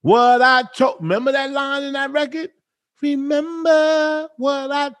what I told. Remember that line in that record? Remember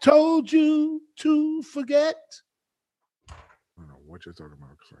what I told you to forget. I don't know what you're talking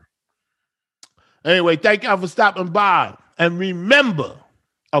about, sir. Anyway, thank y'all for stopping by. And remember,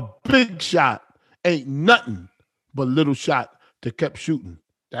 a big shot ain't nothing but a little shot that kept shooting.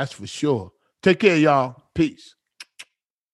 That's for sure. Take care, y'all. Peace.